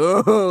development.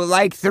 Ooh,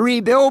 like 3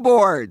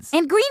 Billboards.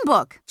 And Green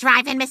Book.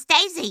 Driving Miss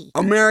Daisy.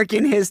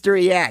 American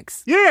History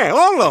X. Yeah,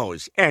 all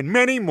those, and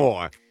many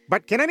more.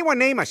 But can anyone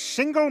name a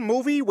single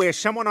movie where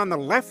someone on the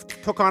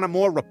left took on a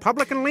more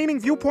Republican-leaning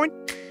viewpoint?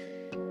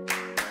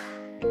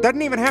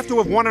 Doesn't even have to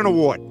have won an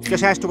award.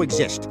 Just has to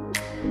exist.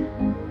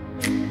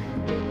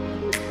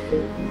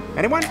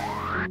 Anyone?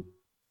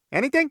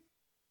 Anything?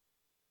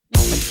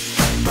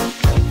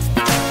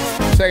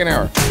 Second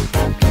hour.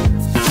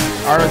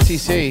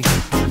 ROTC.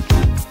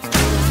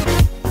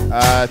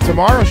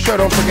 Tomorrow's show,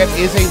 don't forget,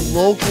 is a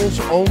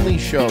locals only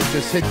show.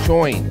 Just hit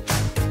join.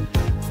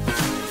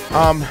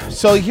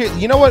 So here,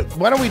 you know what?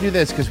 Why don't we do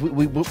this? Because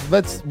we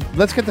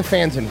let's get the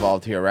fans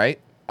involved here,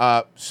 right?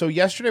 So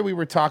yesterday we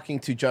were talking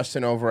to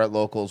Justin over at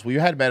Locals. We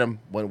had met him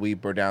when we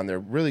were down there.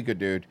 Really good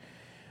dude.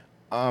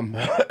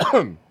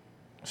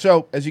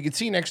 So as you can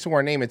see next to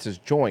our name, it says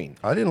join.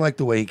 I didn't like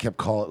the way he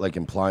kept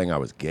implying I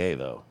was gay,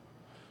 though.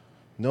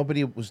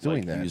 Nobody was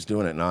doing that. He was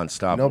doing it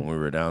nonstop when we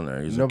were down there.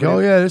 He was like, Nobody- "Oh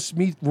yeah, this is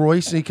me,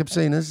 Royce." And he kept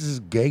saying, "This is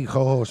gay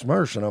co-host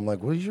Mersh," and I'm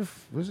like, "What's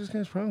this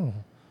guy's problem?"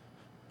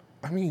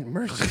 I mean,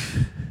 Mercy,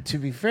 to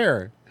be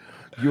fair,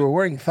 you were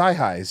wearing thigh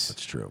highs.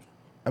 That's true.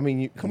 I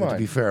mean, come But on. to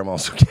be fair, I'm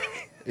also gay.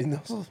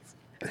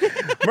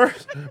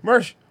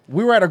 Mersh,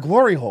 we were at a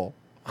glory hole.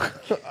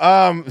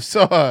 I'm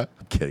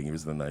kidding. He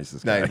was the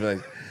nicest guy. Nice.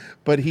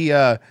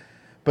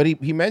 But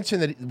he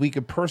mentioned that we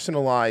could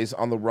personalize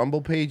on the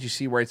Rumble page. You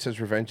see where it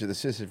says Revenge of the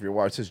Sis. If you're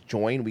watching, it says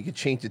join. We could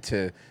change it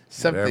to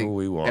something Whatever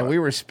we want. And we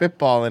were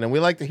spitballing, and we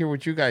like to hear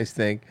what you guys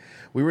think.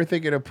 We were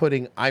thinking of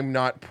putting "I'm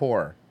not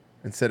poor"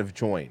 instead of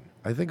join.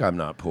 I think "I'm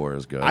not poor"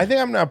 is good. I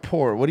think I'm not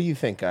poor. What do you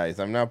think, guys?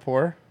 I'm not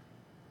poor?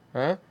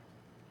 Huh?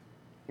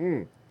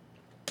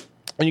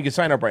 And you can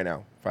sign up right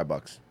now.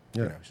 $5.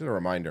 Yeah. You know, just a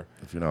reminder.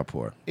 If you're not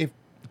poor. If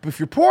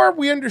you're poor,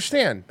 we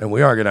understand. And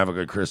we are going to have a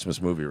good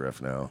Christmas movie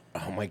riff now.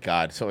 Oh, my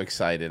God. So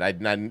excited. I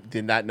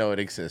did not know it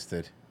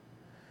existed.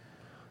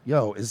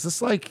 Yo, is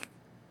this like...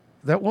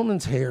 That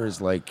woman's hair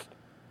is like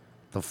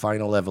the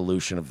final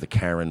evolution of the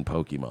Karen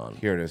Pokemon.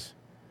 Here it is.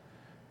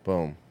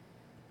 Boom.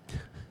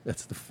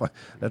 That's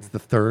the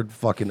third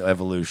fucking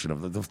evolution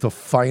of the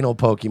final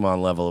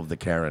Pokemon level of the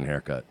Karen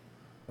haircut.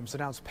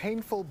 Announced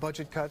painful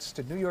budget cuts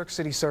to New York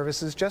City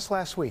services just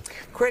last week.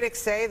 Critics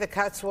say the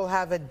cuts will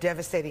have a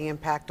devastating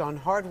impact on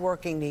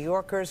hardworking New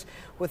Yorkers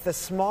with a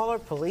smaller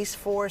police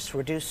force,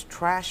 reduced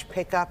trash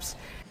pickups.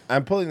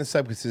 I'm pulling this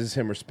up because this is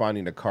him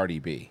responding to Cardi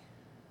B.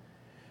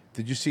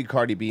 Did you see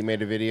Cardi B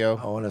made a video?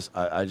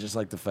 I just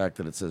like the fact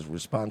that it says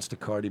response to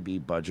Cardi B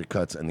budget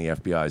cuts and the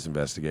FBI's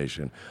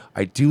investigation.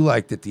 I do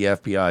like that the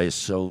FBI is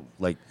so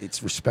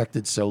it's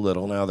respected so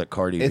little now that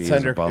Cardi B is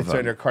above them.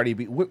 under Cardi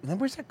B.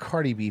 Where's that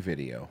Cardi B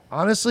video?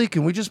 Honestly,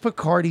 can we just put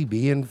Cardi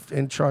B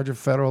in charge of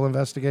federal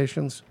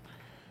investigations?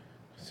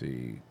 Let's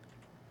see,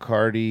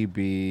 Cardi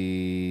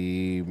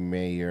B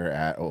mayor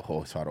at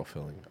it's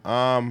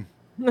autofilling.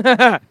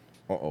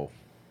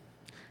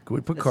 Can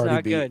we put That's Cardi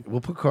not B? good.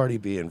 We'll put Cardi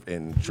B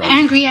in charge.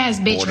 Angry ass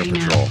of bitch Border right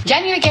Patrol. now.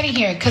 Johnny, get in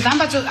here, cause I'm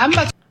about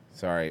to.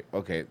 Sorry.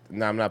 Okay.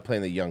 No, I'm not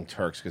playing the Young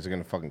Turks because they're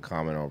gonna fucking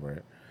comment over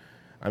it.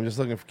 I'm just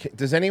looking for.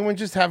 Does anyone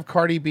just have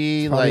Cardi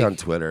B Probably on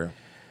Twitter?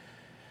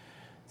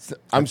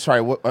 I'm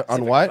sorry. What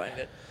on what?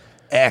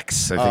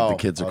 X. I think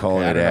the kids are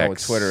calling I it don't know what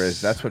X. Twitter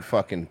is. That's what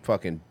fucking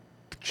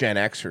Gen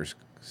Xers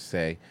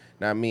say.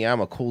 Not me.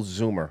 I'm a cool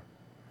Zoomer.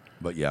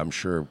 But yeah, I'm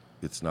sure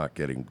it's not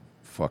getting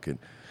fucking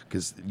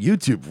because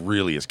YouTube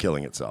really is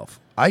killing itself.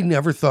 I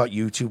never thought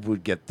YouTube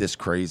would get this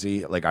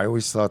crazy. Like I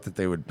always thought that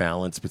they would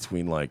balance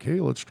between like,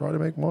 hey, let's try to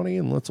make money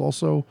and let's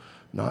also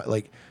not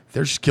like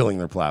they're just killing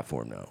their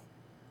platform now.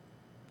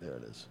 There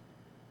it is.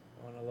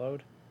 Want to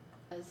load?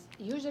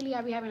 Usually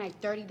I be having like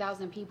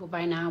 30,000 people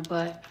by now,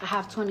 but I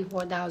have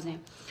 24,000.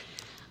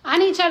 I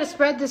need y'all to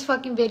spread this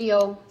fucking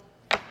video.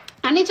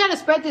 I need y'all to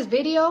spread this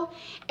video.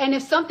 And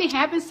if something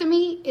happens to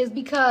me, it's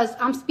because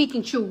I'm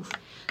speaking truth.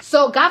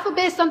 So God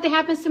forbid something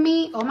happens to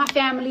me or my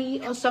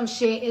family or some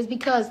shit, is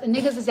because the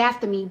niggas is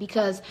after me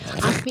because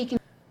I'm speaking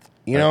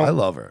You know, I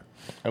love her.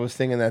 I was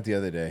thinking that the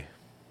other day.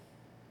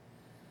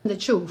 the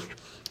truth.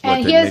 What,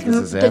 And the here's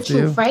niggas is the after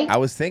truth, right? I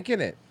was thinking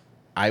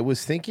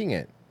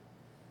it.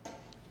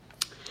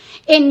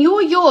 In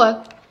New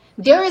York,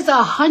 there is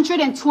a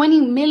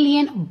 $120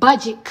 million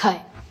budget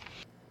cut.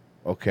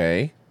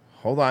 Okay,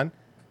 hold on.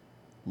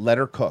 Let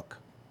her cook.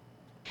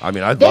 I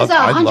mean, There's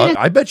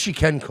I bet she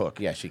can cook.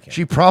 Yeah, she can.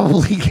 She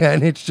probably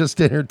can. It's just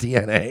in her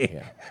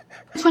DNA.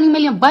 $20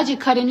 million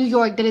budget cut in New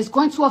York that is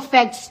going to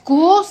affect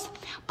schools,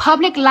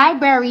 public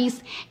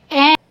libraries,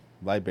 and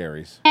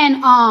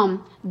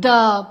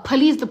the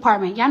police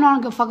department. Y'all know I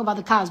don't give a fuck about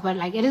the cops, but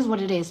like it is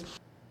what it is.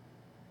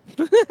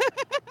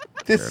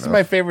 This is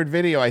my favorite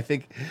video. I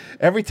think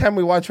every time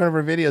we watch one of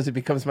her videos, it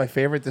becomes my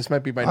favorite. This might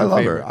be my new I love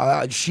favorite.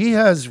 her. She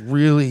has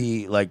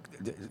really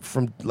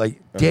from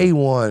day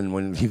one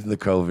when even the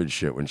COVID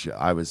shit. When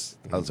I was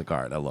like,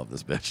 all right, I love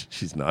this bitch.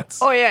 She's nuts.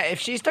 Oh yeah, if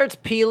she starts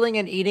peeling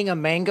and eating a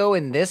mango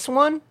in this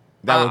one,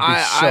 That would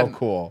be so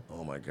cool.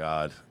 Oh my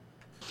god.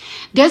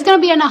 There's going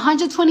to be an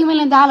 $120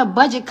 million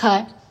budget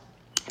cut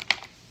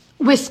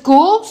with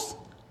schools,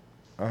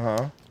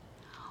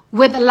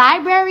 with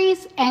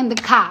libraries, and the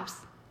cops,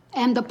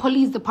 and the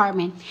police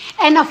department,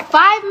 and a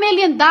 $5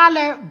 million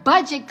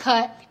budget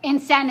cut in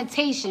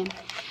sanitation.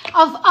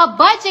 Of a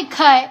budget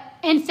cut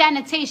in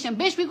sanitation,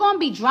 bitch, we're going to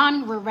be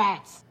drowning with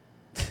rats.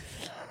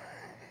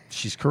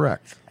 She's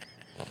correct.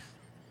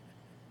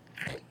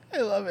 I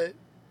love it.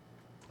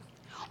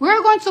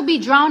 We're going to be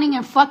drowning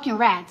in fucking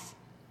rats.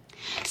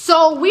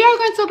 So we are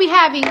going to be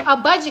having a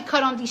budget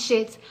cut on these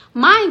shits.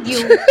 Mind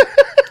you,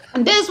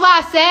 and this is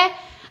why I said,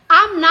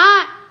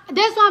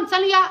 this is why I'm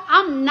telling y'all,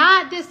 I'm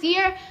not this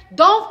year.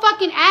 Don't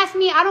fucking ask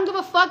me. I don't give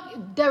a fuck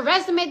the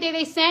resume that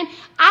they send.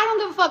 I don't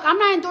give a fuck. I'm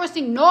not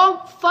endorsing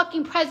no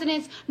fucking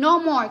presidents no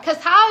more. Because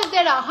how is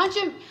that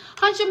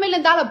 $100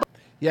 million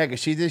Yeah,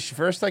 because she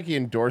first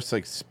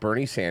endorsed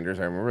Bernie Sanders.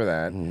 I remember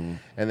that, and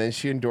then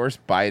she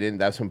endorsed Biden.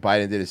 That's when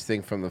Biden did his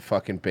thing from the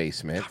fucking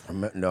basement.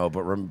 No,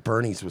 but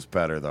Bernie's was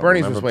better though.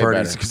 Bernie's was way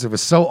better because it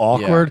was so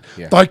awkward.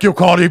 Yeah. Thank you,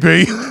 Cardi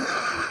B.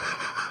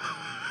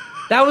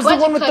 that was the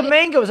one with the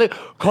mango. It was like,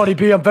 Cardi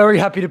B, I'm very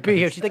happy to be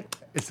here. She's like,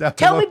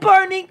 tell me,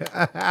 Bernie.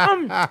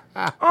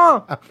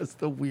 That was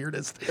the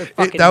weirdest.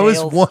 fucking That was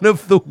nails. one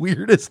of the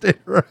weirdest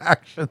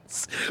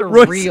interactions.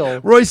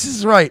 Surreal. Royce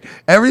is right.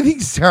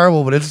 Everything's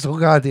terrible, but it's so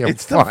goddamn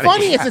It's the funny.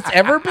 funniest it's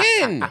ever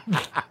been.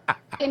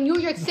 in New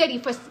York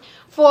City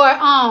for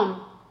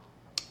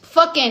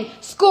fucking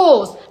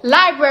schools,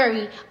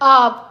 library,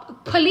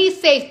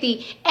 police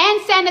safety,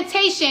 and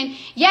sanitation.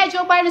 Yeah,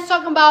 Joe Biden's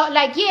talking about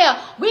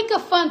we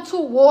could fund 2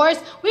 wars.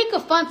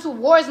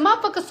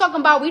 Motherfuckers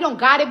talking about we don't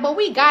got it, but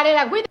we got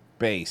it. We're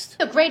Based.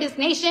 the greatest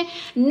nation.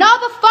 No,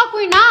 the fuck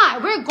we're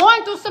not. We're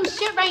going through some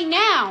shit right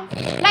now.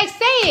 Say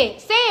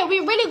it.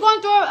 We're really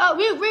going through.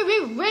 We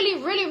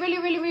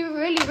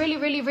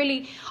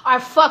really are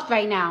fucked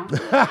right now.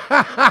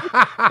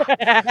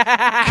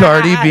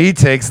 Cardi B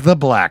takes the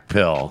black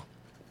pill.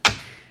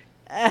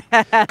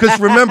 Because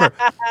remember,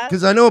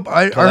 I know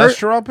I heard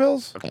Cholesterol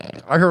pills.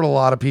 I heard a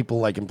lot of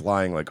people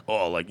implying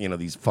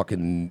these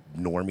fucking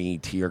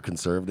normie tier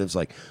conservatives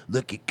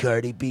look at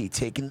Cardi B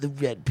taking the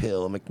red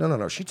pill. I'm like,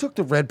 no. She took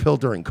the red pill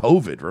during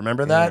COVID.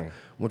 Remember that?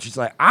 When she's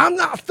like, I'm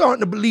not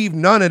starting to believe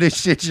none of this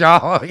shit,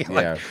 y'all.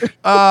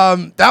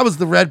 That was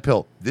the red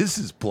pill. This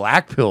is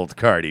black pilled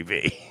Cardi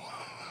B.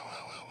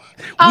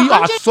 We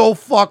are so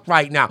fucked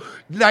right now.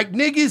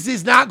 Niggas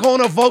is not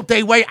going to vote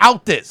their way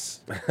out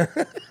this.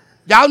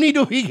 Y'all need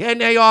to be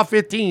getting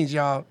AR-15s,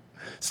 y'all.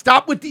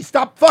 Stop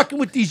fucking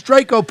with these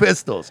Draco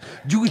pistols.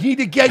 You need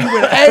to get you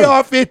an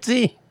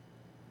AR-15.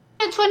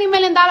 $20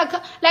 million.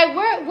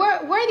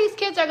 Where these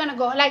kids are gonna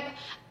go?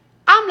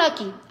 I'm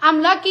lucky.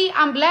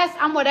 I'm blessed.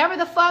 I'm whatever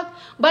the fuck.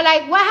 But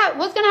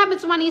what's gonna happen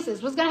to my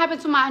nieces? What's gonna happen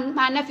to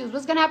my nephews?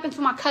 What's gonna happen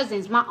to my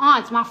cousins, my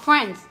aunts, my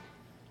friends?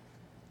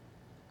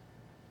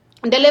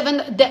 That's living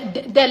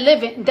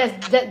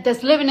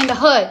in the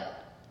hood.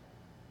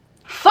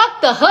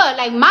 Fuck the hood,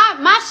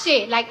 my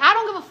shit. I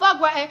don't give a fuck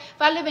if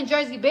I live in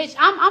Jersey, bitch.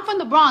 I'm from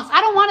the Bronx.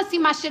 I don't want to see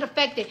my shit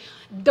affected.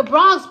 The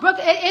Bronx,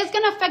 Brooklyn, it's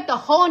gonna affect the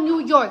whole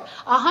New York.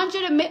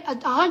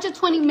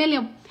 $120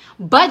 million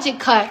budget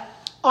cut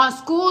on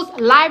schools,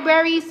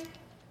 libraries,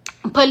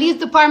 police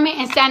department,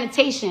 and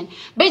sanitation.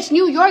 Bitch,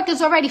 New York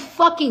is already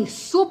fucking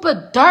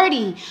super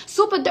dirty.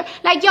 Yo,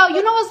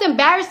 you know what's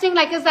embarrassing?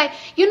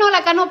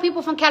 I know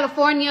people from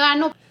California. I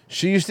know.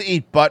 She used to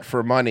eat butt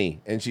for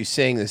money, and she's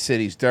saying the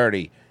city's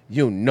dirty.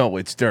 You know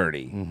it's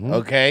dirty,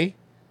 okay?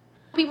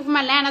 People from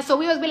Atlanta,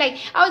 so I always be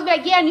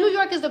like, yeah, New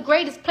York is the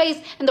greatest place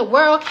in the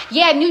world.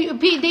 Yeah, they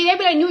be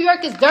like, New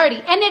York is dirty,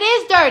 and it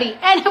is dirty,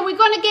 and we're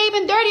gonna get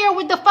even dirtier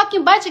with the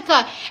fucking budget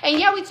cut. And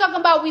yeah, we talking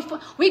about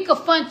we could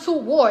fund 2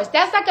 wars.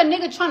 That's like a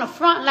nigga trying to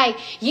front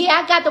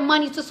yeah, I got the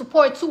money to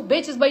support 2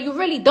 bitches, but you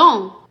really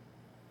don't.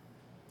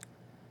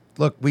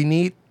 Look,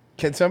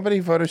 Can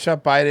somebody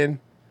Photoshop Biden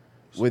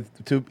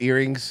with 2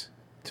 earrings,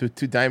 two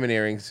diamond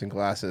earrings and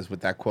glasses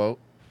with that quote?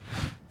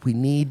 We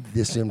need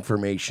this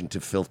information to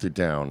filter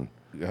down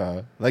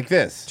like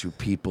this to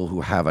people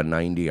who have a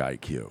 90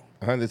 IQ.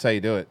 That's how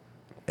you do it.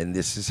 And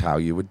this is how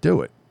you would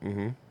do it.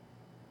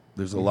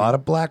 There's a lot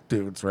of black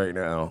dudes right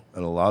now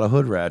and a lot of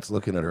hood rats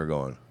looking at her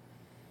going,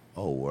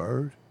 oh,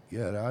 word?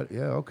 Yeah,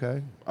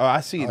 okay. Oh,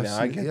 I see now.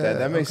 I get that.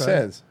 That makes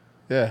sense.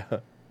 Yeah.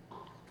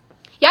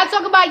 Y'all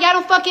talk about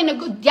y'all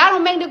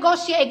don't make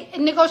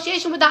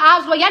negotiation with the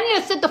odds. Well, y'all need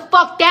to sit the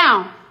fuck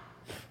down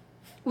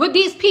with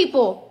these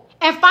people.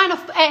 And find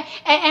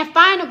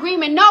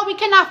agreement. No, we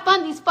cannot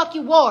fund these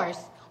fucking wars.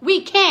 We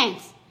can't.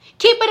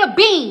 Keep it a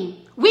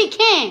bean. We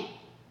can't.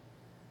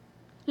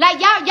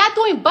 Y'all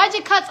doing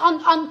budget cuts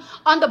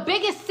on the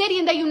biggest city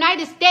in the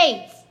United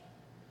States.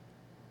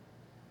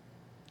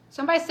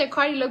 Somebody said,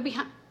 Cardi, look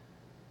behind.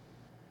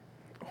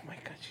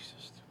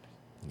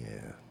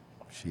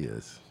 She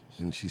is.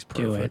 And she's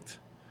Do it. perfect.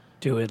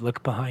 Do it.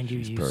 Look behind you,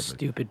 She's you perfect.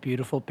 stupid,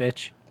 beautiful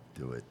bitch.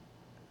 Do it.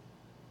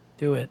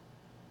 Do it.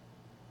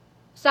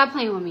 Stop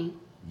playing with me.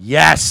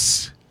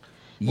 Yes.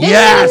 This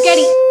Yes. shit is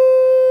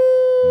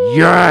getting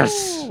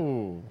Yes.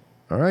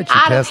 All right, she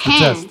out of passed the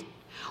hand. test.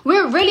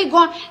 We're really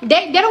going.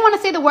 They don't want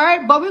to say the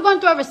word, but we're going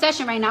through a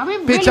recession right now. We're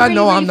Bitch, really, I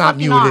know really, I'm not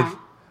really muted. fucking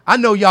I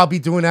know y'all be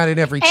doing that in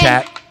every And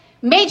chat.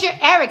 Major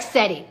Eric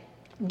said it.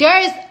 There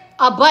is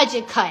a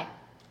budget cut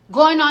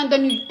going on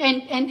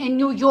in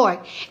New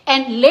York,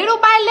 and little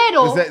by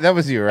little, That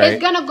was you, right?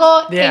 it's gonna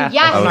go Yeah. in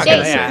Yacht I was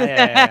gonna Nation.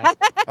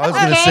 I was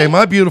going to Okay. say,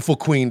 my beautiful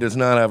queen does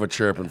not have a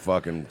chirping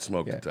fucking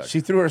smoke detector.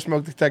 She threw her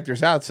smoke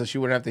detectors out so she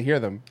wouldn't have to hear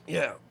them.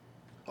 Yeah.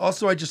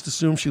 Also, I just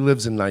assume she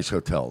lives in nice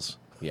hotels.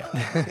 Yeah.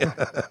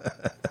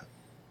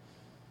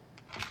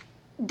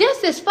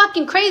 This is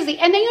fucking crazy.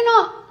 And then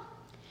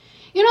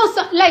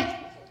so, like,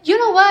 you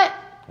know what?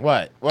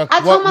 What? What? I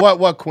told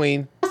What?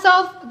 Queen?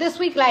 Myself this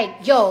week,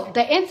 like, yo,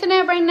 the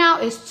internet right now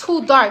is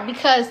too dark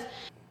because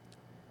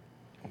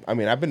I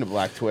mean, I've been to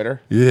Black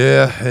Twitter.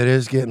 Yeah, it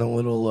is getting a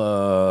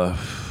little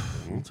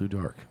too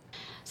dark.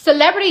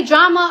 celebrity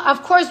drama,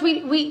 of course,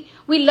 we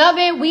love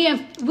it.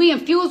 We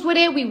infuse with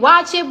it. We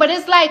watch it, but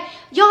it's like,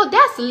 yo,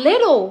 that's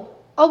little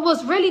of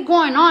what's really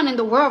going on in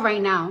the world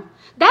right now.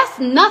 That's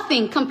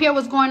nothing compared to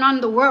what's going on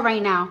in the world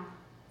right now.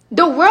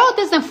 The world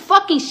is in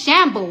fucking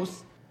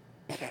shambles.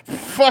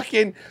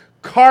 Fucking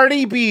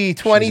Cardi B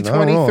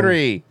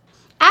 2023.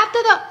 After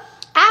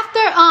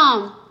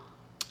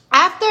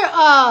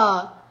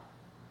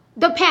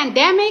the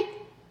pandemic,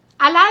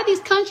 a lot of these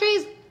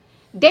countries,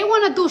 they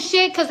want to do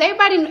shit because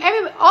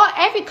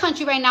every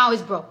country right now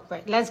is broke.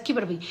 Right? Let's keep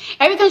it a beat.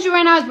 Every country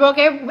right now is broke.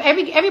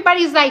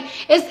 Everybody's like,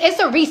 it's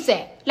a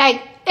reset.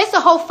 Like, it's a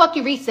whole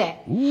fucking reset.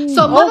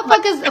 So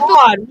motherfuckers.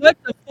 God, what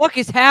the fuck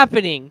is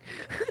happening?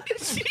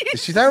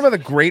 Is she talking about the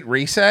Great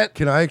Reset?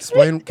 Can I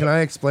explain? Can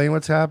I explain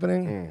what's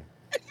happening?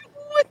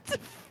 What the?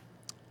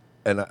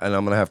 And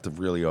I'm gonna have to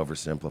really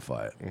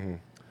oversimplify it.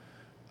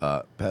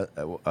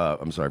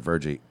 I'm sorry,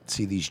 Virgie.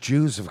 See, these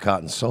Jews have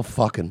gotten so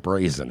fucking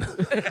brazen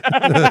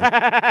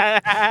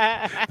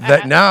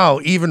that now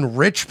even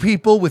rich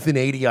people with an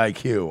 80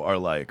 IQ are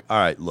like, all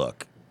right,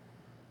 look,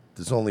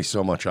 there's only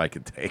so much I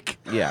can take.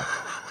 Yeah.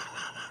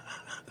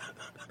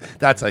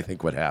 That's, I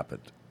think, what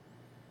happened.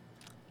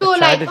 I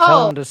tried to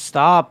tell them to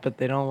stop, but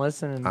they don't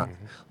listen.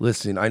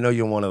 Listen, I know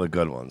you're one of the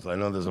good ones. I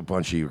know there's a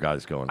bunch of you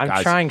guys going. I'm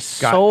guys, trying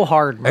so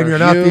hard, and you're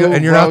Murph.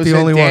 not the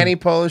only Danny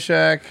one.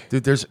 Polishek.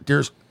 Dude,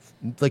 there's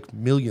like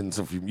millions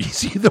of you. You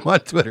see them on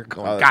Twitter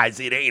going, guys,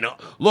 it ain't.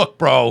 Look,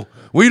 bro,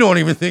 we don't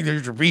even think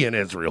there should be in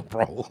Israel,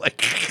 bro.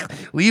 Like,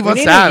 leave We us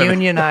need out to of it.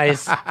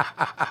 unionize.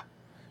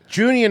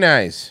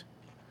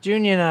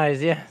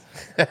 Unionize, yeah.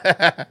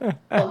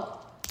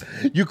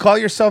 You call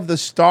yourself the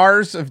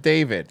Stars of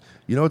David.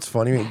 You know what's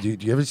funny? Do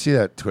you ever see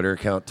that Twitter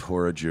account,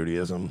 Torah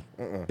Judaism?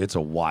 It's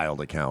a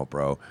wild account,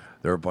 bro.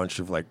 There are a bunch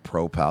of like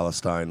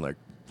pro-Palestine, like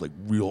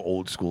real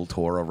old school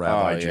Torah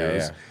rabbi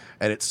Jews. yeah.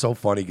 And it's so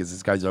funny because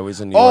this guy's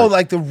always in New Oh, York.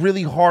 like the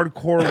really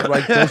hardcore,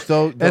 like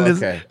those.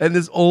 And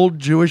this old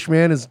Jewish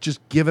man is just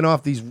giving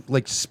off these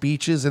like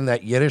speeches in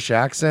that Yiddish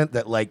accent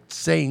that like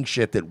saying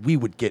shit that we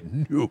would get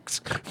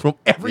nukes from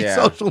every Yeah.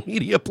 social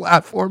media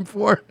platform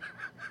for.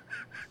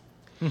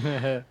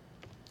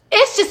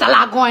 It's just a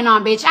lot going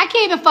on, bitch. I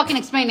can't even fucking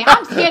explain it.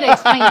 I'm scared to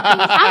explain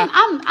things.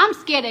 I'm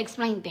scared to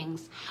explain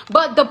things.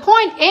 But the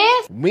point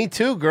is Me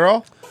too,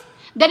 girl.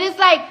 that it's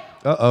like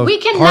Uh-oh. we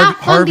cannot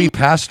fund Harvey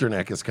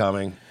Pasternak is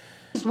coming.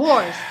 these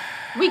wars.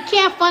 We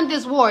can't fund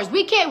these wars.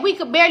 We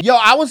could barely. Yo,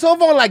 I was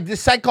over on like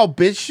this site called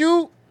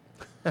BitChute,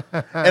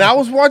 and I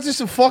was watching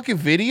some fucking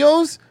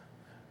videos.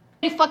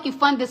 fucking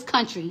fund this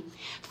country.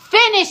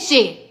 Finish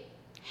it.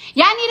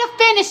 Y'all need to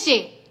finish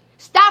it.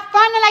 Stop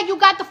fronting like you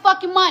got the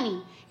fucking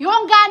money. You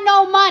don't got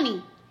no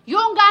money. You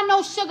don't got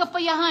no sugar for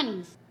your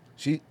honeys.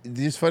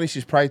 It's funny.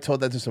 She's probably told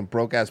that to some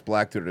broke ass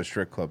black dude at a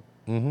strip club.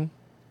 Mm-hmm.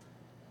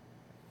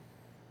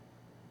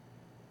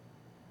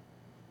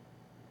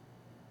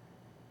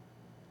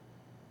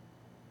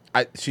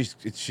 She's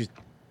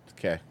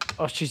okay.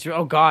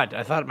 Oh God!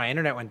 I thought my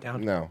internet went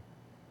down. No,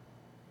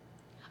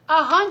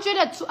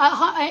 100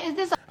 is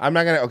this? I'm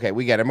not gonna. Okay,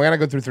 we get it. I'm gonna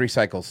go through 3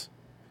 cycles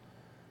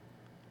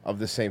of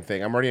the same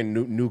thing. I'm already in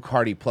new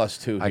Cardi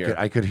 +2 here.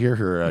 I could hear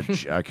her.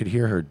 I could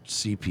hear her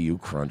CPU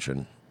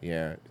crunching.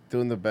 Yeah,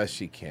 doing the best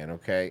she can.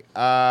 Okay.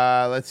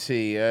 Let's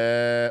see.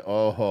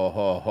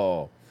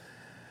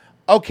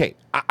 Okay,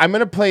 I'm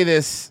gonna play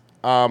this.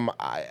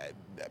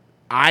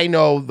 I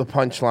know the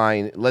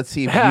punchline. Let's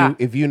see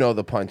if you know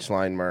the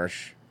punchline,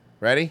 Mersh.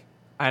 Ready?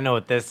 I know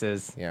what this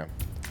is. Yeah.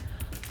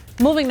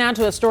 Moving now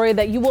to a story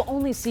that you will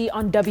only see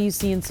on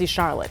WCNC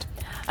Charlotte.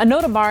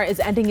 Anota Bar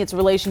is ending its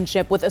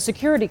relationship with a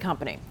security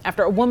company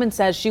after a woman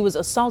says she was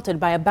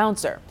assaulted by a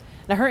bouncer.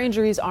 Now, her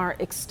injuries are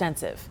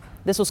extensive.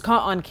 This was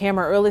caught on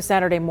camera early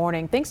Saturday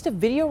morning thanks to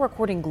video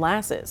recording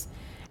glasses.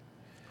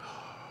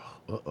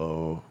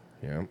 Uh-oh.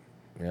 Yep.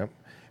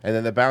 And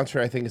then the bouncer,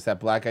 I think, is that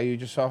black guy you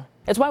just saw?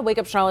 It's why Wake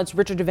Up Charlotte's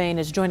Richard Devane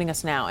is joining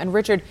us now. And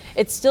Richard,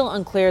 it's still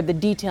unclear the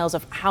details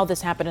of how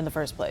this happened in the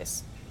first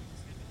place.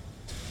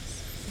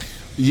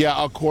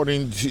 Yeah,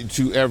 according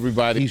to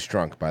everybody. He's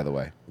drunk, by the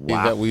way.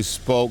 That we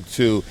spoke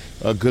to.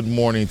 Good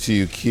morning to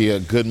you, Kia.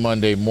 Good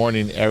Monday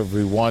morning,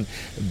 everyone.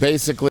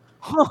 Basically,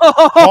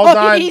 Hold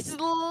on. He's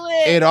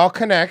lit. It all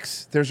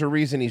connects. There's a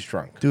reason he's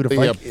drunk. Dude,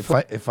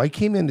 if I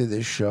came into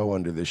this show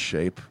under this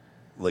shape,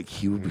 like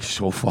he would be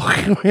so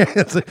fucking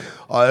it's like,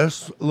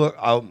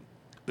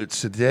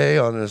 it's today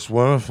on this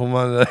wonderful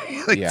Monday.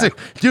 Like, Yeah.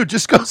 dude,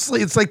 just go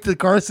sleep. It's like the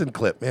Carson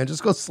clip, man.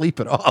 Just go sleep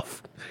it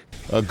off.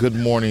 good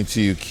morning to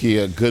you,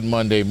 Kia. Good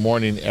Monday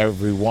morning,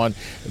 everyone.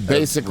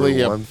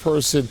 Basically, a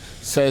person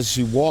says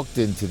she walked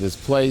into this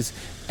place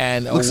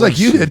and Looks like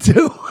you did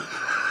too.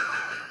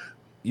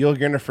 You're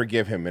going to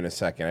forgive him in a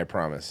second, I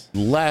promise.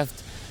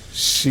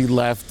 She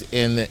left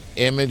in the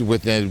image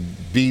with a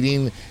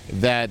beating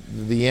that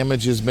the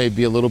images may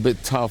be a little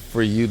bit tough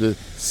for you to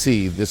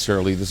see this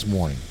early this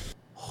morning.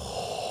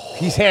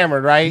 He's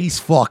hammered, right? He's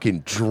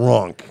fucking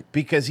drunk.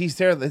 Because he's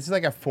there. This is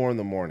like at 4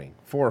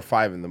 or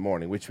 5 in the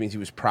morning, which means he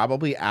was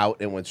probably out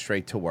and went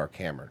straight to work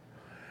hammered.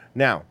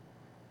 Now,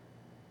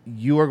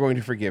 you are going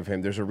to forgive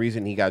him. There's a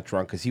reason he got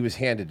drunk because he was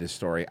handed this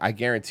story. I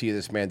guarantee you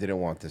this man didn't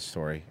want this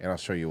story, and I'll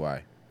show you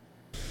why.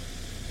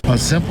 A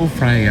simple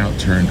Friday out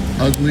turned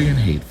ugly and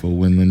hateful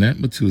when Lynette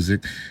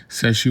Matuzik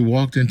says she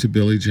walked into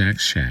Billy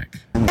Jack's shack.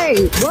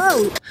 Hey,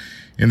 whoa!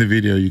 In the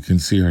video, you can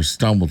see her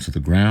stumble to the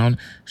ground.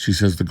 She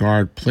says the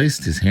guard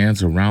placed his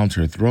hands around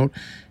her throat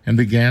and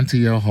began to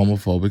yell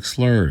homophobic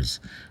slurs.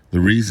 The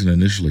reason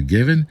initially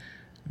given?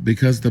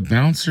 Because the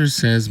bouncer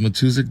says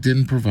Matuzik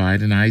didn't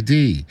provide an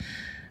ID.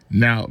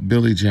 Now,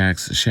 Billy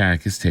Jack's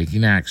shack is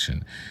taking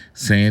action,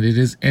 saying it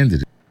has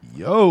ended.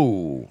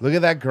 Yo! Look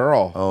at that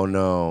girl. Oh,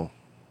 no.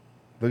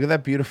 Look at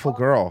that beautiful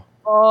girl.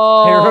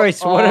 Oh, hey,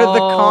 Royce, what are the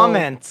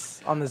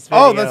comments on this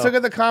video? Oh, let's look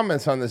at the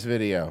comments on this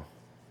video.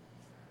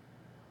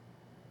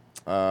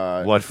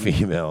 What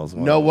females?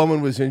 No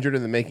woman was injured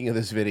in the making of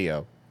this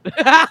video.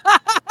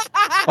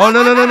 Oh,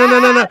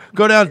 no.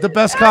 Go down. The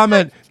best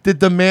comment.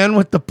 Did the man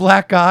with the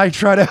black eye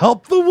try to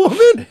help the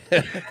woman?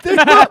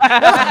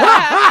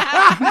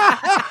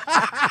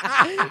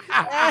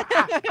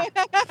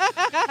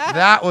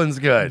 That one's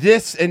good.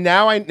 And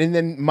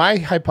then my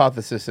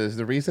hypothesis is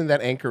the reason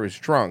that anchor is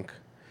drunk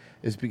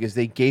is because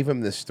they gave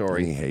him this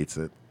story. He hates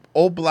it.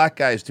 Old black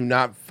guys do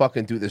not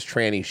fucking do this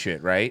tranny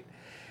shit, right?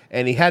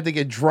 And he had to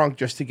get drunk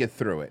just to get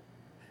through it.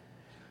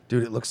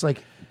 Dude, it looks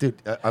like... Dude,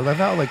 I love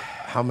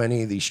how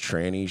many of these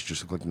trannies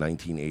just look like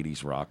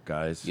 1980s rock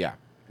guys. Yeah.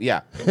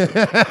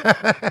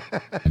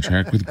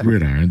 Contract with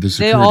Gridiron, the They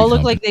security all look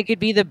company. like they could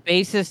be the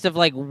bassist of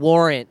like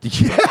Warrant.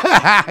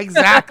 Yeah,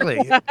 exactly.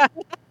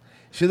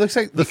 She looks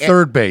like the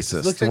third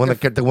bassist, looks the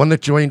like one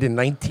that joined in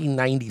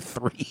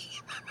 1993.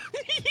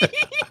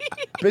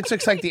 Bitch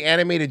looks like the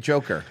animated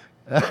Joker.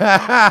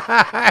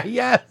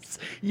 Yes.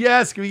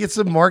 Can we get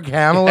some Mark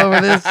Hamill over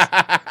this?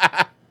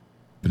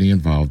 Company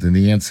involved in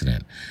the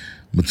incident.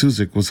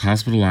 Matuzik was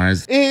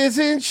hospitalized.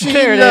 Isn't she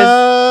There it is.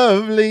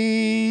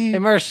 lovely? Hey,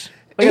 Mersh,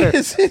 look at her.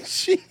 Isn't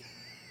she?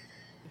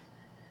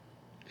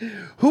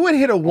 Who would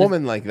hit a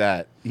woman like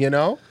that? You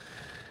know?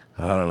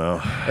 I don't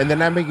know. And they're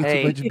not making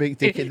Hey. too much big.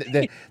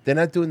 They're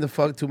not doing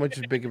too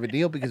much big of a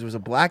deal because it was a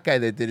black guy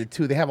that did it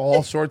too. They have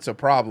all sorts of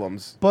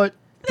problems. But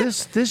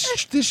this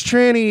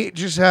tranny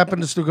just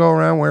happens to go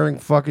around wearing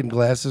fucking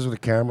glasses with a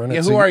camera in it.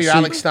 Yeah, who are you,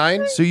 Alex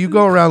Stein? So you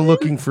go around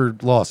looking for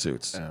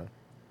lawsuits.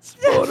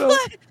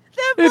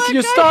 If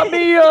you stop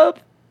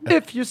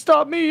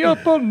me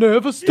up, I'll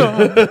never stop.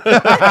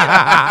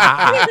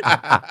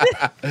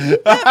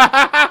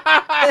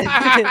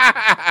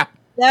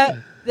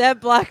 That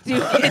black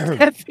dude hit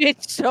that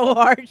bitch so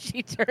hard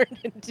she turned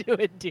into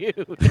a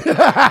dude.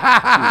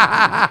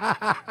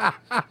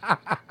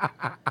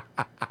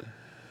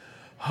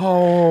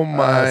 Oh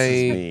my This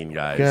is mean,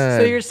 guys.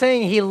 God. So you're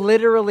saying he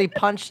literally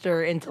punched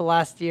her into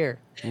last year?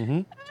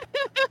 Mm-hmm.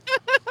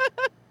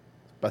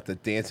 About to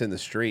dance in the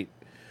street.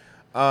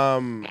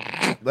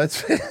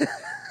 Let's.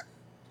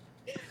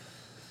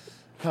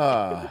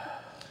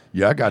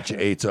 Yeah, I got your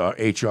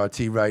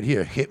HRT right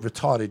here. Hit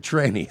retarded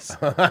trannies.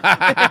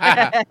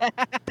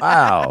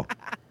 Wow.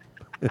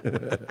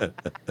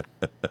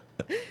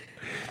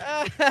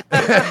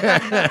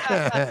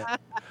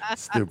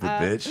 Stupid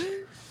bitch.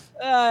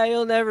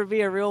 You'll never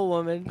be a real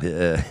woman.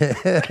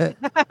 Yeah.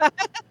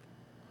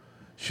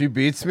 She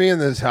beats me in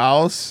this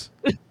house.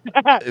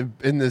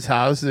 In this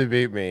house, they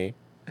beat me.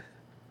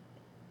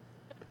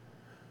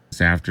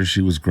 After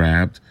she was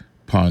grabbed,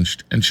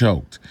 punched, and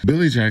choked.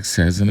 Billy Jack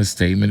says in a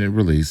statement it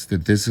released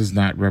that this is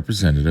not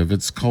representative of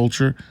its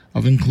culture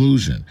of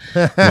inclusion.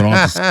 Went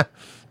on to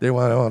They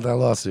want that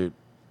lawsuit.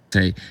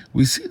 say,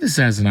 we see this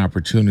as an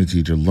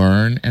opportunity to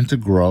learn and to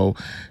grow,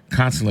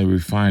 constantly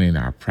refining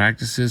our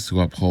practices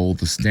to uphold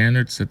the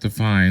standards that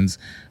defines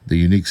the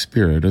unique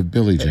spirit of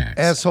Billy Jack.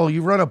 Asshole,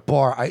 you run a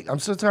bar. I'm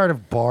so tired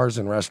of bars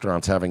and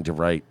restaurants having to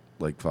write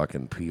like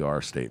fucking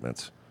PR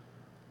statements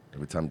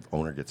every time the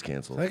owner gets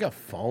canceled. Like a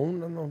phone?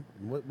 I don't know.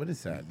 What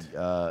is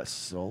that?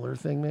 Solar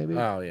thing, maybe?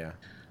 Oh, yeah.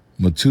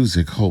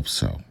 Matuzik hopes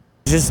so.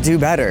 Just do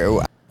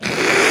better.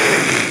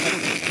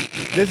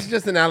 This is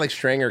just an Alex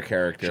Stranger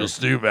character.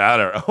 Just do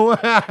better.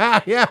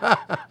 Yeah.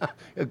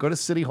 Go to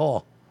City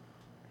Hall.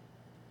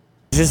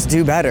 Just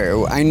do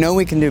better. I know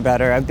we can do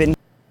better. I've been.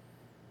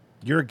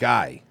 You're a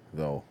guy,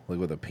 though, like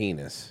with a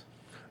penis.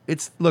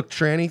 Look,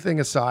 tranny thing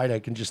aside, I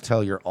can just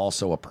tell you're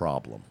also a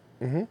problem.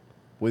 Mm-hmm.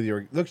 With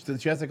your look,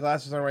 she has the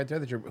glasses on right there.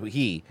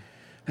 He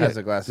has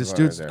the glasses. This on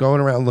dude's right there.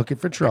 going around looking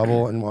for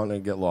trouble and wanting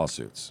to get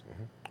lawsuits.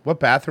 What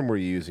bathroom were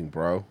you using,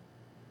 bro?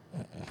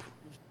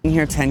 Been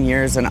here 10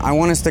 years, and I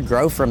want us to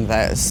grow from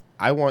this.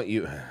 I want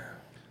you.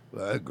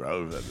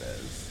 Grow from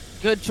this.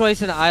 Good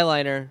choice in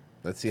eyeliner.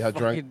 Let's see how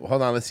drunk.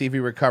 Hold on. Let's see if he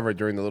recovered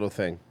during the little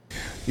thing.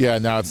 Yeah,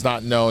 now it's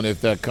not known if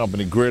that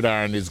company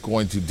Gridiron is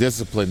going to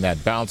discipline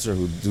that bouncer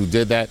who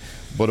did that.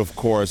 But of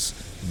course,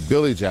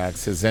 Billy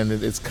Jacks has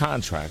ended its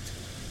contract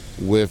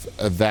with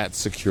that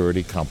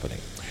security company.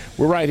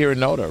 We're right here in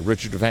Noda.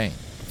 Richard Devane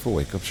for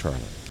Wake Up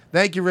Charlotte.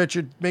 Thank you,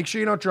 Richard. Make sure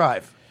you don't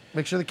drive.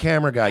 Make sure the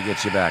camera guy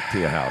gets you back to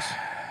your house.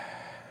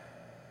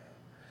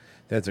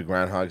 That's a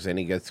Groundhog's Day, and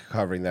he gets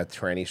covering that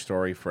tranny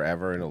story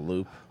forever in a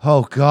loop.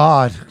 Oh,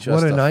 God. Just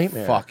what a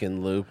nightmare.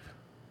 Fucking loop.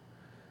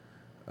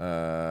 All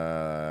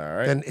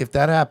right. Then if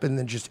that happened,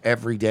 then just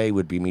every day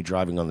would be me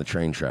driving on the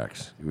train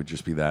tracks. It would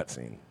just be that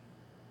scene.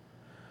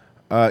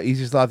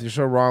 Easy Sloth, you're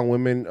so wrong.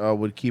 Women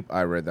would keep.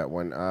 I read that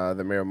one.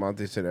 The Mayor of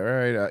Monte said, all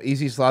right.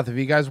 Easy Sloth, if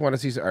you guys want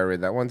to see. I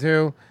read that one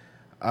too.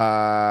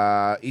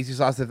 Easy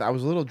Sloth said, I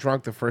was a little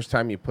drunk the first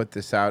time you put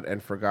this out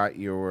and forgot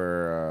you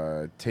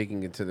were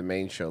taking it to the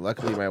main show.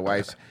 Luckily, my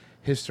wife's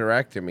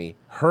hysterectomy,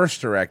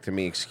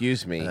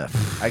 excuse me.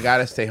 I got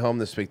to stay home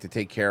this week to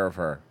take care of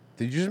her.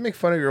 Did you just make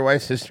fun of your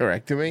wife's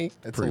hysterectomy?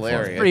 That's Pretty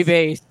hilarious. funny. Pretty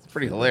based. It's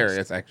pretty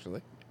hilarious,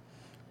 actually.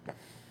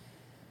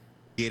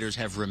 Investigators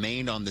have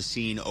remained on the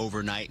scene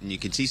overnight, and you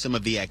can see some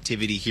of the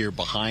activity here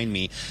behind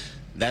me.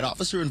 That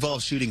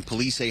officer-involved shooting,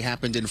 police say,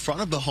 happened in front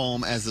of the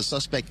home as the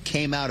suspect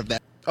came out of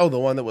that. Oh, the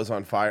one that was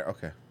on fire?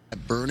 Okay.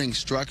 Burning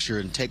structure,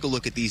 and take a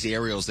look at these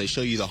aerials. They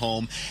show you the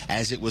home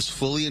as it was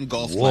fully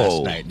engulfed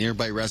Whoa. last night.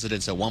 Nearby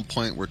residents at one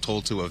point were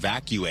told to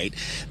evacuate.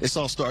 This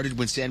all started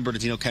when San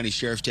Bernardino County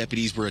Sheriff's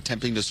deputies were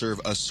attempting to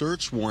serve a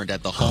search warrant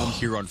at the home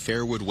here on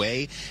Fairwood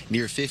Way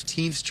near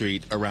 15th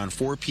Street around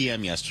 4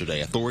 p.m.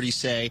 yesterday. Authorities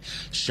say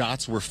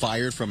shots were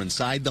fired from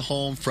inside the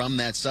home from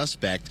that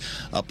suspect.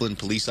 Upland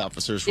police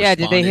officers Yeah,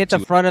 did they hit the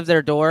front of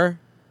their door?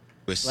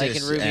 Assist, like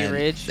in Ruby and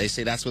Ridge? They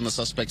say that's when the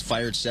suspect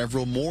fired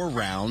several more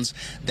rounds,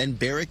 then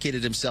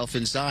barricaded himself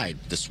inside.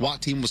 The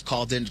SWAT team was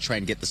called in to try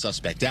and get the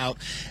suspect out.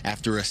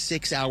 After a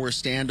 6-hour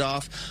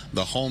standoff,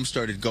 the home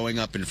started going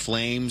up in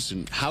flames,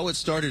 and how it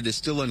started is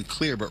still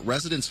unclear, but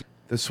residents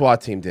The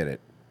SWAT team did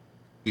it.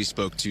 we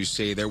spoke to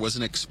say there was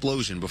an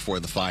explosion before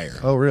the fire.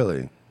 Oh,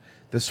 really?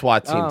 The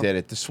SWAT team did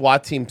it. The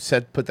SWAT team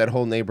put that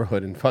whole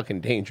neighborhood in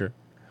fucking danger.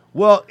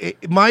 Well,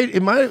 it might,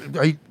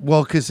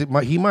 because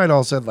he might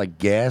also have like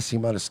gas. He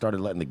might have started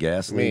letting the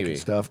gas leak Maybe. and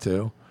stuff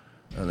too,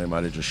 and they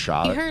might have just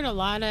shot We it. heard a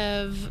lot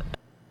of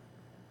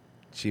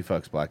She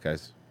fucks black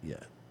guys. Yeah.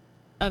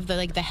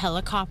 the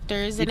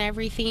helicopters and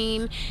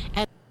everything,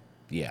 and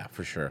Yeah,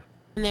 for sure.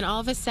 then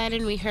all of a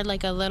sudden we heard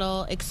like a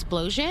little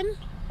explosion,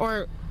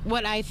 or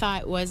what I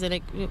thought was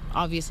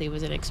obviously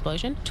was an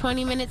explosion.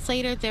 20 minutes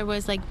later, there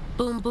was like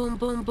boom, boom,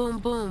 boom, boom,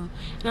 boom,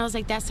 and I was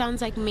like, that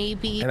sounds like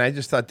maybe. And I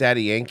just thought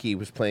Daddy Yankee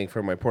was playing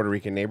for my Puerto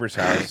Rican neighbor's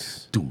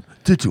house.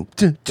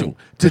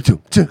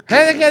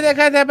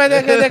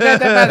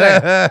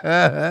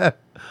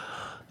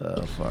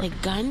 Oh, fuck.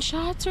 Like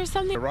gunshots or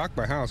something. It rocked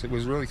my house. It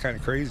was really kind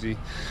of crazy.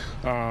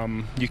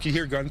 You could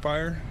hear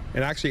gunfire,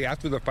 and actually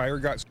after the fire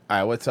got. All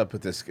right, what's up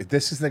with this?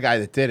 This is the guy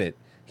that did it.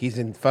 He's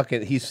in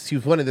fucking. He's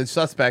one of the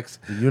suspects.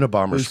 The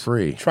Unabomber's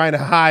free. Trying to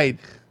hide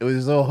with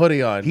his little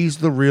hoodie on. He's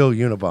the real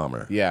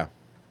Unabomber. Yeah.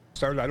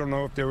 Started. I don't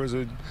know if there was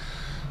a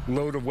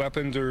load of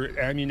weapons or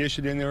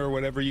ammunition in there or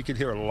whatever. You could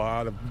hear a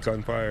lot of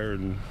gunfire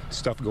and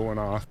stuff going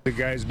off. The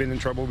guy's been in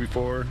trouble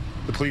before.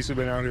 The police have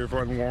been out here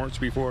on warrants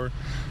before.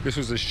 This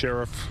was a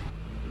sheriff.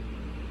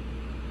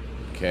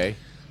 Okay.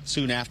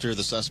 Soon after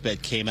the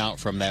suspect came out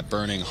from that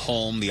burning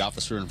home, the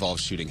officer-involved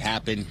shooting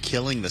happened,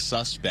 killing the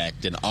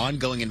suspect. An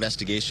ongoing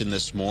investigation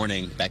this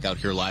morning. Back out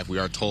here live, we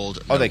are told.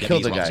 Oh, they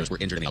killed the guy. Officers were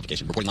injured in the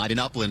application. Reporting live in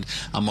Upland,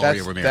 I'm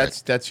Mario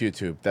Ramirez. That's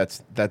YouTube.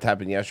 That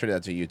happened yesterday.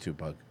 That's a YouTube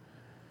bug.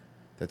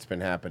 That's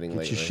been happening Get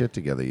lately. your shit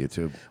together,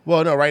 YouTube.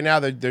 Well, no, right now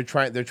they're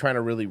trying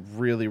to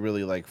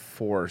really like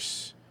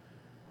force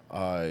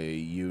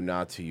you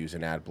not to use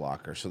an ad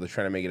blocker. So they're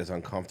trying to make it as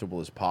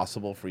uncomfortable as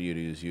possible for you to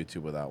use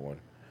YouTube without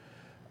one.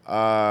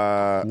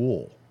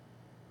 Cool.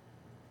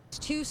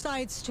 Two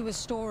sides to a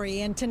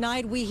story, and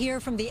tonight we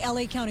hear from the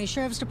LA County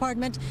Sheriff's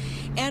Department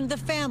and the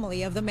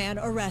family of the man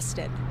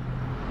arrested.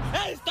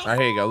 All right,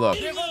 here you go. Look.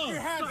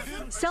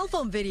 Cell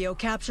phone video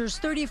captures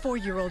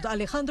 34-year-old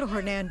Alejandro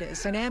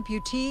Hernandez, an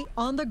amputee,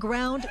 on the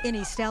ground in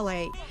East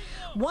LA.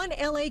 One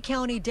LA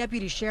County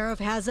deputy sheriff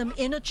has him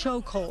in a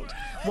chokehold,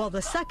 while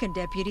the second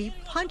deputy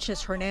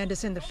punches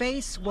Hernandez in the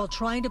face while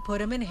trying to put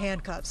him in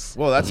handcuffs.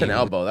 Well, that's an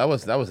elbow. That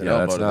was an elbow.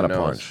 That's to not the a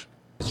nose. punch.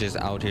 was just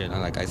out here,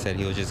 and like I said,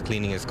 he was just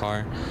cleaning his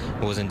car,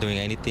 wasn't doing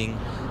anything,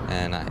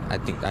 and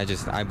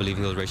I believe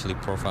he was racially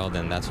profiled,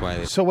 and that's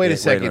why. So wait a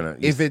second.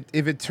 If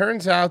it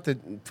turns out that,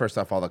 first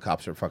off, all the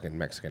cops are fucking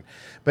Mexican,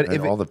 but And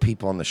if all the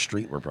people on the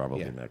street were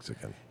probably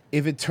Mexican.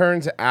 If it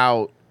turns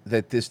out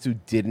that this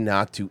dude did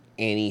not do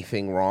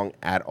anything wrong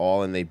at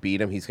all and they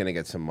beat him, he's gonna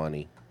get some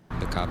money.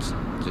 The cops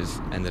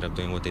just ended up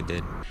doing what they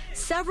did.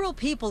 Several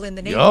people in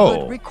the neighborhood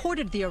Yo.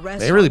 recorded the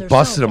arrest. They really on their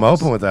busted cell him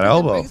phones. open with that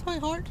elbow. breaks my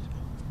heart.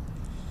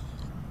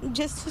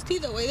 Just to see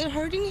the way they're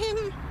hurting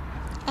him,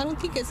 I don't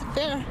think it's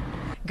fair.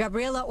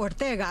 Gabriela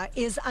Ortega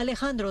is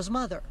Alejandro's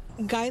mother.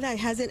 Guy that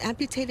has an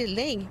amputated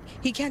leg,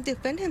 he can't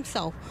defend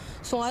himself.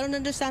 So I don't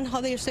understand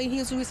how they're saying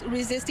he's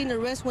resisting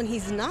arrest when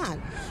he's not.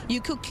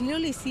 You could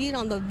clearly see it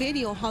on the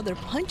video how they're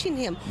punching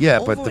him. Yeah,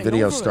 over but the and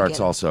video over starts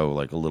again. also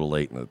like a little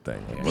late in the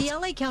thing. The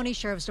LA County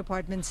Sheriff's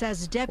Department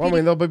says Well, I deputies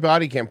mean, there'll be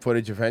body cam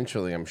footage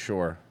eventually, I'm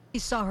sure.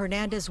 saw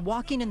Hernandez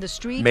walking in the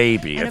street.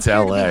 Maybe, and it's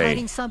appeared to LA. be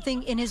hiding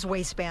something in his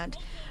waistband.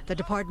 The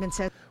department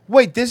said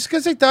Wait, this is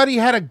because they thought he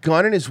had a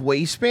gun in his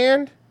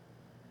waistband?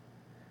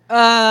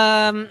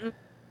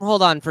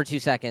 Hold on for 2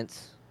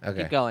 seconds.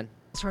 Okay. Keep going.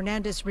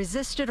 Hernandez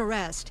resisted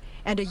arrest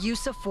and a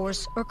use of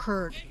force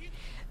occurred.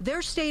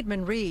 Their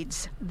statement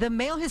reads, the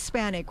male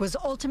Hispanic was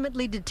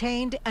ultimately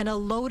detained and a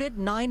loaded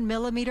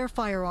 9mm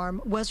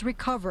firearm was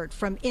recovered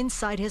from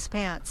inside his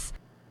pants.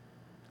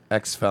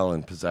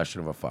 Ex-felon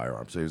possession of a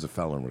firearm, so he was a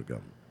felon with a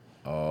gun.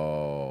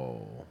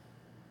 Oh.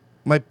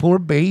 My poor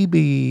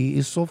baby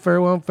is so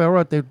very unfair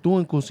what they're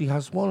doing because he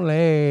has one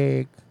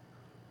leg.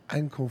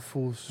 I'm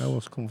confused. I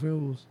was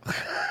confused.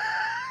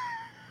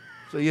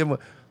 So yeah,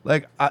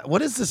 like,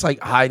 what is this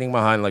like hiding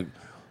behind? Like,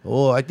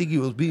 oh, I think he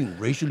was being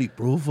racially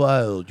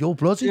profiled. Yo,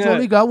 plus he's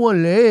only got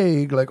one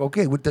leg. Like,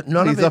 okay, with the,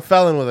 none He's of it. a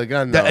felon with a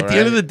gun, though, At the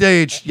end of right? the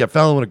day, it's,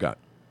 felon with a gun.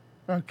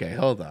 Okay,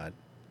 hold on.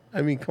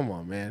 I mean, come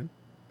on, man.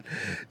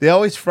 They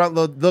always front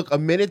load. Look, a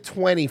minute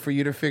 20 for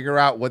you to figure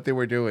out what they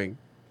were doing.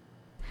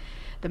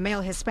 The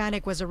male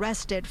Hispanic was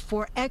arrested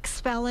for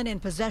ex-felon in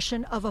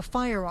possession of a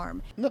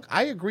firearm. Look,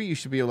 I agree you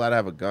should be allowed to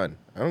have a gun.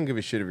 I don't give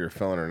a shit if you're a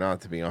felon or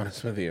not, to be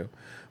honest with you.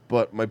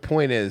 But my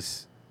point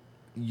is,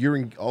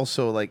 you're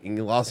also like in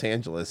Los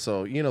Angeles,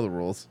 so you know the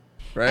rules,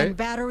 right? And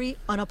battery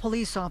on a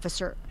police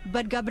officer.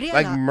 But Gabriela...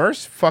 Like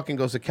Merce fucking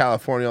goes to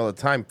California all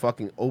the time,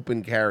 fucking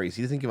open carries.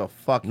 He doesn't give a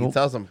fuck. He Nope.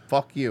 tells them,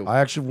 fuck you. I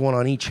actually have one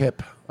on each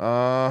hip.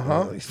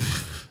 Uh-huh.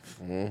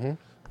 Mm-hmm.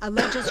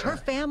 alleges her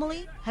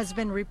family has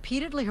been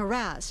repeatedly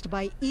harassed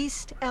by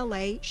East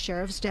LA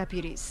sheriff's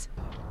deputies.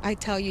 I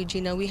tell you,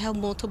 Gina, we have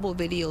multiple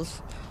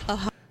videos of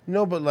how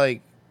No, but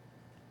like,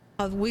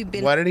 we've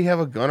been why did he have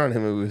a gun on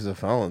him if he was a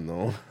felon,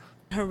 though?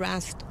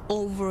 harassed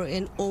over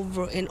and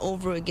over and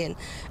over again.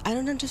 I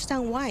don't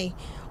understand why.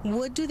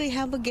 What do they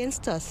have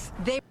against us?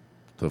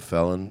 The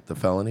felonies, the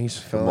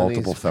Probably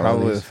multiple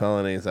felonies. the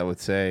felonies, I would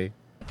say.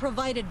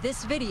 Provided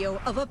this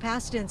video of a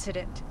past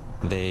incident.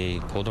 They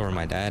pulled over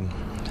my dad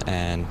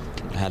and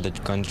had the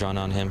guns drawn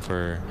on him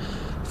for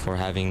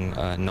having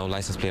no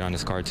license plate on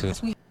his car too.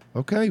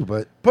 Okay,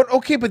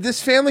 but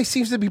this family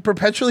seems to be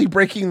perpetually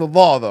breaking the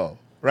law, though,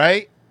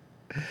 right?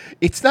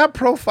 It's not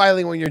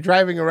profiling when you're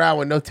driving around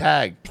with no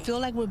tag. I feel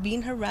like we're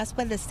being harassed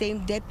by the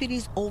same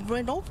deputies over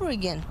and over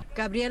again.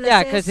 Gabriela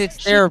Yeah, because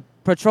it's their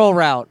patrol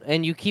route,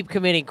 and you keep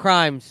committing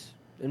crimes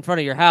in front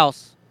of your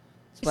house.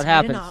 That's what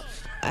happens.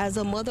 As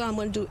a mother, I'm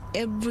going to do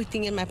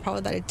everything in my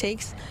power that it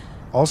takes.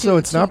 Also,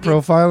 it's not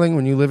profiling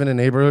when you live in a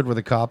neighborhood where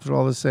the cops are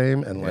all the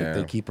same and like Yeah.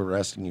 they keep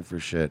arresting you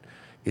for shit.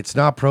 It's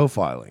not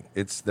profiling.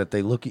 It's that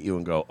they look at you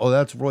and go, "Oh,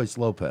 that's Royce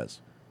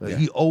Lopez. Yeah.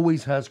 He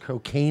always has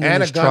cocaine in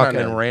And a his gun truck on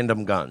and him."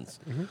 random guns.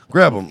 Mhm.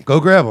 Grab him.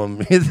 Go grab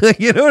him."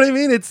 You know what I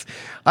mean? It's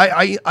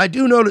I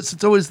do notice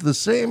it's always the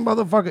same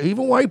motherfucker.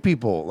 Even white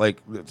people,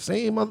 like the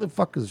same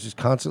motherfuckers, just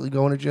constantly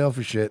going to jail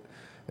for shit.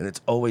 And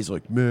it's always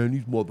like, "Man,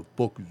 these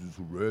motherfuckers is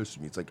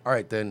harassing me." It's like, all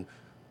right, then,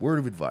 word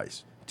of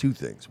advice: 2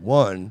 things.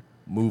 1,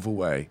 move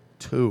away.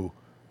 2,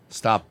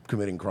 stop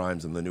committing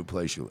crimes in the new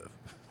place you live.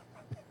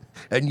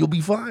 And you'll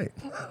be fine.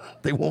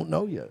 They won't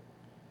know yet.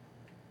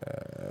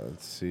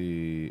 Let's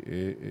see.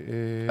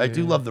 I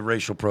do love the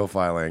racial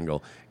profile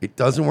angle. It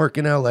doesn't work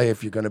in LA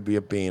if you're going to be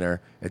a beaner.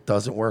 It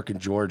doesn't work in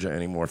Georgia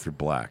anymore if you're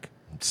black.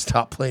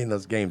 Stop playing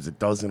those games. It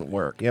doesn't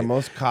work. Yeah,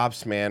 most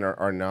cops, man,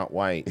 are not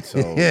white, so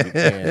you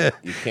can't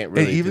And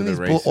really even do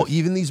the these racist.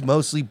 even these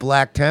mostly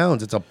black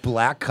towns. It's a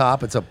black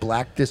cop. It's a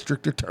black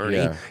district attorney.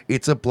 Yeah.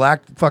 It's a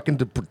black fucking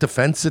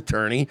defense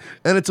attorney,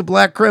 and it's a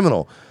black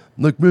criminal.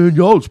 I'm like, man,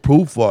 y'all, it's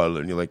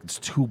profiling. You're like, it's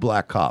 2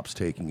 black cops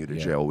taking you to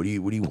jail. What do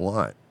you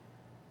want?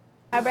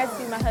 I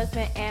breastfeed my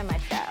husband and my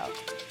child.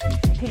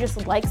 He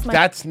just likes my.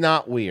 That's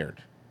not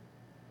weird.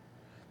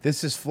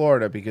 This is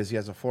Florida because he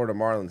has a Florida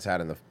Marlins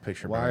hat in the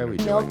picture. Why are we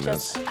milk doing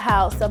just this?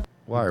 how some.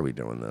 Why are we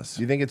doing this?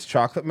 You think it's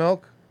chocolate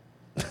milk?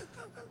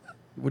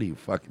 What are you,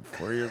 fucking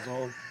 4 years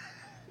old?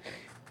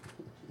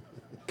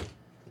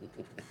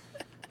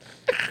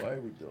 Why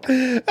are we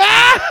doing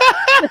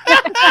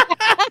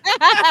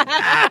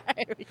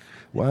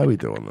Why are we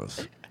doing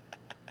this?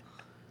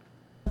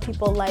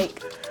 People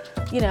like,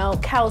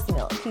 cow's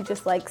milk. He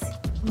just likes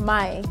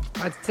my.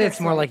 I'd say it's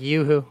more like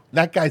Yoo-hoo.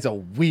 That guy's a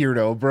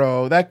weirdo,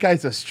 bro. That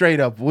guy's a straight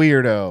up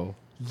weirdo.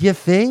 You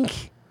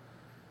think?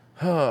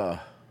 Huh.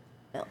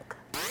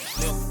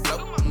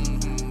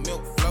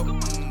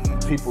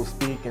 People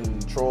speak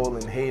and troll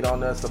and hate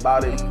on us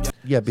about it.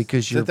 Yeah,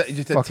 because you're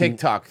Just a fucking-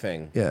 TikTok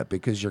thing. Yeah,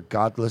 because you're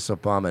godless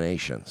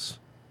abominations.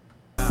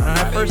 When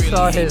I first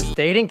saw his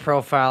dating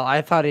profile,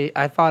 I thought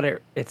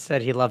it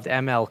said he loved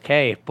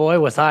MLK. Boy,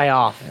 was I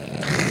off.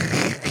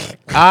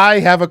 I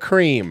have a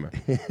cream.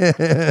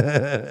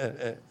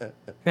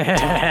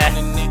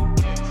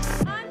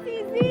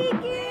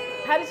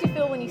 How did you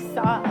feel when you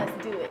saw us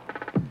do it?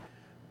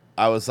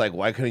 I was like,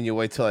 why couldn't you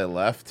wait till I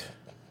left?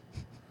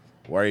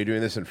 Why are you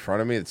doing this in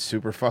front of me? It's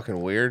super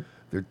fucking weird.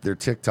 Their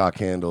TikTok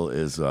handle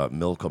is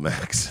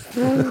Milkomax.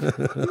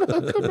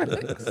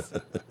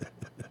 Milkomax.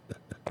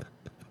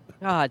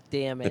 God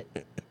damn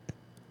it.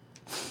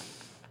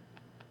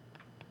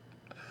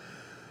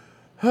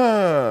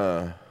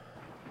 Huh.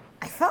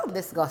 I felt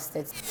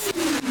disgusted.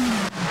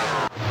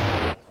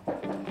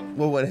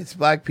 Well, when it's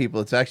black people,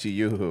 it's actually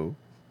Yoo-hoo.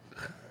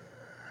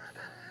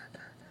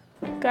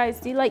 Guys,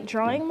 do you like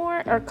drawing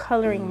more or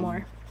coloring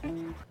more?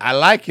 I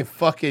like it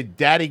fucking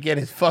daddy get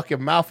his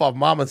fucking mouth off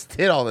mama's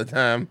tit all the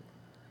time.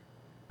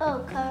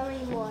 Oh,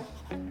 coloring more.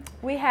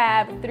 We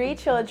have 3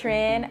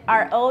 children.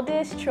 Our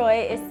oldest,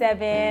 Troy, is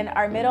 7.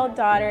 Our middle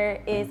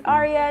daughter is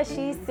Aria.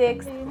 She's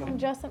 6. You want to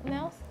draw something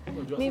else?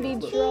 Maybe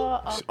draw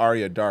a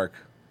Arya Dark.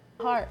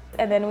 heart.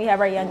 And then we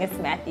have our youngest,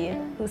 Matthew,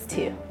 who's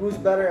 2. Who's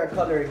better at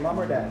coloring, mom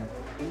or dad?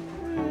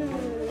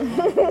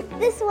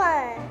 This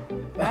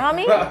one.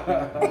 Mommy?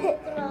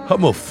 I'm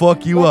gonna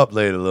fuck you up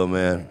later, little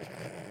man.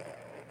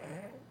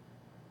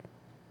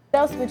 What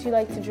else would you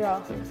like to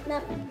draw?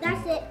 No,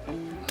 that's it.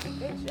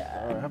 Good job.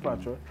 All right, how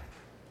about Troy?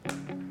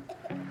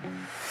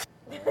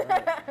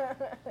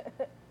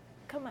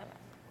 Come on.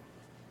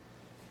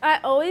 I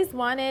always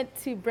wanted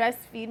to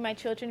breastfeed my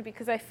children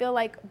because I feel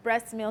like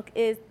breast milk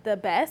is the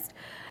best.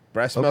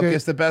 Breast milk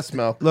is the best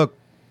milk. Look,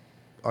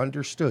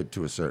 understood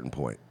to a certain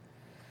point.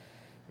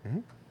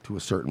 To a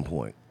certain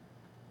point.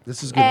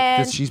 This is good.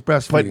 And- She's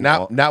breastfeeding.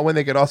 But not when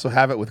they could also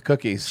have it with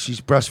cookies. She's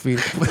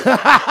breastfeeding.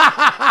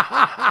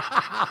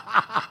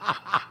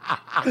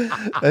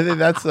 I think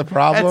that's the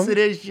problem. That's an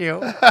issue.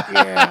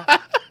 Yeah.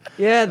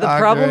 Yeah, the I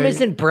problem agree.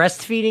 isn't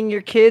breastfeeding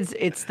your kids,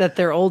 it's that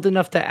they're old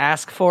enough to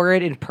ask for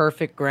it in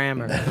perfect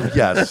grammar.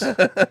 Yes.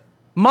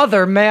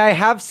 Mother, may I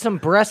have some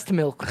breast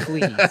milk,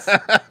 please?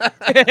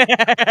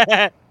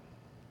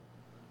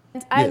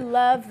 And I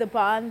love the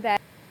bond that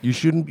You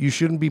shouldn't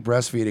be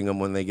breastfeeding them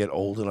when they get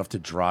old enough to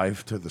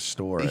drive to the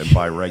store and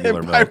buy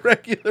regular milk.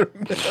 regular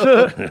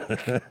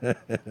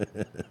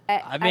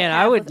I mean,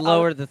 I would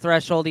lower the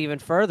threshold even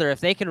further.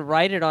 If they can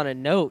write it on a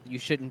note, you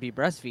shouldn't be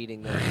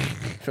breastfeeding them.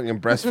 Fucking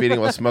breastfeeding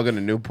while smoking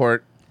a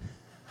Newport.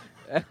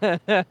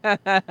 with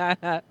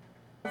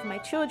my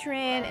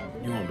children.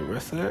 You want the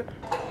rest of that?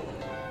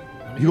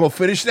 You gonna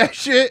finish that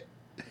shit?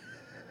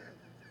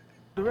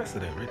 The rest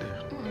of that right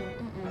there.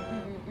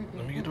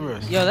 Let me get the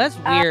rest. Yo, that's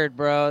weird,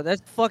 bro.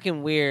 That's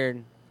fucking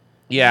weird.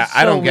 Yeah, It's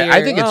I don't so get. I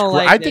weird. think it's. don't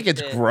like I this think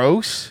it's shit.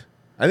 gross.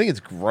 I think it's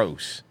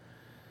gross.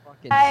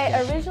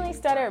 I originally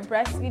started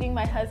breastfeeding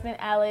my husband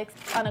Alex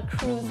on a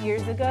cruise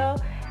years ago.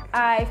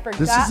 I forgot.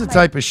 This is the my-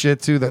 type of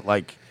shit too that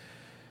like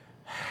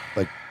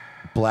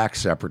black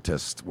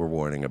separatists were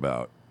warning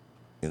about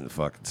in the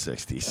fucking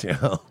 60s, you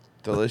know?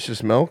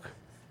 Delicious milk?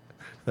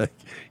 Like,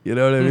 you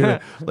know what I mean?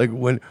 Like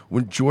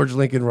when George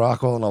Lincoln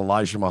Rockwell and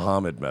Elijah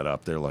Muhammad met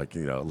up, they're like,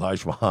 you know,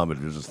 Elijah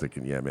Muhammad was just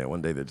thinking, yeah, man,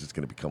 one day they're just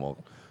gonna become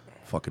all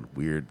fucking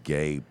weird,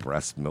 gay,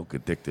 breast milk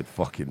addicted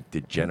fucking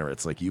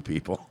degenerates like you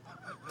people.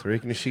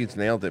 Tariq Nasheed's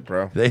nailed it,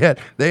 bro. They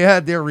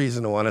had their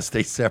reason to want to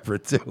stay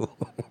separate too.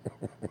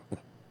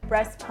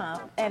 breast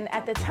pump, and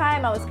at the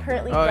time I was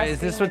currently. Oh, is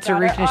this breastfeeding what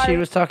my daughter, Tariq Nasheed Ari.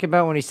 was talking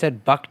about when he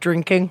said buck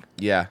drinking?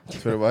 Yeah,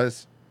 that's what it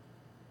was.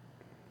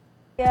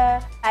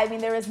 Yeah, I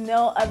mean there was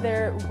no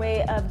other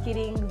way of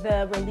getting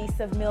the release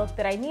of milk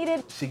that I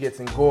needed. She gets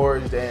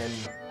engorged and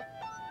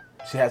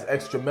she has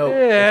extra milk.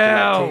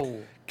 extra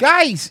lactate.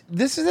 Guys,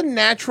 this is a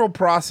natural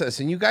process,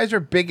 and you guys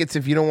are bigots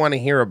if you don't want to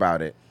hear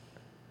about it.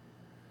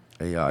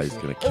 AI is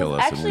gonna It kill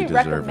was us, and we actually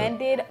deserve it.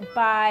 recommended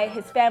by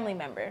his family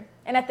member,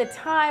 and at the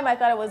time I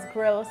thought it was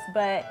gross,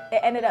 but it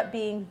ended up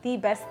being the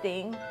best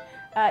thing. He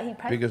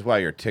probably Because why,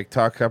 your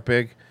TikTok got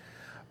big?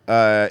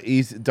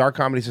 Dark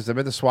Comedy says, I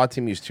bet the SWAT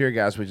team used tear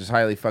gas, which is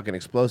highly fucking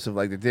explosive,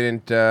 like they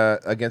didn't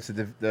against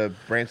the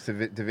Branch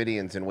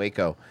Davidians in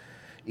Waco.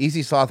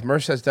 Easy Sloth,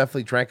 Merce has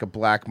definitely drank a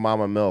black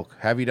mama milk.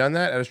 Have you done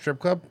that at a strip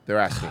club? They're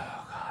asking.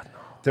 Oh,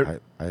 God, no.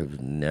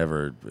 I've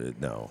never,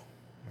 no. All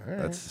right.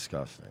 That's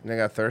disgusting. And they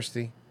got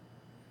thirsty?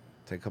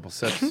 Take a couple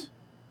sips?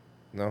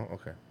 No?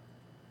 Okay.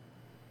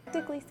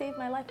 practically saved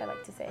my life, I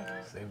like to say.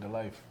 Saved a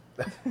life.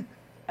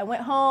 I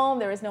went home,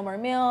 there was no more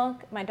milk,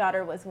 my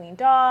daughter was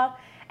weaned off,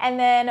 and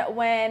then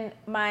when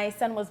my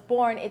son was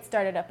born, it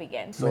started up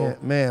again.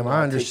 Ma'am,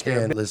 I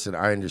understand. Listen,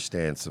 I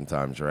understand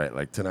sometimes, right?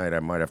 Like tonight,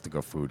 I might have to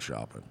go food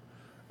shopping,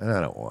 and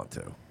I don't want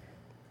to.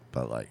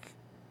 But like,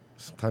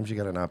 sometimes you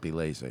gotta not be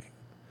lazy.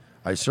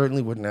 I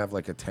certainly wouldn't have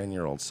like a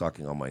 10-year-old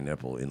sucking on my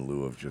nipple in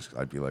lieu of just,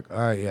 I'd be like, all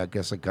right, yeah, I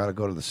guess I got to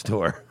go to the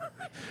store.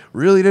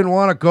 Really didn't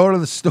want to go to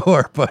the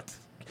store, but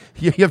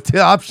you have to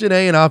option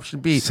A and option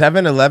B.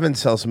 7-Eleven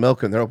sells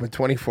milk and they're open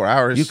 24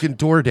 hours. You can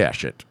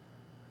DoorDash it.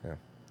 Yeah.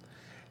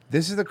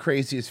 This is the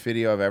craziest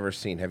video I've ever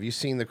seen. Have you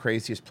seen the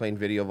craziest plane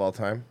video of all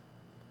time?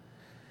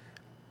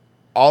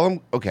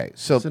 Okay,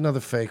 so it's another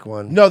fake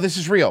one. No, this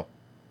is real.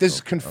 This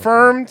is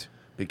confirmed.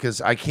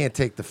 Because I can't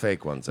take the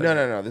fake ones.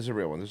 No. This is a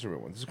real one. This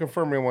is a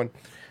confirmed real one.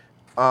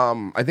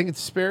 I think it's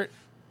Spirit.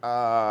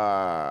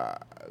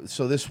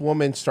 So this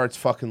woman starts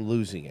fucking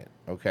losing it.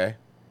 Okay.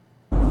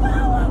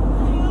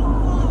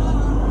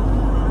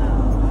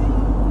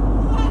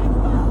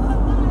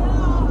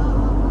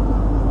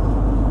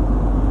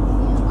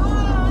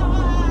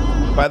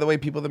 By the way,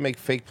 people that make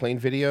fake plane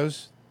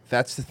videos,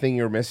 that's the thing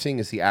you're missing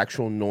is the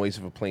actual noise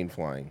of a plane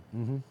flying.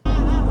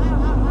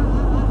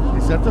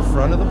 Is that the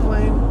front of the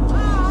plane?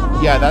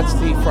 Yeah, that's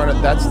the front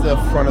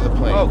of the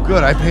plane. Oh,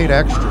 good. I paid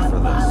extra for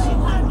this.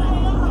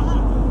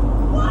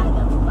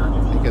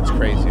 It gets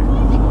crazy.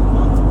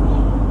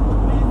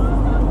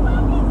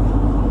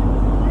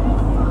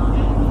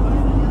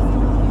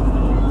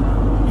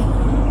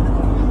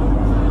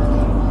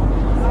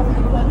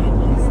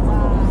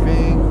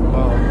 Bing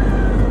bong.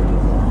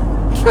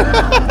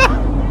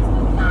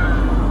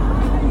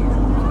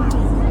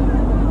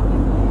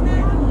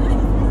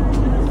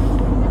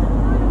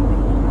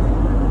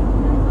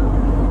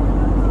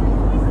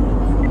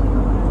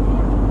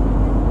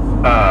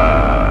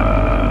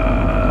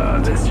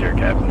 This is your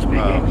captain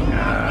speaking.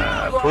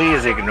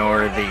 Please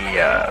ignore the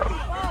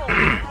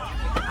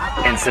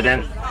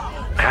incident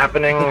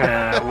happening.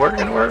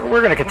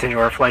 We're gonna continue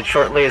our flight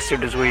shortly as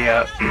soon as we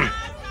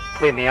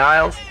clean the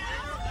aisles.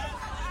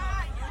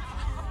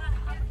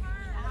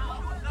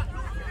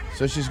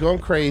 So she's going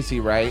crazy,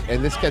 right?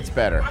 And this gets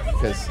better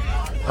because.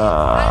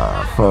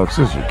 Folks,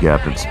 this is your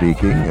captain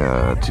speaking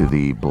to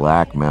the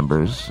black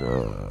members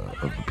of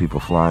the people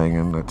flying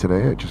in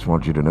today. I just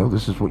want you to know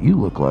this is what you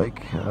look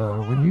like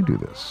when you do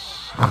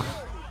this.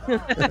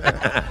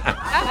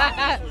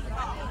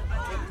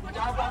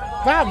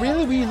 Wow,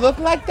 really? We look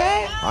like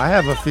that? I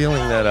have a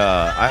feeling that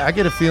I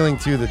get a feeling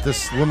too that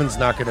this woman's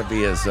not going to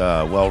be as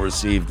well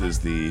received as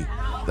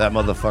that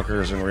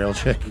motherfucker is in Real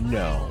Chick.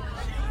 No.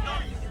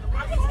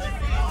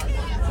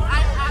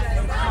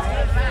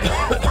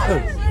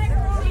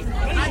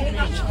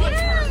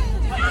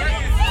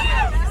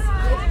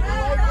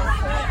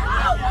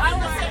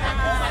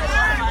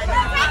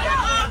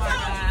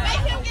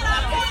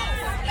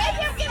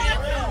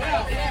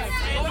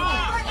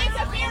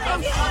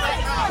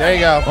 There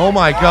you go. Oh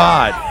my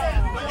God.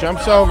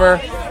 Jumps over.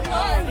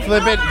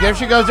 Flip it. There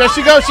she goes. There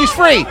she goes. She's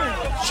free.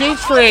 She's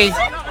free.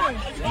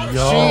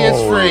 Yo. She is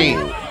free.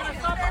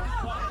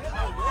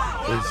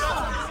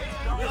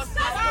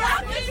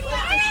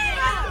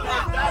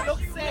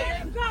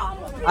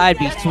 I'd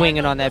be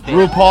swinging on that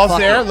bitch. RuPaul's Fuck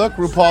there. it. Look,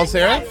 RuPaul's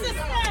there.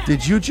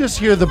 Did you just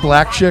hear the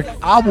black chick?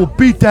 I will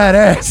beat that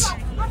ass.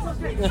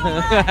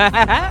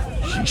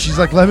 She's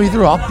like, let me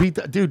through. I'll beat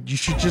that. Dude, you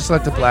should just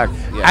let the black.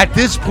 Yeah. At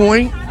this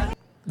point,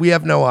 we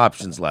have no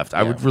options left.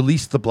 I would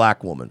release the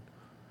black woman.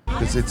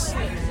 Because it's.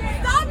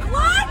 Stop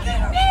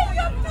blocking me!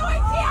 You're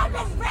noisy! I've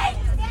been raped!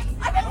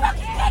 I've been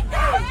fucking kicked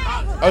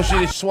out! Oh, she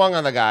just swung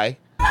on the guy.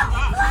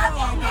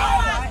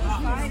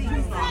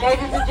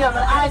 Ladies and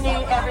gentlemen, I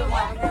need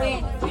everyone,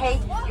 please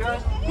take your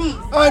seats.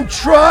 I'm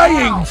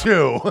trying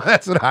to.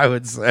 That's what I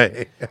would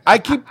say. I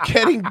keep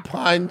getting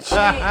punched.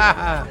 Only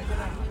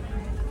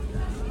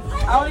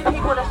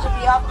people that should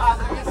be up are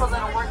the people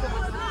that are working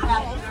with the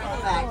passengers in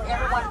the back.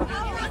 Everyone,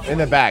 please. In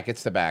the back.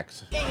 It's the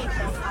backs.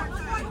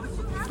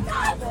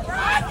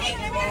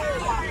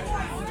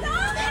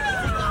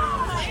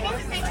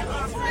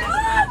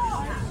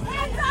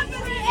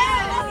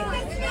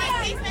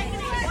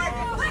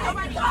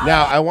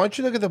 Now, I want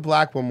you to look at the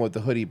black woman with the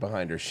hoodie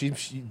behind her.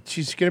 She's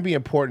going to be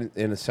important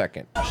in a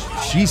second.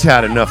 She's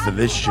had enough of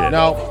this shit.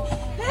 No.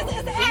 This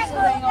is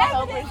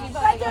evidence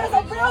that there's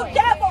a real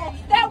devil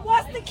that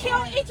wants to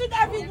kill each and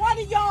every one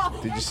of y'all.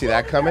 Did you see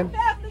that coming?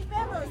 Family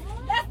members.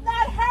 That's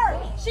not her.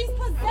 She's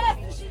possessed.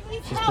 And she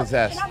needs She's help.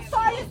 possessed. And I'm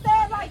sorry to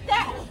say it like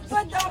that,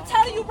 but I'm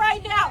telling you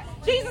right now,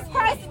 Jesus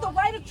Christ is the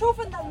way, the truth,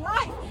 and the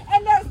life.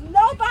 And there's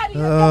nobody.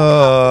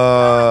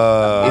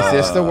 Is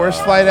this the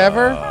worst flight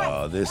ever?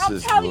 This I'm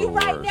is telling the you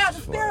right now, the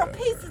worst spirit of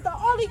peace is the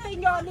only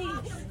thing y'all need.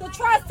 The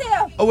trust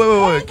him.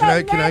 Oh, wait. Can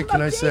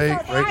I say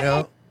right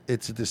now?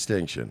 It's a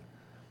distinction.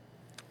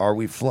 Are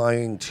we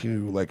flying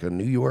to like a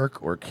New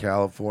York or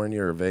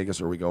California or Vegas,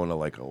 or are we going to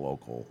like a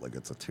local, like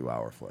it's a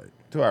 2-hour flight?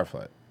 2-hour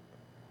flight.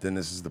 Then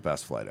this is the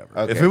best flight ever.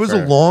 Okay, if it was a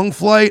fair. long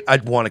flight,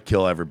 I'd want to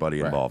kill everybody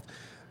involved.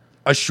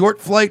 A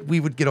short flight, we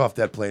would get off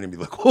that plane and be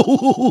like,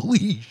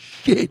 holy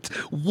shit,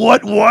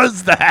 what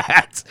was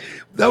that?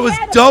 That was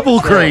double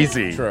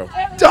crazy. True.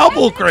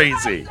 Double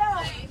crazy.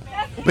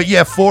 But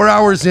yeah, 4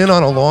 hours in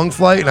on a long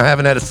flight and I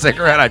haven't had a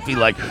cigarette, I'd be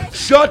like,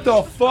 shut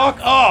the fuck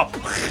up.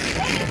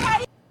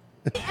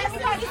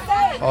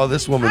 Oh,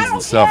 this woman's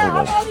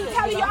insufferable.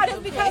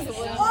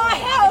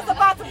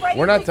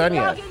 We're not done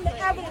yet.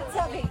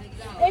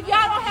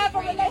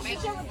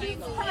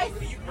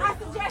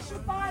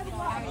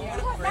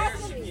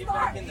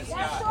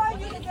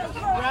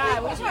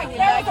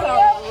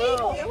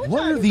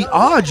 What are the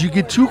odds you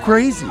get two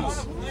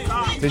crazies?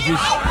 Did you?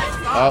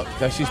 Oh,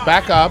 she's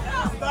back up.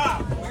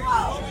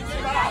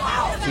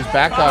 She's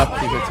back up.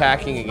 She's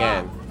attacking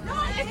again.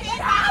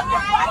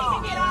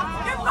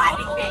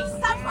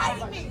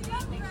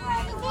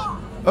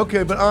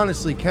 Okay, but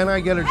honestly, can I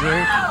get a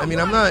drink? I mean,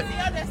 I'm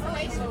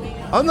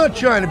not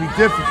trying to be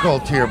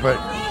difficult here, but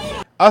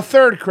a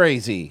third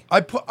crazy.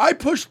 I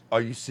pushed.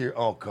 Are you serious?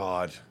 Oh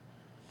God.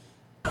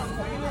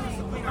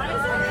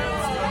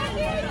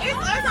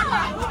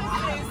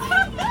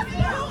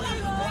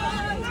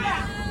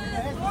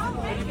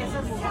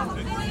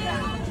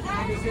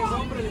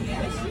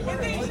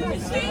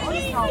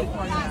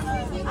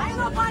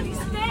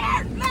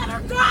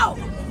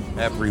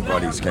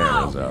 Everybody's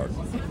camera's out.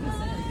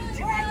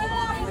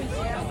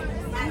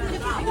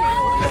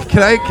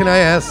 Can I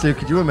ask you?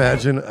 Could you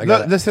imagine?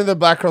 Listen to the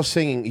black girl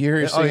singing. You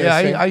hear her singing? Oh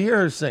yeah, I hear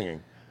her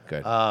singing.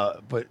 Good.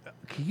 But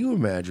can you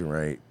imagine,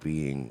 right,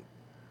 being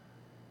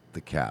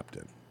the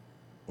captain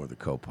or the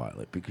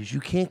co-pilot? Because you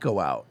can't go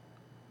out,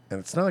 and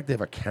it's not like they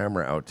have a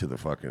camera out to the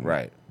fucking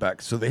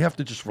back, so they have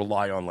to just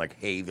rely on like,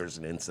 hey, there's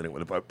an incident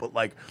with a boat. But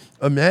like,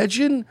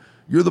 imagine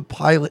you're the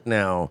pilot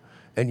now,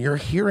 and you're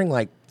hearing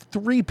like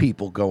 3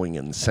 people going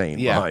insane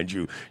behind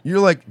you. You're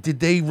like,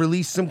 did they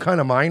release some kind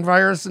of mind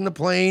virus in the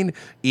plane?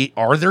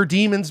 Are there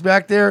demons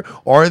back there?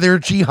 Are there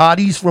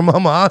jihadis from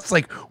Hamas?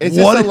 Like, is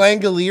this a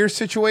Langolier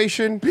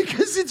situation?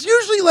 Because it's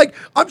usually like,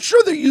 I'm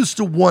sure they're used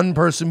to one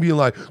person being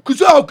like,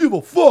 because I don't give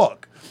a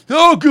fuck. I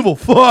don't give a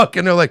fuck.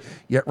 And they're like,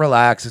 yeah,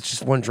 relax. It's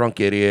just one drunk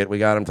idiot. We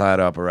got him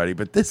tied up already.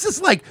 But this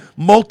is like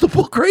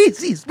multiple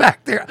crazies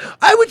back there.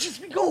 I would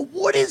just be going,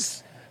 what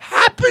is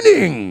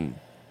happening?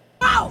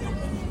 Go!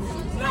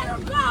 Let her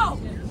go!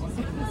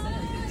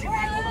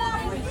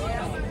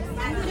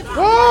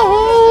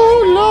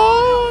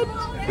 Oh, Lord!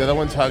 The other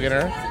one's hugging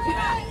her.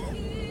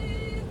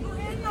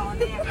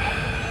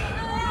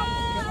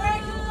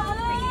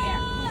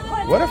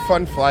 What a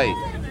fun flight.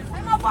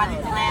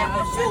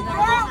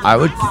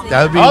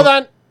 That would be. Hold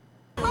on.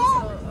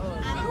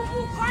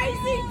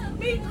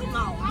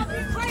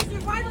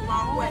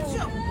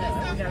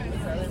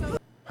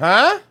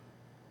 Huh?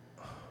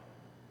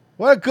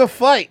 What a good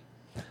flight.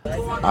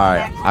 All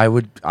right, I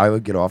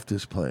would get off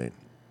this plane,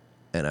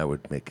 and I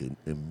would make an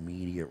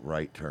immediate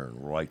right turn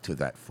right to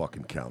that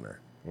fucking counter.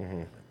 Mm-hmm.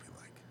 I'd be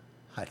like,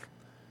 "Hi,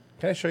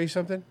 can I show you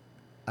something?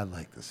 I'd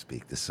like to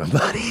speak to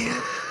somebody."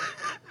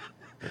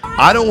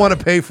 I don't want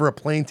to pay for a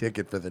plane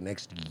ticket for the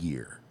next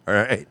year. All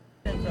right,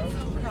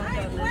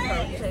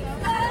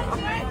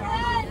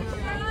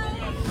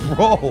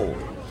 bro.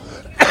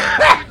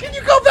 Can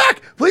you go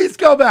back? Please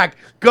go back.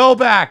 Go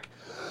back.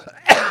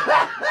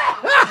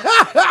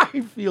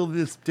 I feel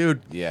this,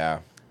 dude. Yeah.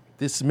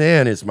 This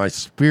man is my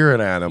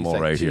spirit animal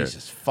like, right here.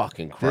 Jesus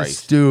fucking Christ.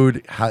 This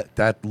dude,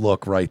 that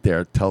look right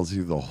there tells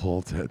you the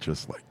whole time.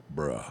 Just like,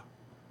 bruh.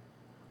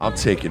 I'm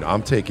taking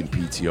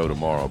PTO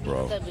tomorrow,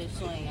 bro.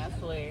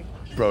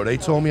 Bro, they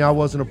told me I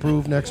wasn't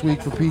approved next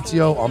week for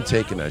PTO. I'm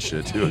taking that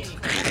shit, dude.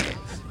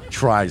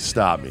 Try to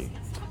stop me.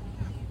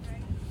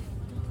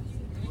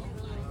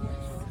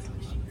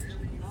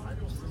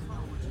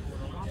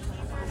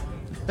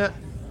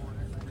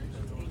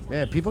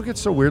 Man, people get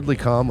so weirdly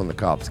calm when the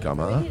cops come,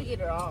 huh?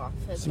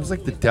 Seems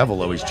like the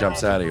devil always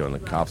jumps out of you when the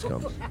cops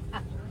come.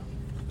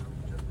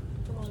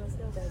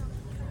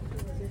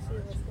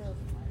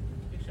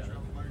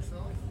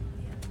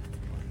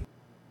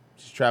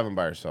 She's traveling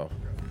by herself.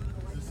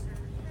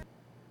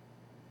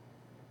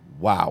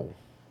 Wow.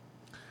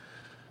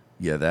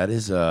 Yeah, that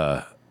is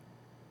an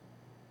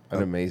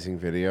amazing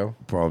video.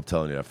 Bro, I'm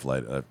telling you, that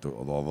flight,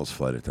 all those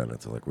flight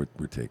attendants are like, we're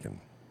going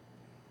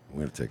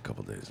to take a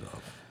couple days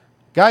off.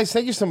 Guys,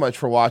 thank you so much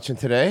for watching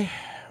today.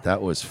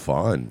 That was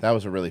fun. That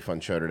was a really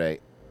fun show today.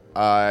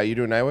 You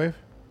doing Nightwave?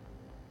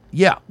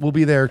 Yeah, we'll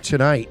be there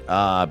tonight.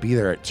 Be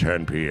there at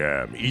 10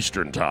 p.m.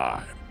 Eastern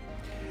Time.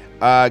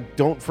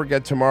 Don't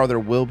forget, tomorrow there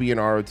will be an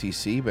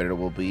ROTC, but it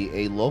will be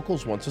a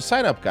locals one. So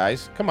sign up,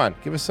 guys. Come on,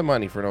 give us some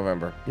money for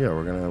November. Yeah,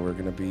 we're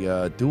gonna be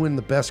doing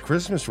the best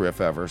Christmas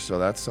riff ever. So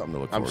that's something to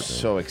look forward to. I'm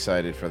so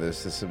excited for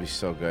this. This will be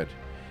so good.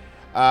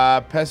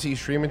 Pessy, you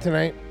streaming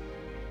tonight?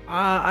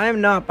 I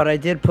am not, but I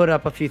did put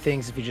up a few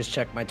things. If you just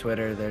check my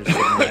Twitter, there's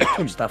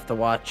some stuff to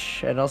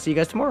watch, and I'll see you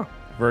guys tomorrow.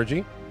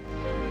 Virgie?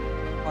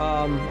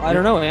 I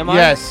don't know. Am I?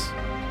 Yes.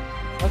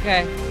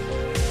 Okay.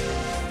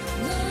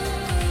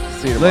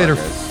 See you tomorrow, later,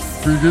 guys.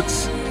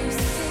 frigates.